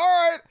 And all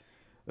right,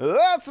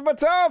 that's my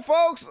time,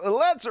 folks.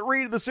 Let's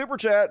read the super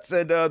chats.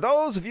 And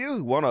those of you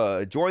who want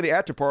to join the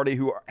after party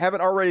who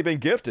haven't already been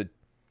gifted,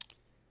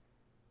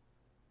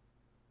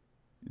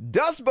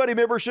 Dust Buddy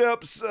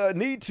memberships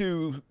need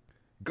to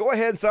go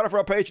ahead and sign up for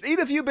our Patreon.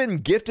 Even if you've been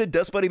gifted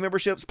Dust Buddy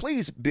memberships,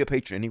 please be a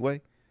patron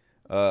anyway.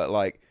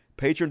 Like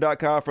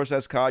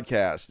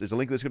patreon.com/Codcast. There's a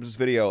link in the description of this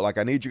video. Like,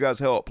 I need you guys'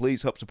 help.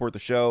 Please help support the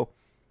show.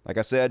 Like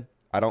I said,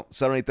 I don't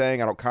sell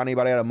anything. I don't con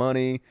anybody out of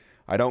money.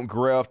 I don't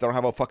grift. I don't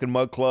have a fucking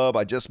mug club.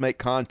 I just make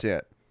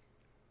content.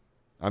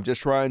 I'm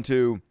just trying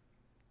to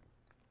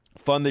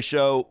fund the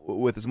show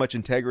with as much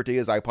integrity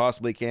as I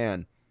possibly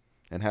can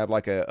and have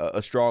like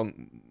a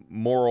strong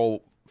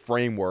moral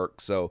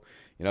framework. So,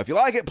 if you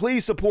like it,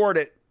 please support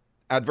it.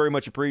 I'd very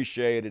much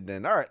appreciate it.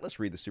 And all right, let's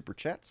read the super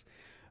chats.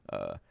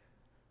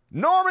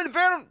 Norman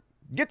Venom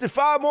gifted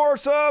 5 more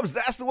subs.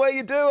 That's the way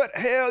you do it.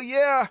 Hell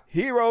yeah.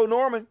 Hero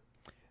Norman.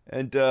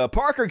 And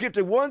Parker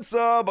gifted 1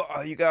 sub.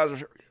 You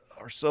guys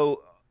are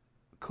so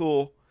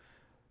cool.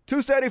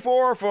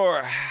 274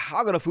 for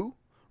Haganafu.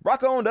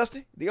 Rock on,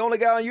 Dusty. The only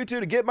guy on YouTube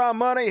to get my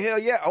money. Hell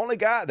yeah. Only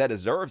guy that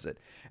deserves it.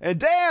 And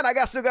Dan, I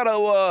still got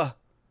to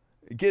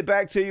get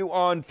back to you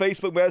on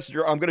Facebook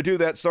Messenger. I'm going to do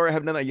that. Sorry, I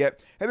haven't done that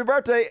yet. Happy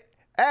birthday,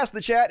 Ask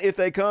the chat if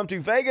they come to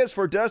Vegas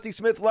for Dusty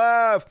Smith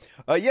Live.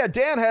 Yeah,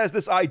 Dan has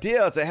this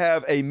idea to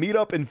have a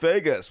meetup in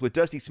Vegas with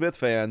Dusty Smith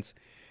fans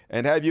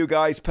and have you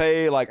guys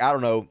pay, like, I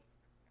don't know,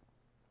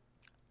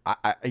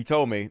 he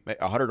told me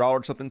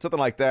 $100, something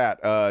like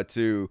that,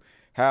 to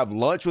have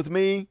lunch with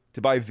me,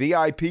 to buy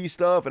VIP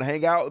stuff and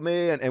hang out with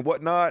me and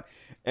whatnot.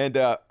 And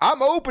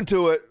I'm open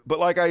to it, but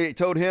like I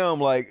told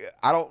him, like,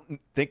 I don't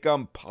think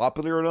I'm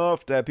popular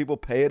enough to have people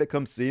pay to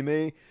come see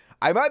me.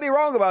 I might be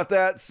wrong about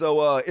that,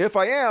 so if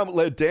I am,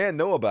 let Dan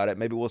know about it.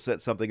 Maybe we'll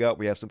set something up.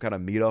 We have some kind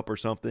of meetup or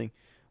something.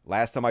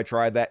 Last time I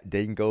tried that,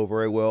 didn't go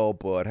very well,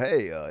 but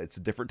hey, it's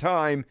a different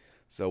time,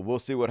 so we'll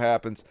see what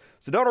happens.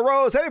 Sedona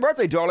Rose, happy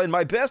birthday, darling.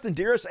 My best and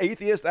dearest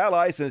atheist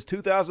ally since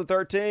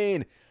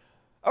 2013.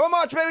 I'm a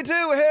March baby too,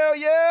 hell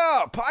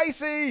yeah.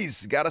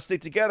 Pisces, gotta stick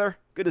together.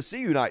 Good to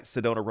see you tonight,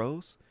 Sedona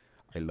Rose.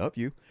 I love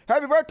you.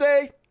 Happy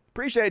birthday.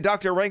 Appreciate it,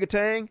 Dr.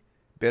 Orangutan.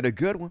 Been a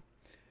good one.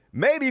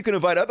 Maybe you can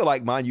invite other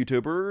like-minded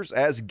YouTubers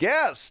as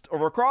guests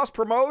or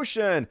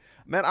cross-promotion.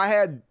 Man,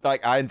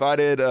 I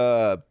invited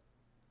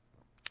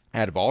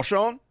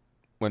Volshawn.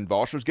 When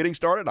Volshawn was getting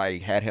started, I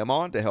had him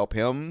on to help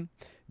him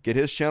get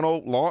his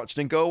channel launched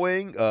and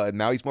going.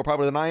 Now he's more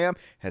popular than I am.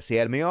 Has he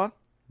had me on?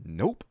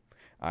 Nope.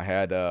 I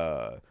had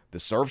the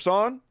Surfs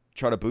on,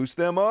 try to boost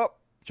them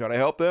up, try to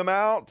help them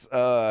out.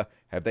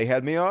 Have they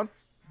had me on?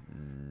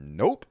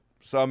 Nope.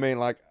 So, I mean,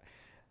 like,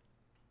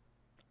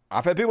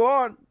 I've had people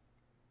on.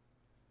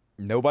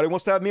 Nobody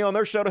wants to have me on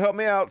their show to help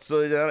me out, so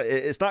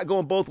it's not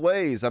going both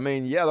ways. I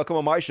mean, yeah, they'll come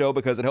on my show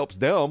because it helps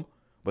them,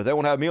 but they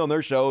won't have me on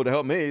their show to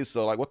help me,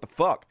 so, like, what the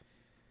fuck?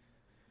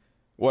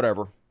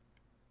 Whatever.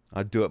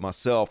 I'd do it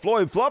myself.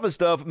 Floyd Fluff and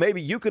stuff,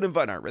 maybe you could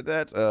invite. I read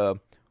that.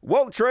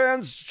 Woke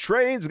trains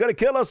gonna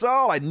kill us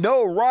all. I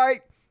know,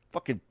 right?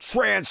 Fucking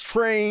trans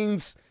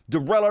trains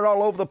derailing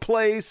all over the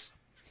place.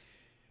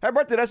 Happy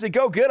birthday, Dusty.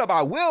 Go get 'em.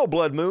 I will,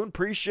 Blood Moon.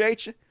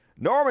 Appreciate you.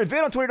 Norman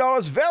Vin on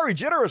 $20. Very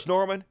generous,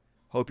 Norman.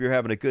 Hope you're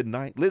having a good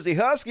night. Lizzie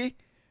Husky,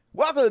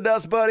 welcome to the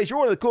Dust Buddies. You're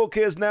one of the cool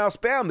kids now.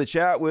 Spam the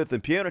chat with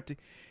impunity.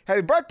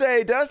 Happy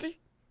birthday, Dusty.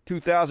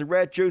 2000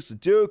 Retro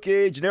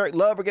Suzuki. Generic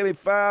Lover gave me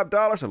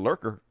 $5. A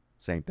Lurker,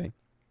 same thing.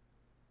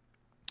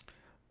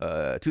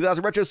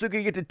 2000 Retro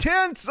Suzuki get to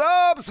 10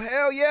 subs.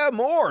 Hell yeah,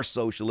 more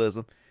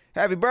socialism.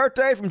 Happy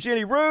birthday from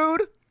Jenny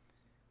Rude.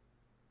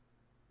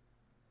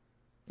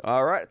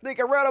 All right, I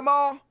think I read them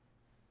all.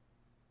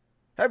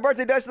 Happy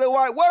birthday, Dusty the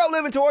White. What up,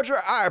 Living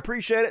Torture? I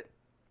appreciate it.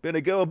 Been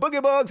a good one.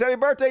 Boogie Bugs, happy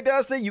birthday,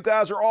 Dusty. You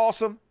guys are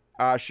awesome.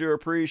 I sure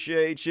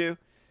appreciate you.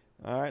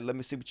 All right, let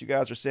me see what you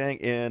guys are saying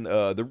in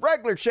the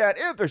regular chat.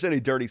 If there's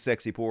any dirty,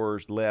 sexy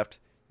poorers left,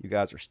 you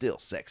guys are still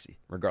sexy,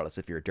 regardless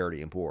if you're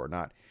dirty and poor or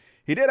not.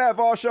 He did have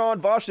Vosh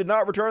on. Vosh did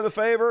not return the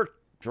favor.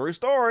 True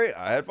story.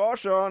 I had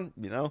Vosh on.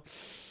 You know,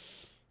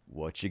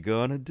 what you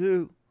gonna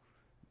do?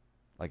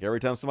 Like, every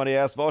time somebody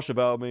asked Vosh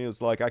about me, it's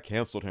like I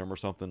canceled him or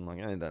something. Like,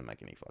 it doesn't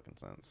make any fucking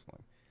sense.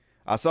 Like,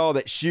 I saw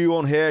that Shoe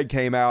on Head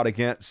came out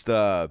against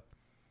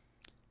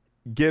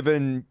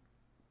giving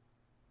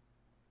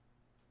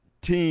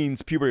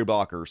teens puberty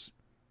blockers.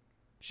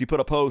 She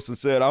put a post and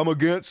said, I'm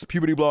against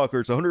puberty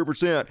blockers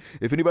 100%.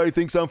 If anybody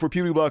thinks I'm for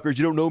puberty blockers,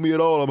 you don't know me at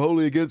all. I'm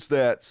wholly against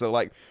that. So,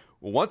 like,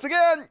 once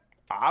again,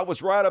 I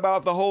was right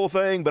about the whole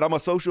thing, but I'm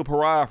a social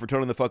pariah for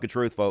telling the fucking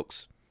truth,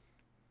 folks.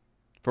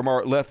 From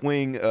our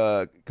left-wing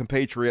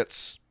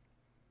compatriots.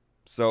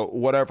 So,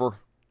 whatever,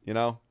 you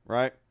know,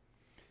 right?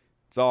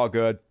 It's all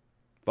good.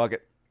 Fuck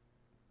it.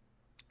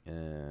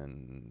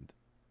 And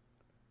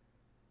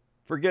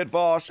forget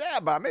Vosh. Yeah,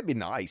 but it'd be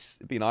nice.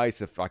 It'd be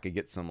nice if I could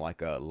get some,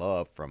 like,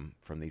 love from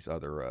these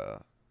other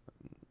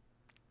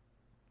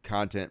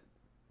content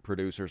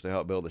producers to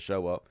help build the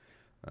show up.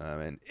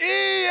 And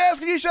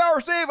asking you shall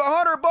receive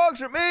 $100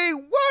 from me.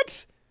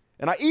 What?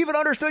 And I even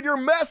understood your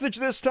message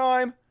this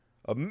time.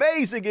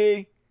 Amazing,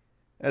 E.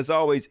 As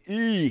always,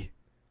 E.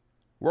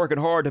 Working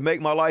hard to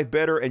make my life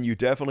better, and you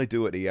definitely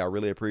do it, E. I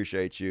really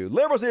appreciate you.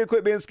 Liberals need to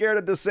quit being scared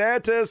of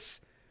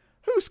DeSantis.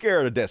 Who's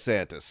scared of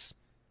DeSantis?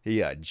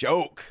 He a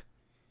joke.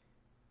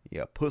 He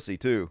a pussy,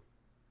 too.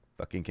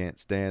 Fucking can't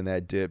stand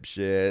that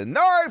dipshit. And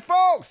all right,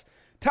 folks.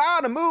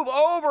 Time to move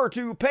over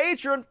to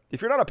Patreon.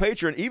 If you're not a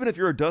patron, even if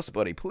you're a Dust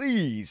Buddy,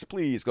 please,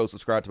 please go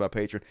subscribe to my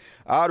Patreon.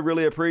 I'd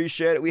really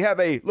appreciate it. We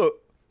have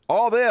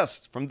all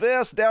this, from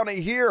this down to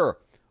here,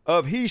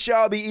 of He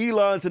Shall Be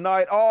Elon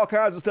tonight. All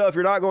kinds of stuff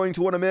you're not going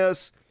to want to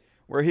miss,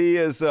 where he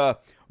is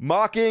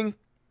mocking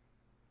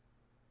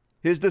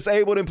his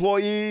disabled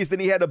employees. Then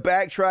he had to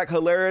backtrack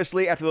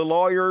hilariously after the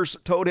lawyers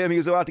told him he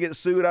was about to get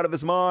sued out of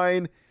his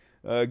mind.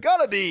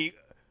 Gotta be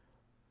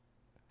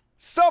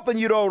something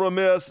you don't want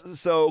to miss.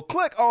 So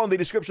click on the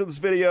description of this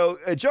video,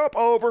 jump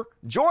over,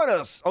 join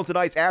us on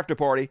tonight's after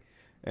party,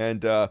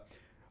 and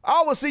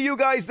I will see you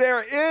guys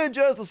there in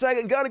just a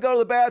second. Gonna go to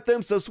the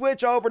bathroom, so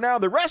switch over now.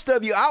 The rest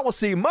of you, I will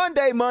see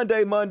Monday.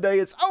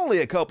 It's only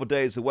a couple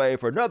days away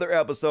for another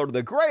episode of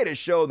the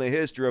greatest show in the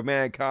history of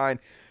mankind.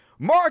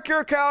 Mark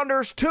your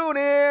calendars, tune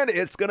in.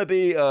 It's gonna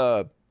be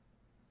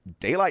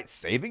daylight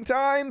saving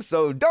time,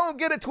 so don't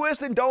get it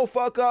twisted, don't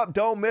fuck up,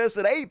 don't miss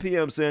it. 8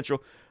 p.m.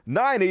 Central,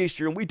 9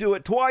 Eastern. We do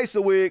it twice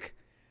a week,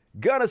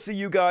 Gonna see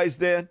you guys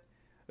then.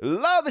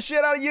 Love the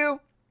shit out of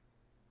you.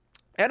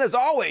 And as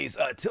always,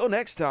 until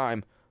next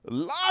time,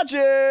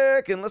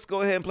 Logic. And let's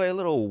go ahead and play a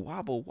little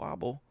wobble,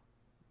 wobble,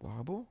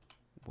 wobble,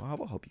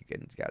 wobble. Hope you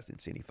guys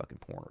didn't see any fucking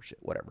porn or shit.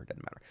 Whatever, it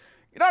doesn't matter.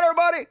 Good night,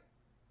 everybody.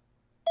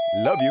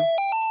 Love you.